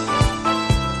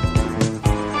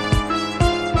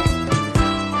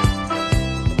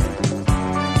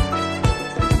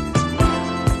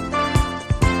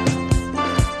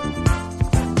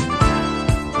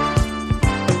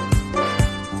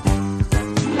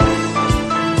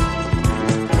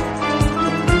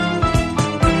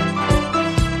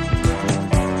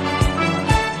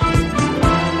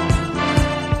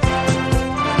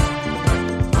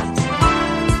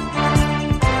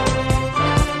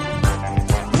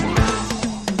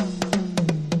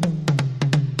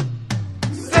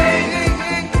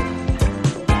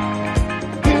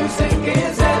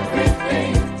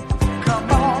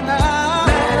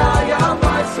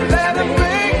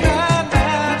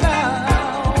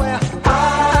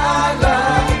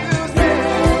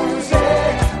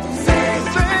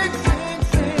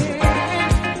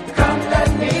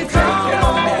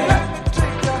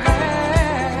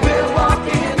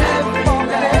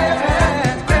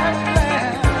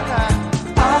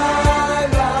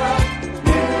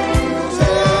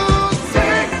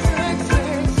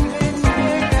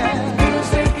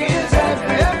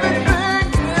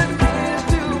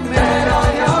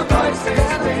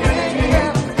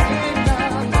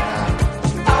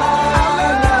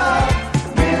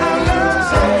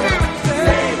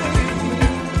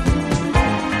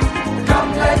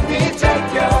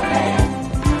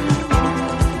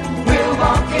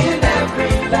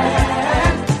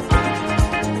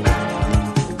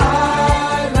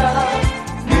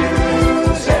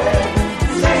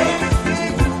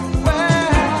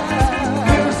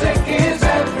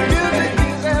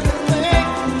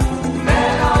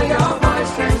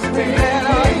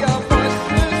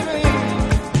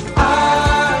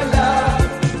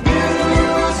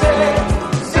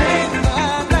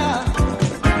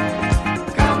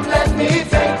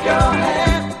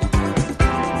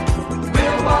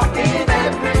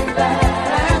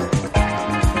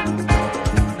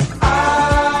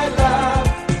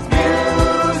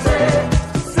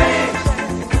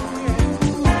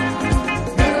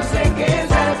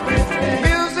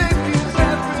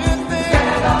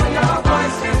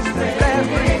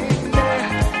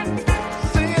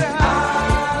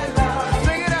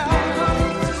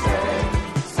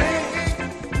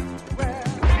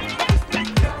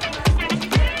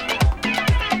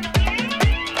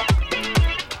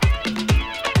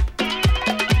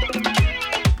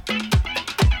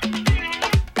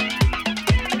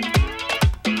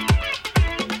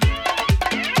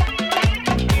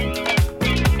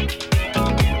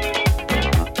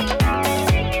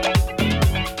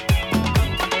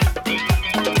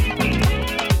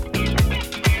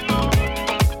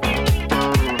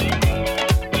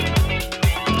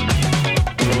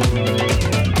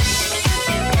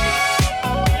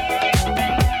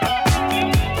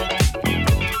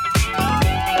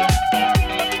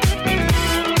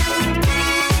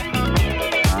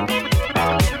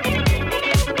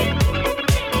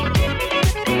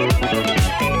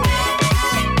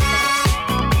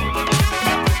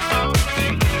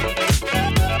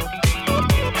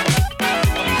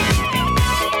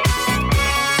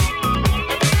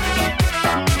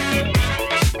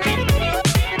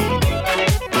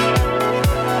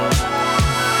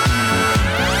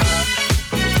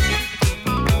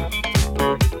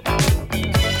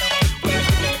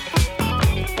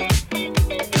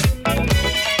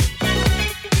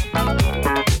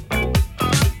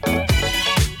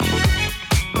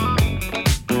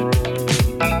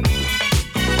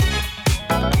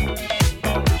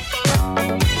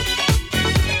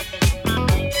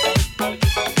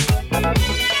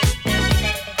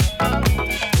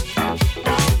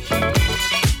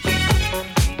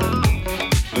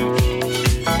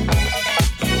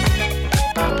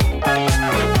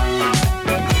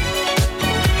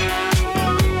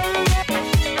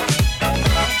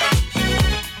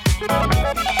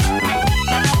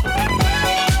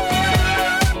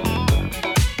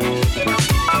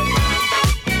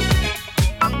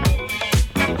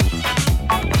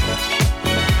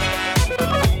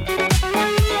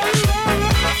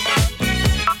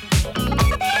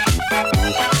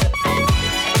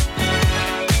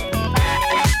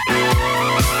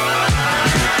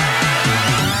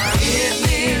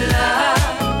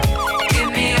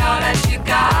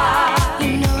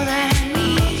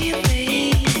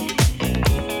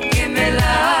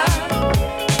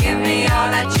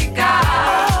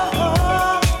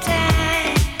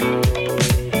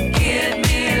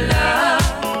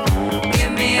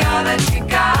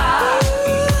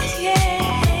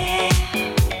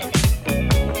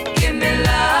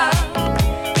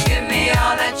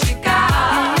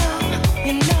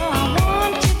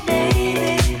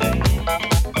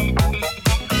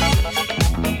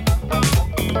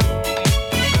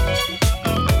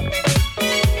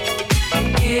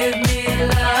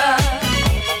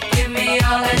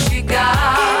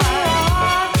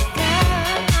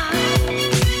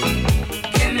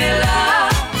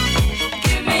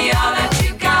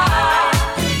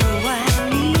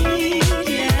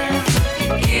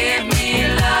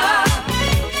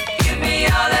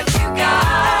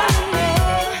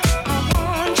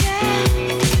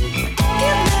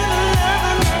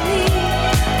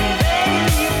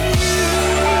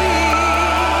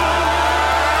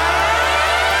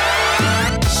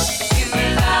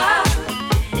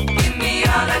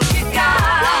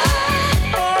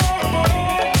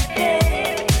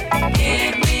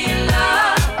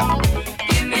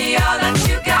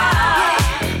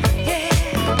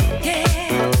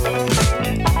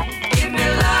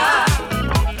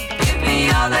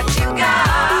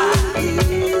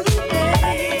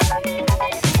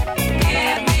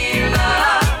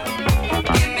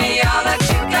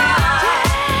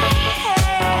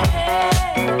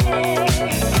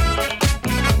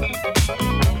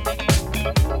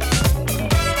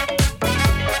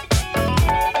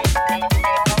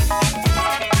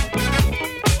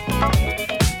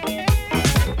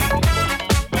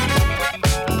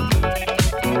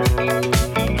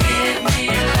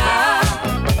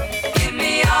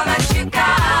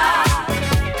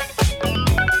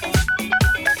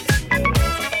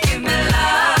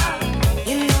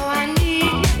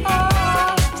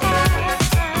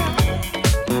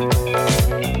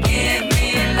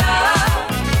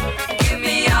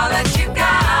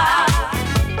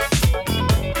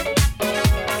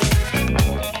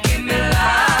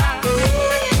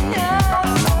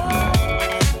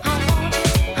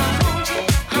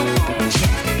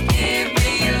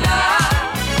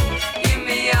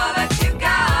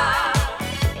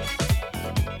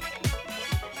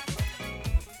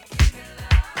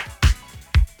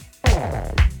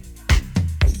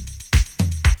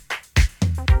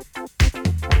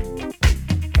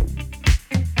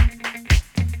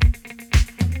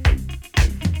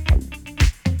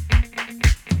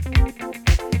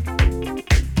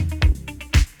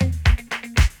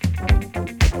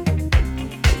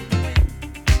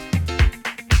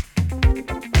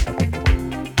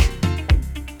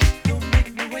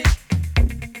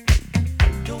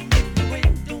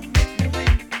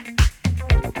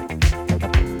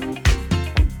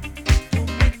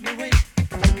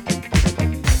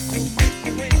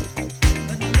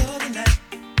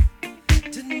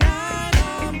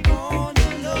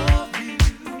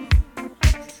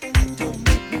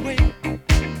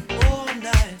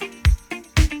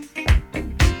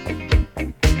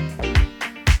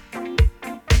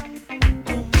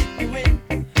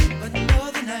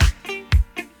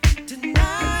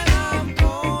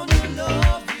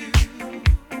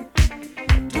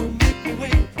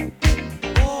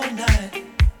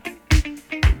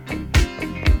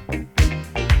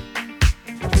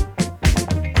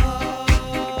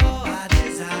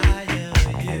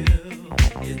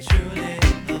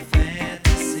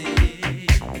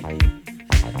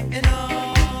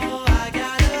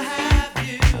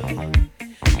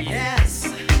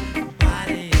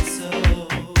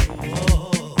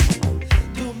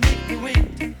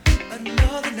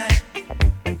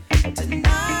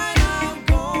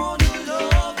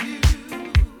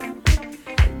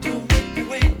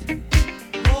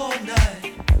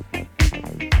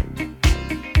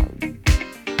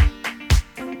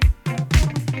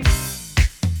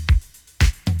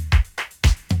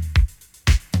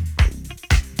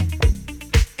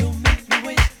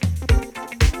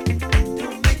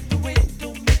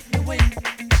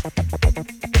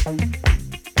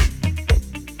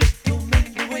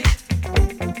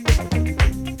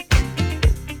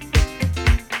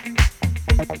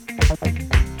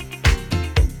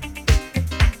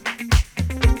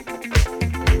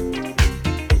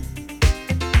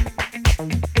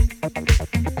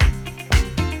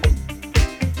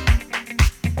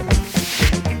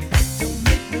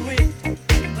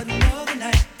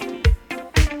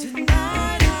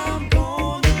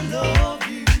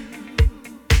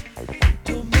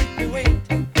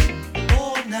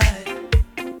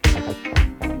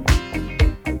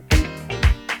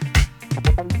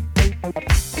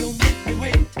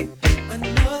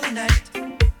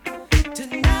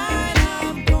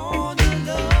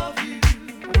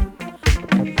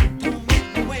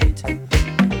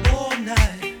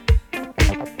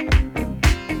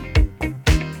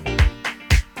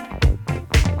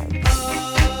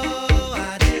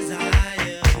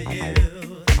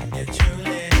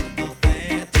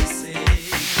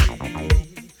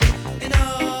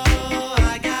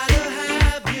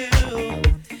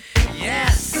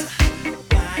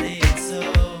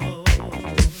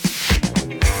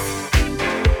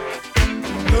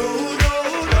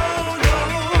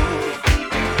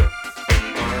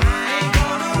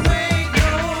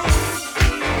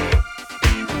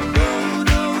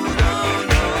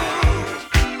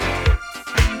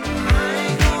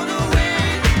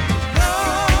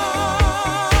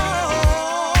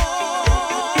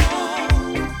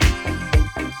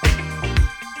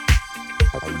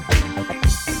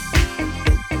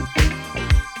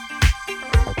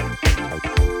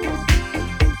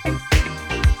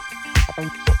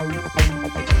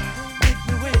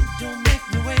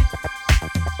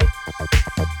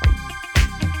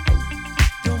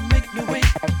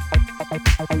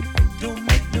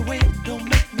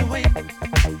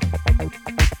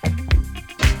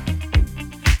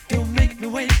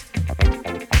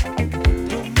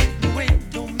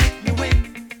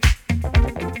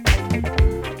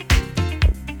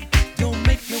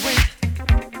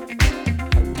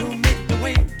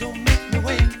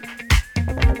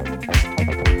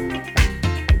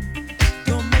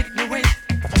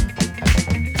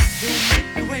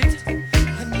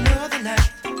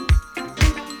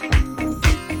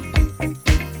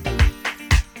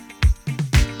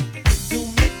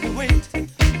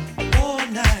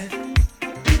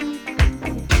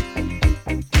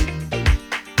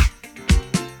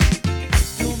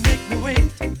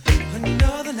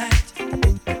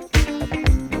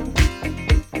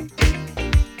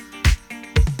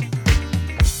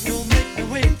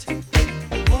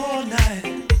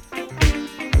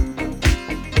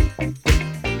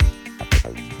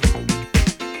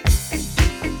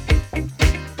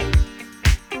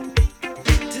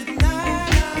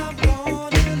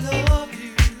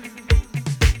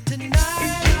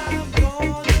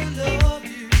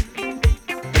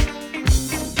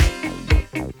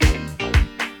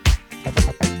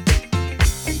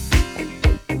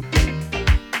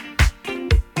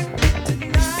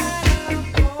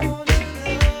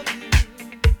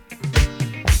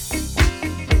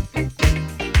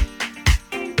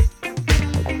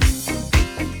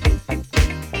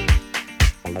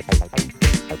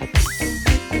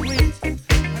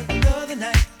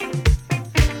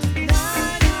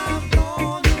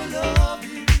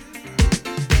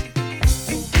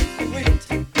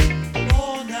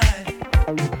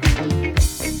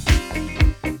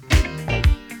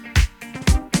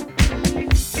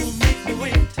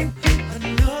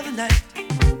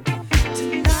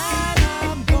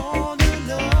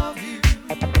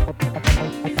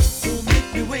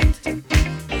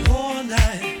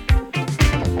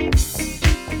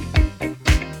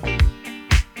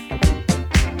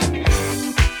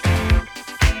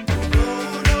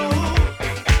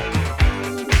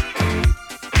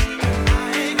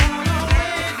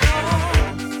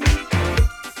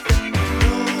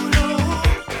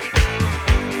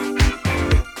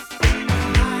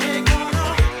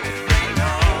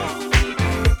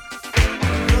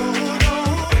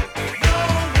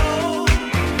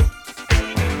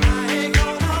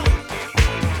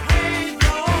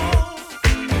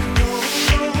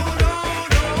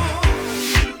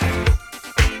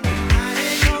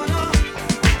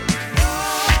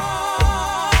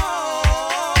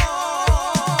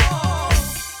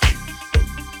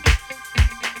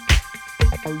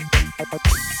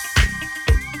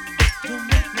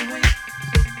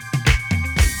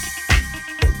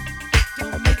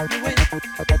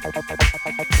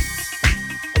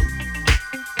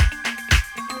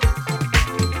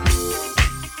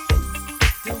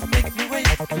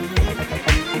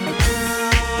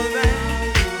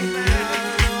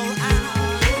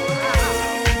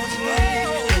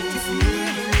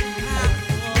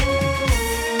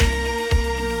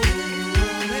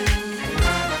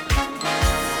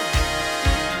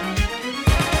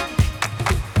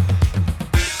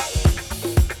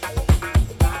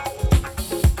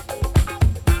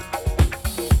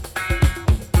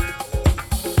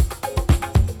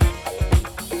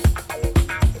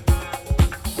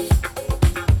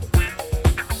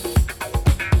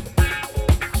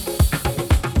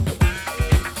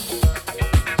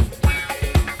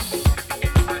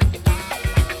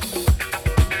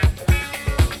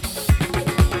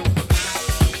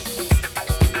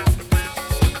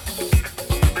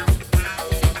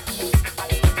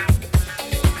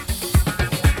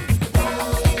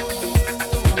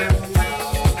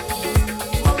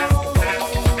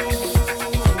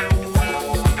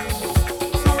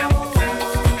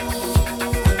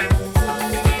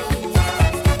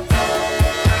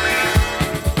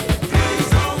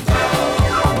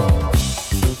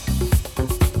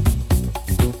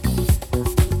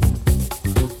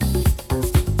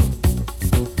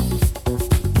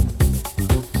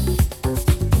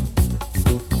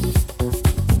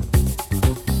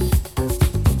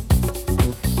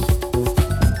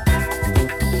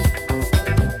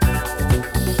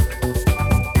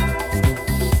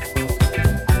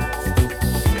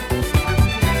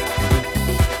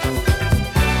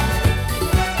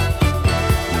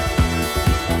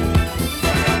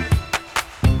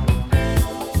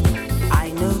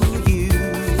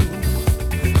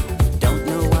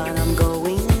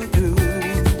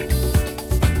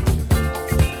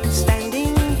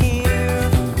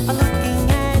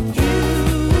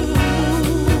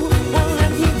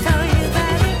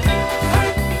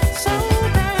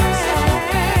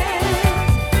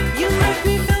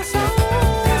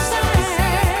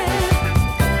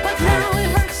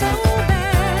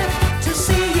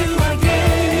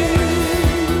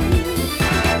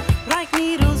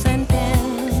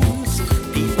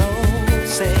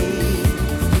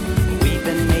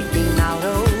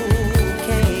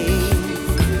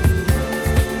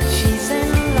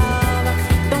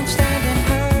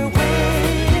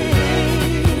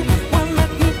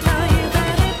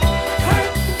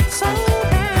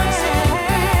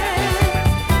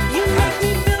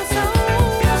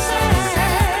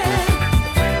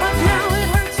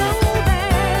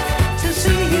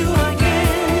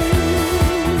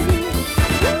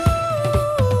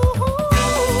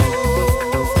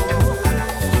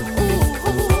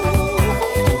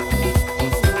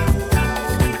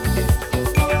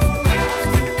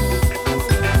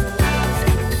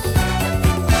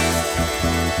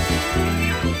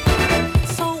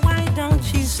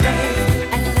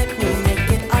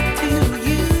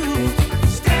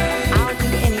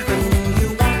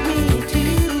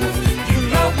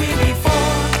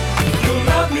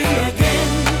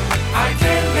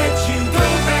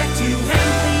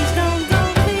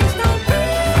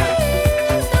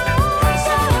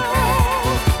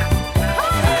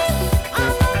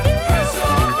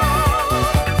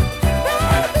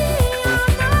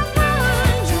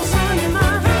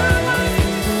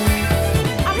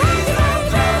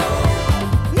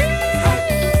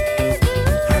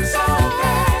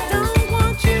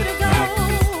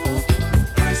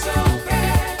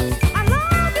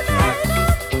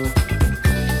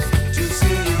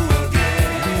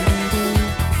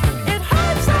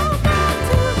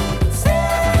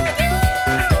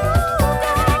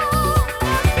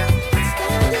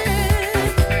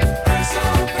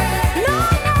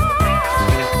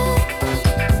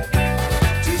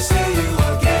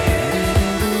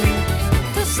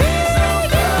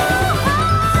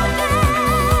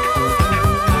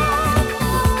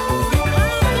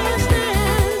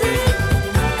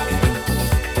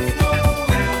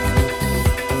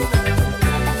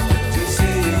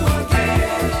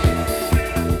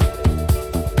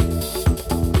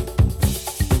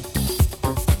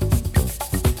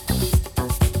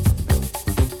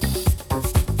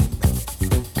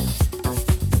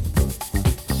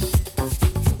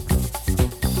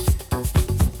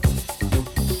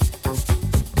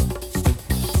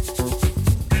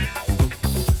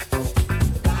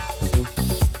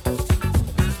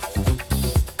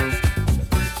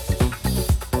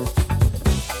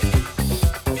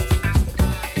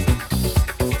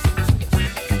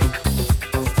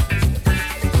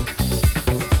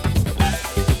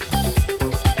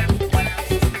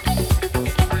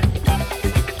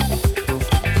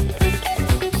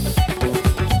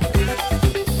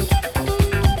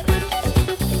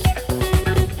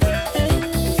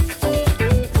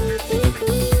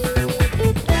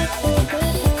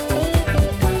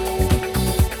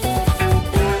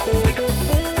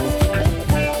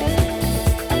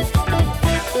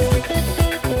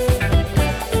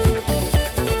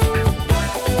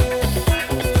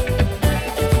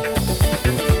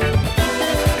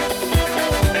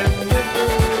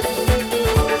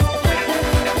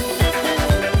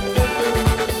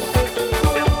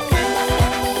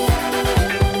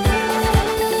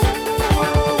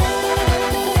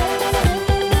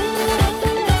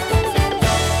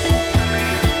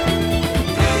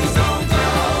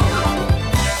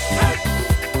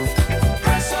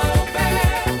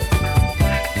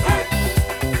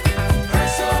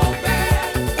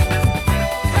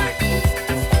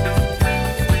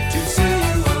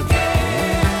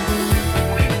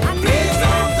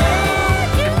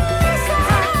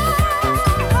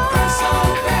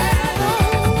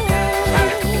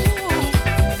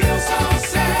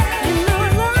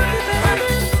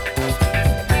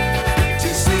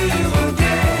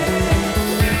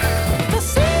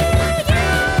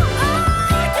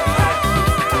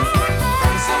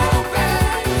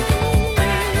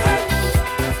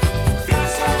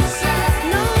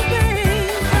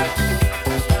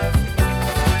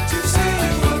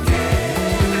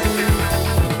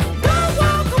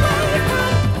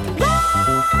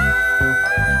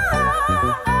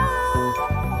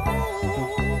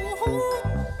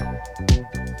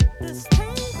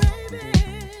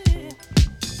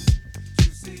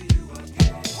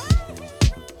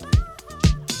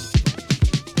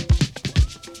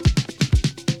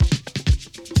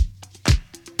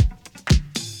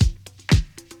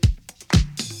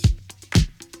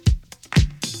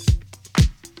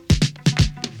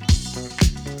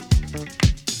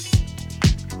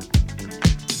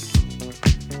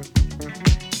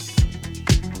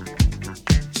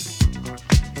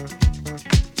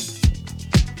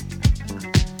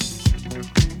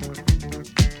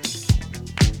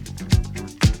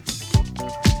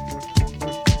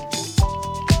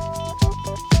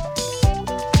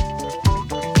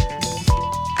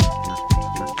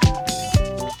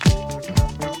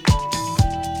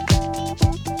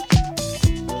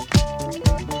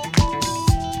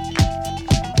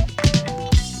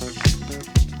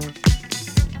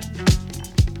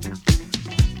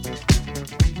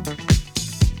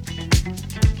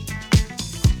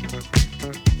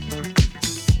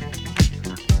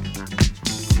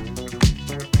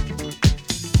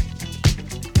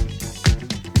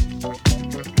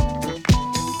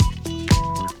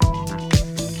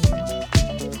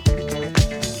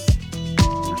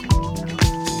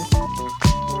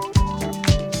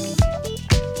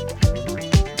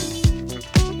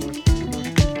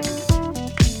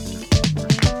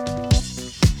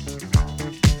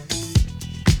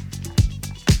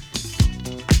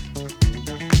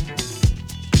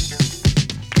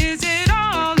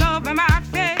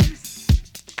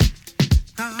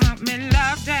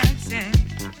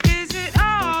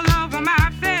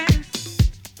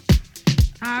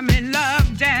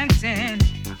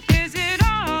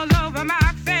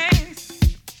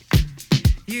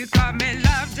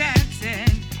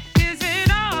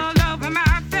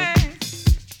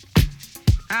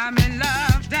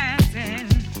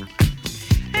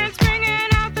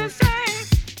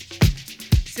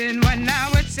 Sin when now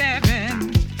it's 7.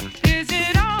 Is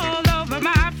it all over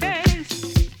my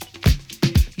face?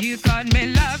 You caught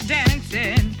me love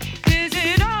dancing. Is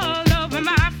it all over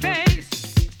my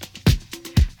face?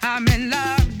 I'm in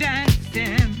love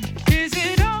dancing. Is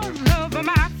it all over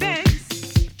my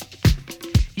face?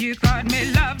 You caught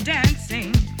me love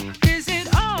dancing. Is it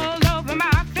all over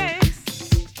my face?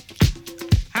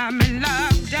 I'm in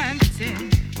love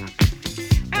dancing.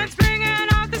 And springing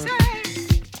off the stage.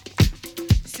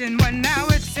 Sin when now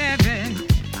it's 7.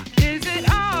 Is it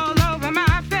all over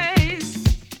my face?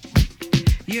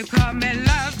 You caught me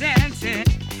love dancing.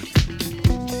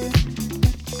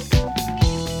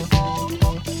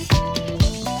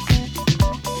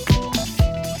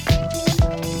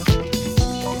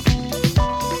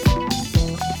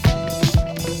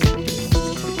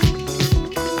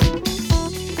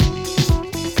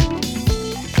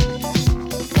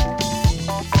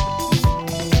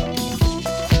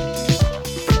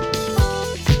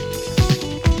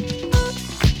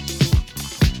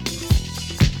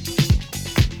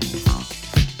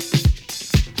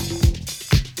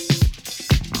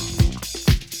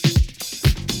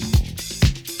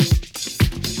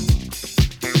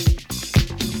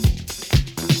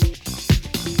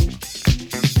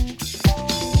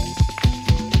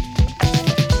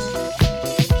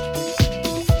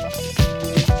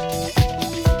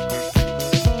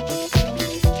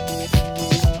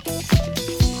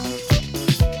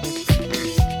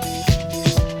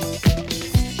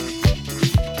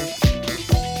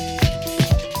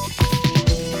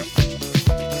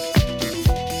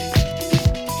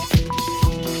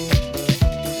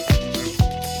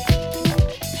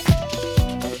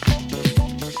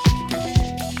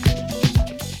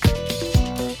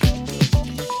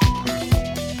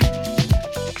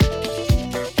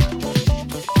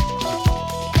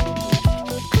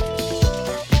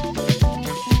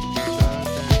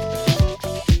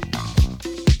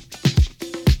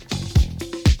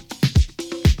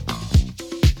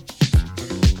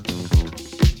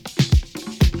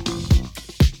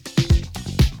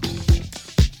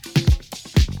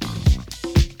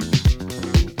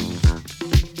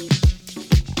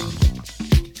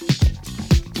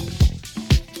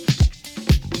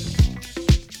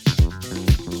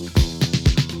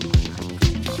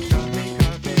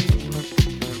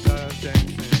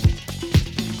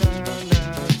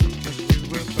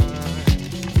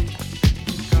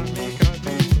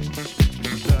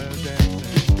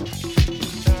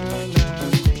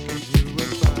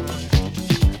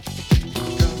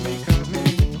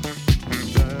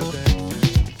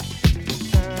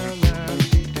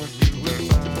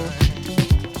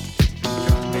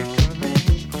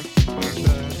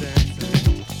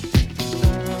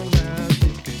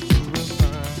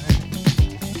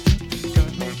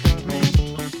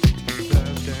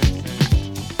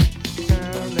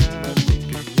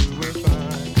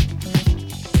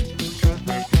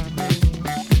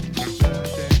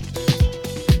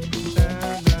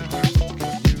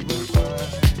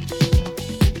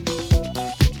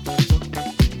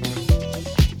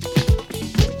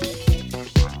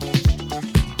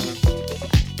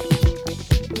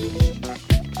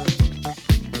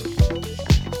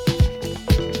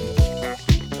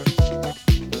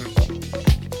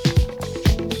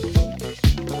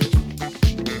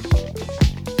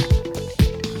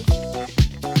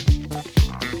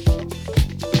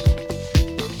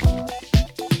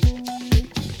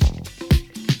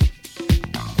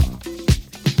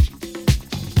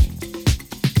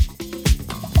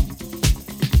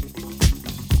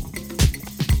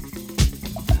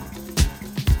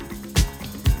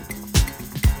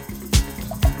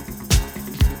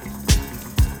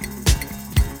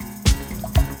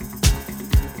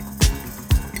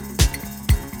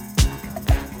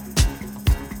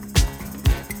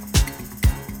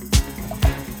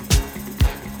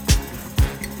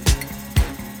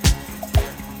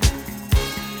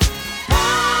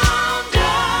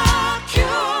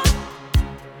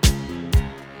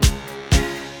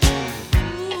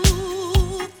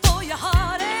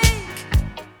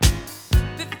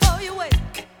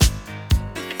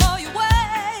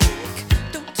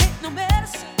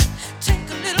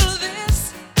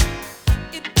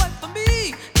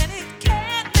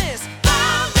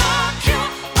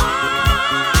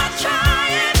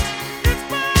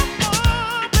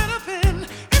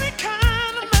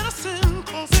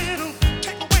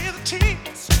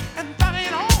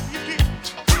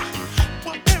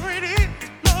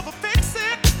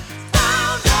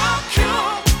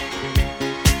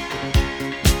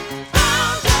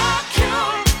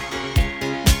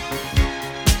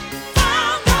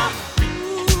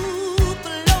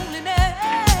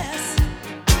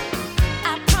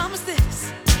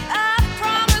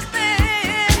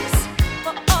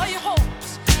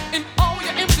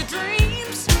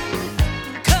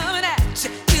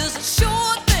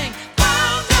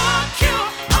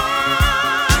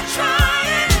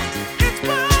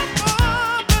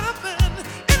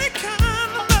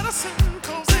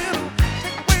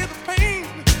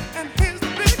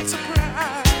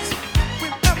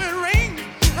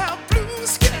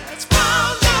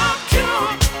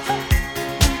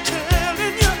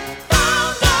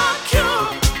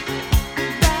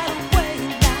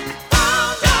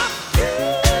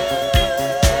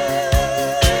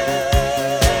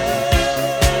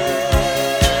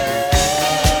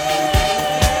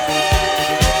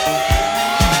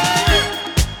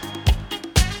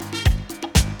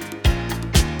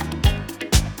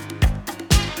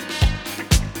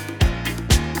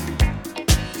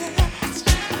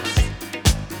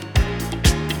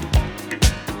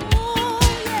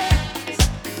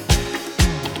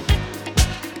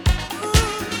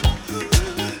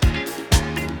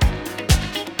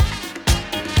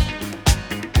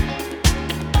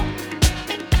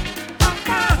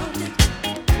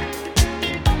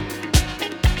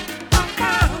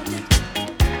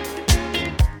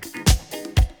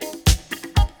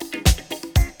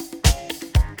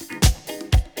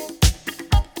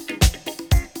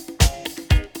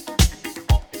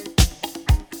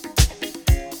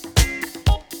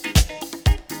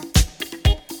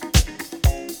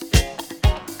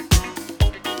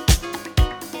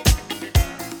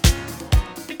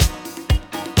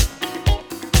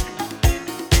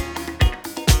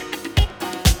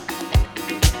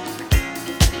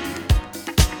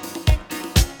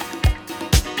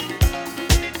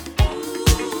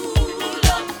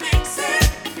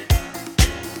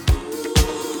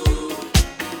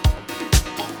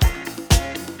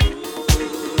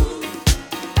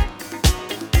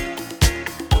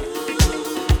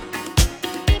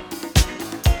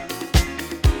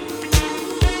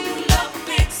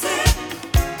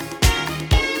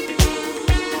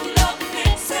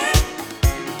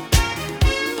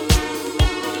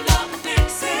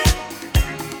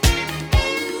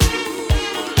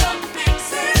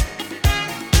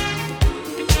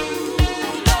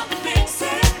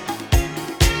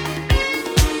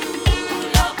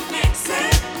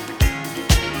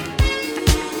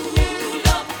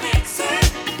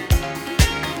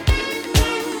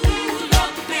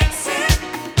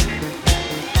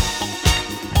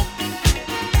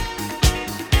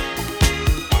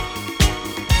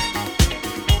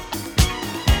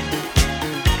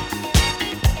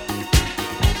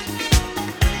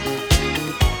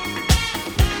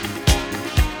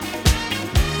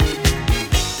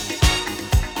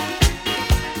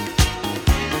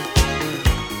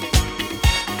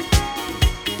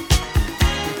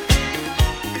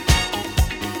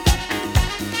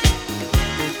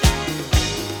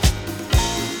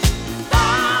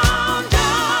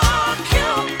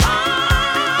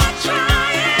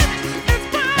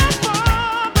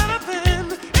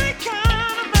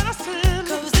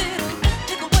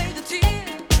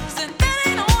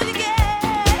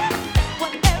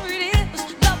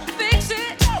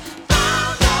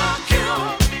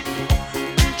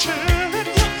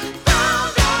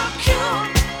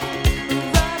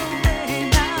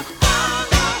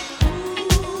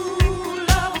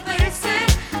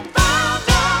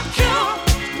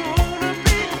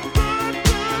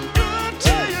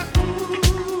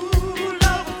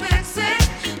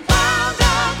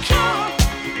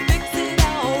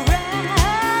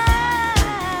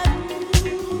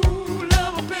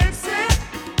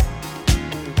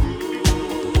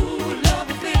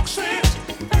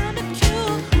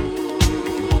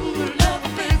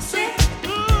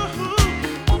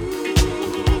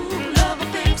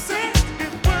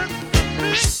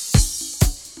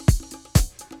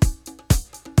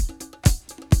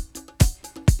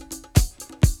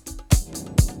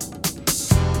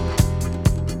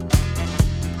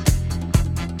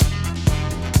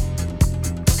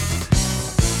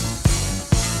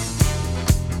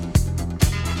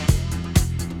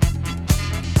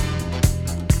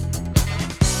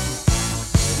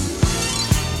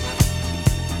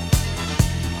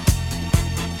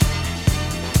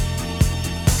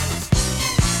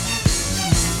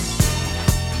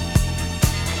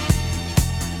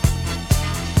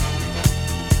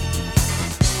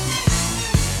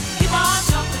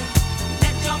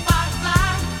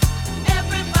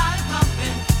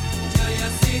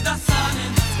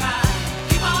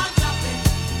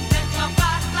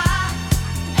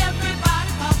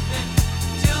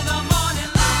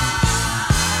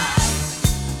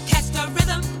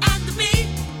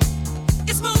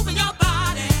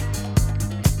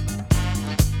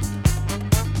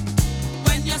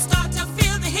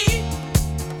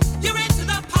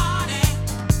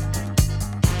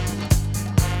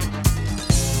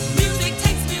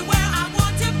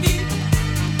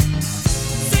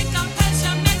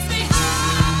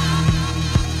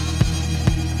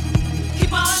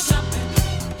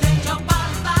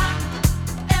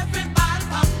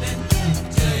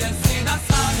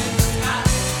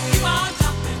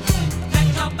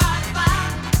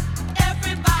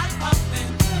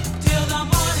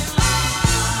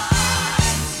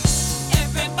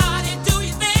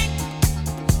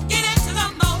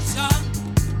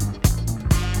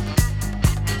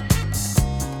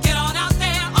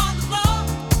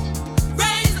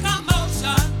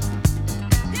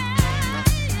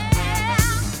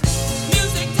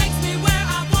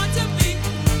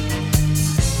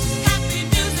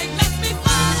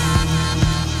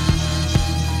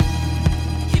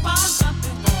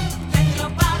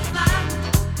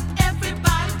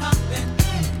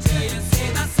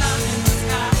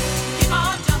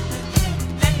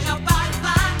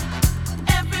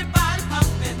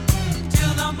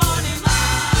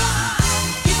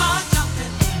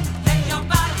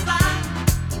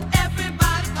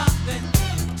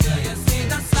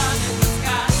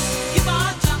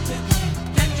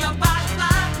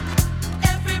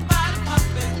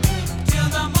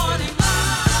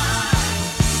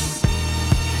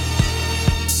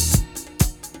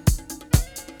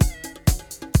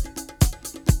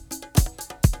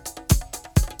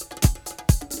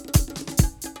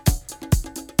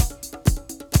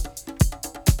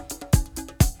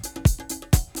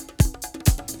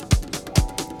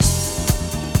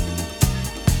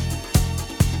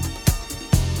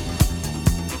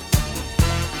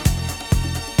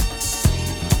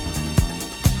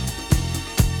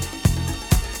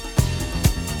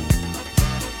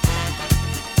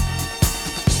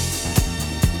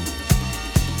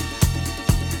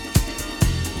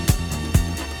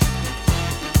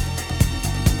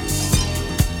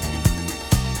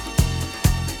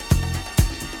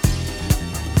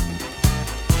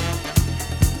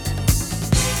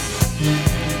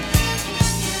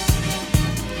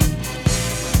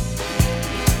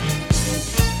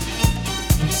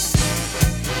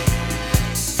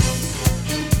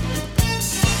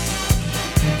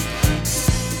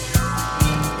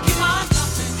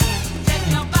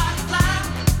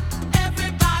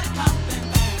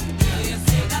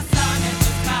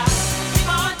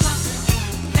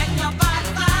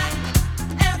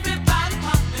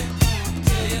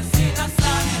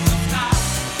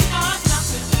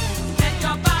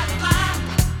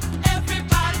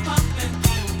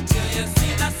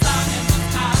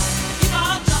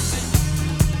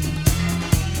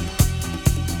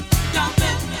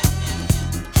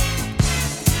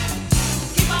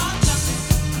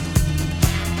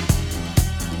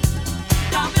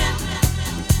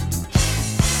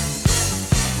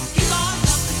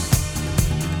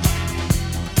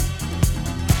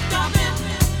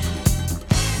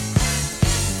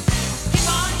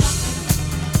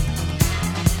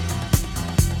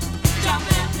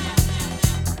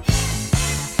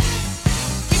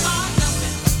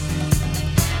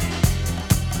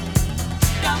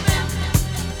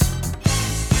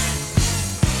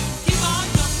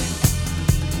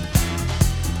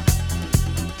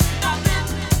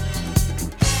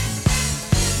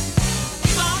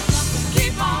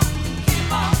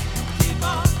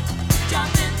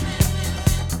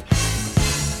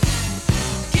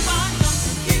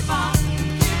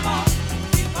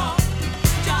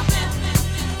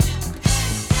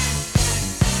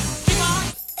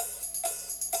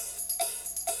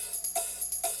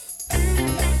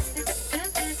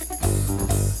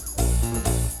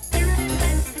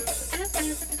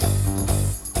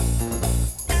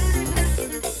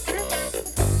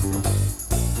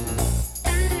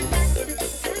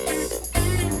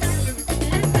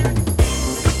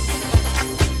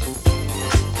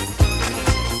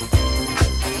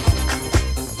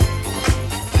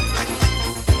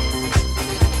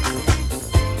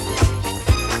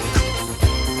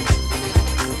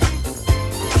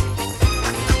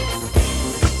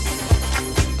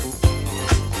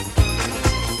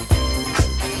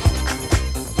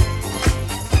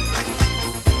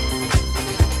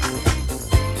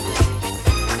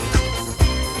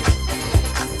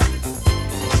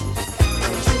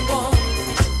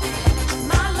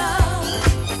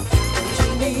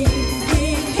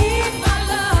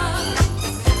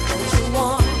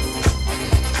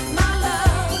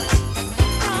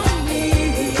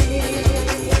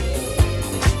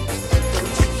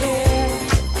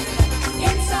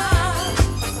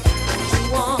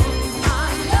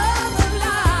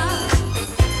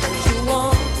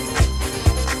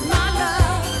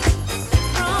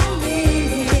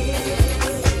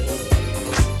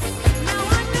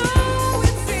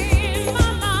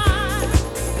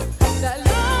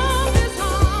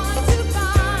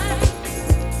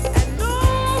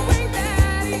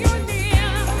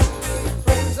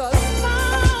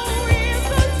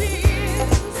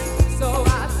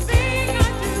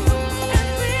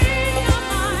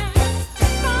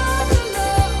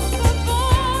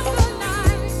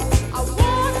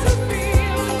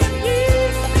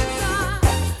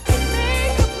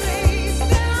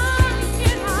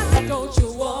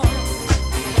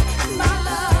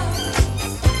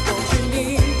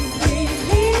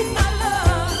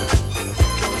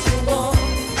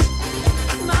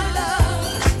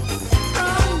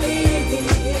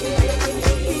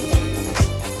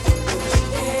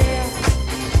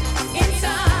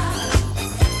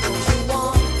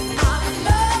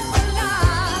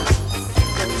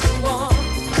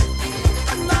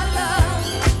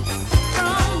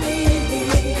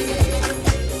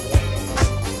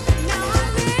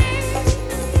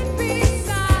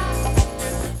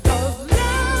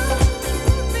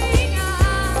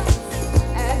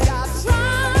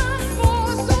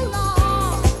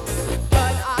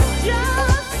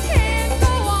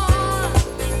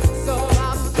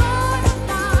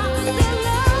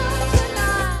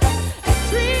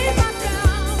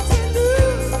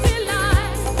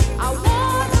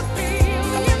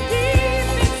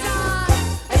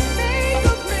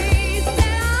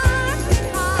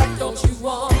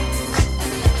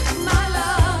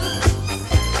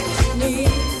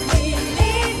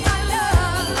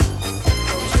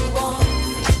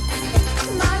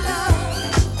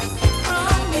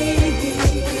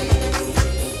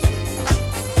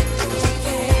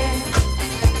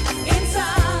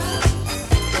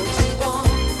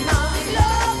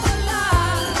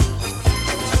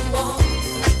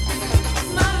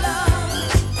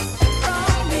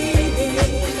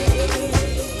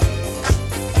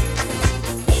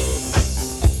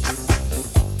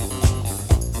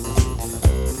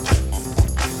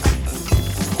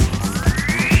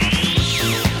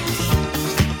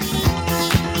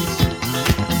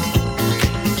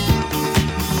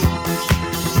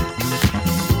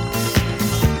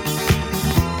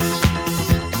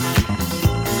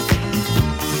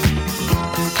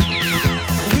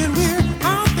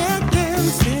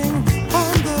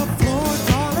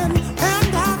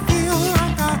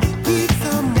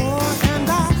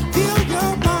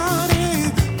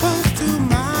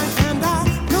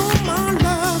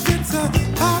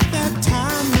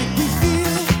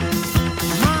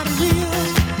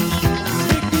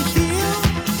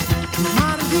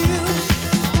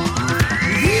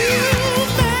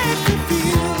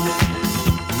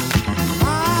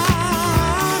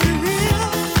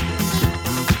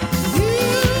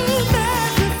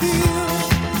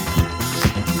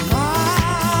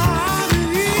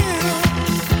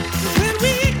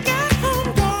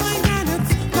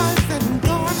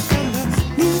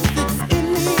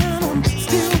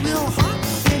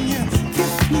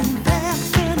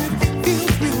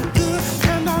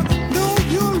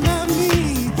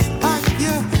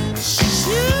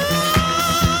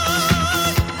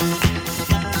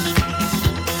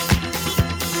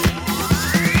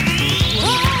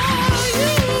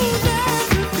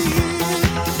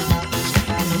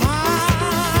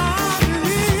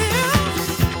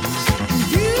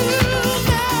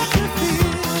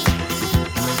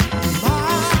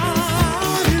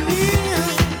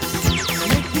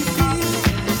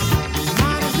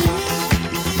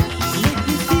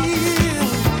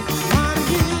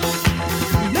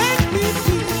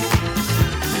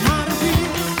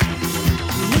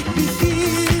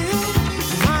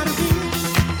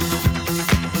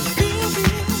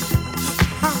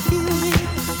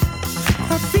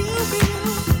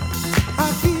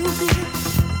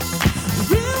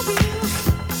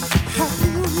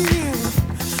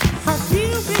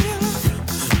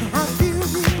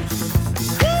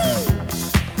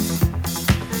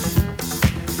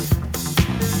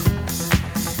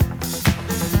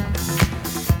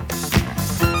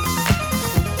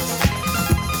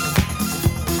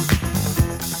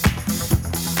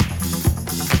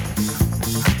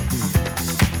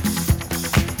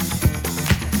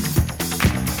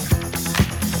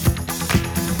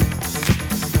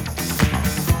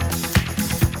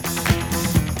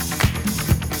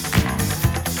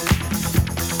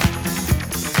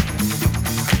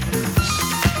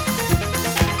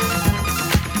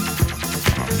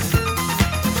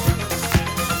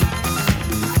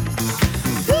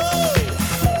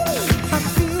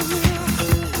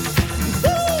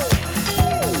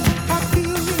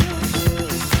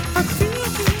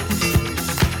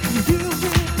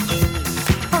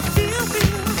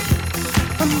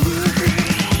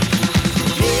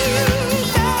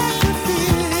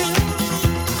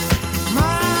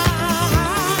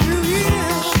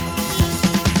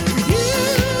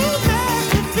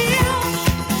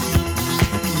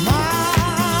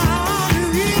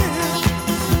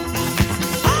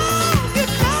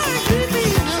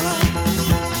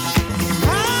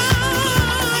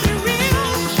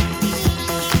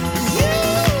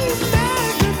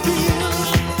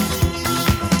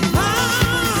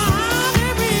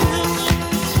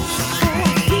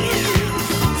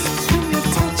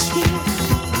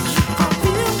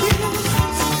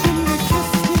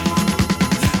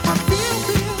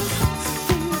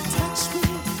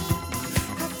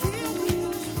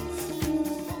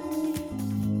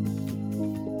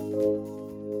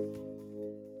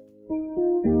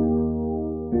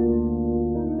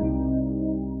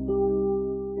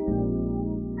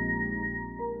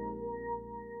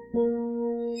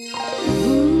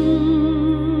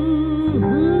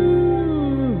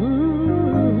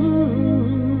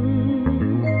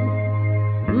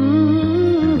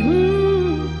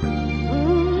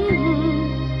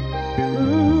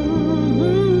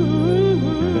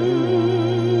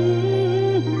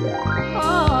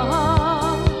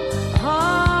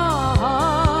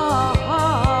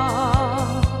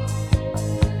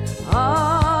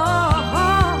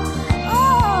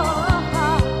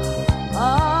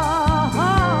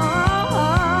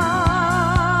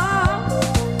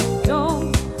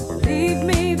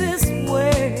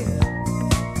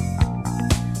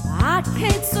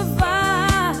 can't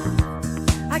survive.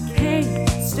 I can't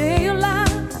stay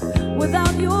alive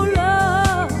without your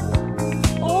love.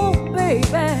 Oh,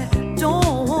 baby,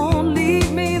 don't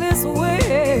leave me this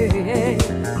way.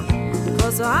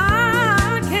 'Cause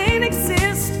I can't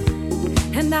exist,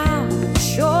 and I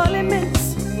surely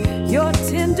miss your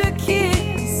tender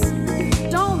kiss.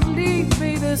 Don't leave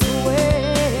me this way.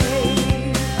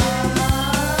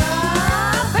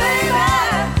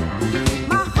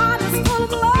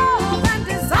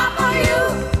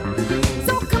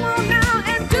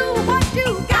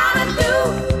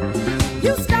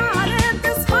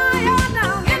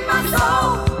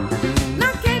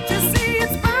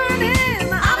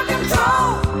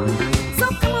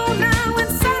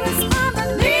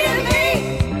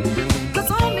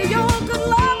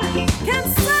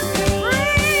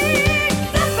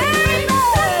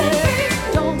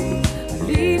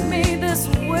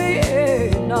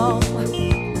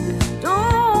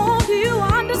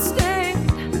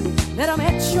 That I'm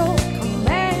at your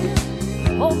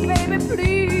command. Oh, baby,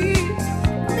 please.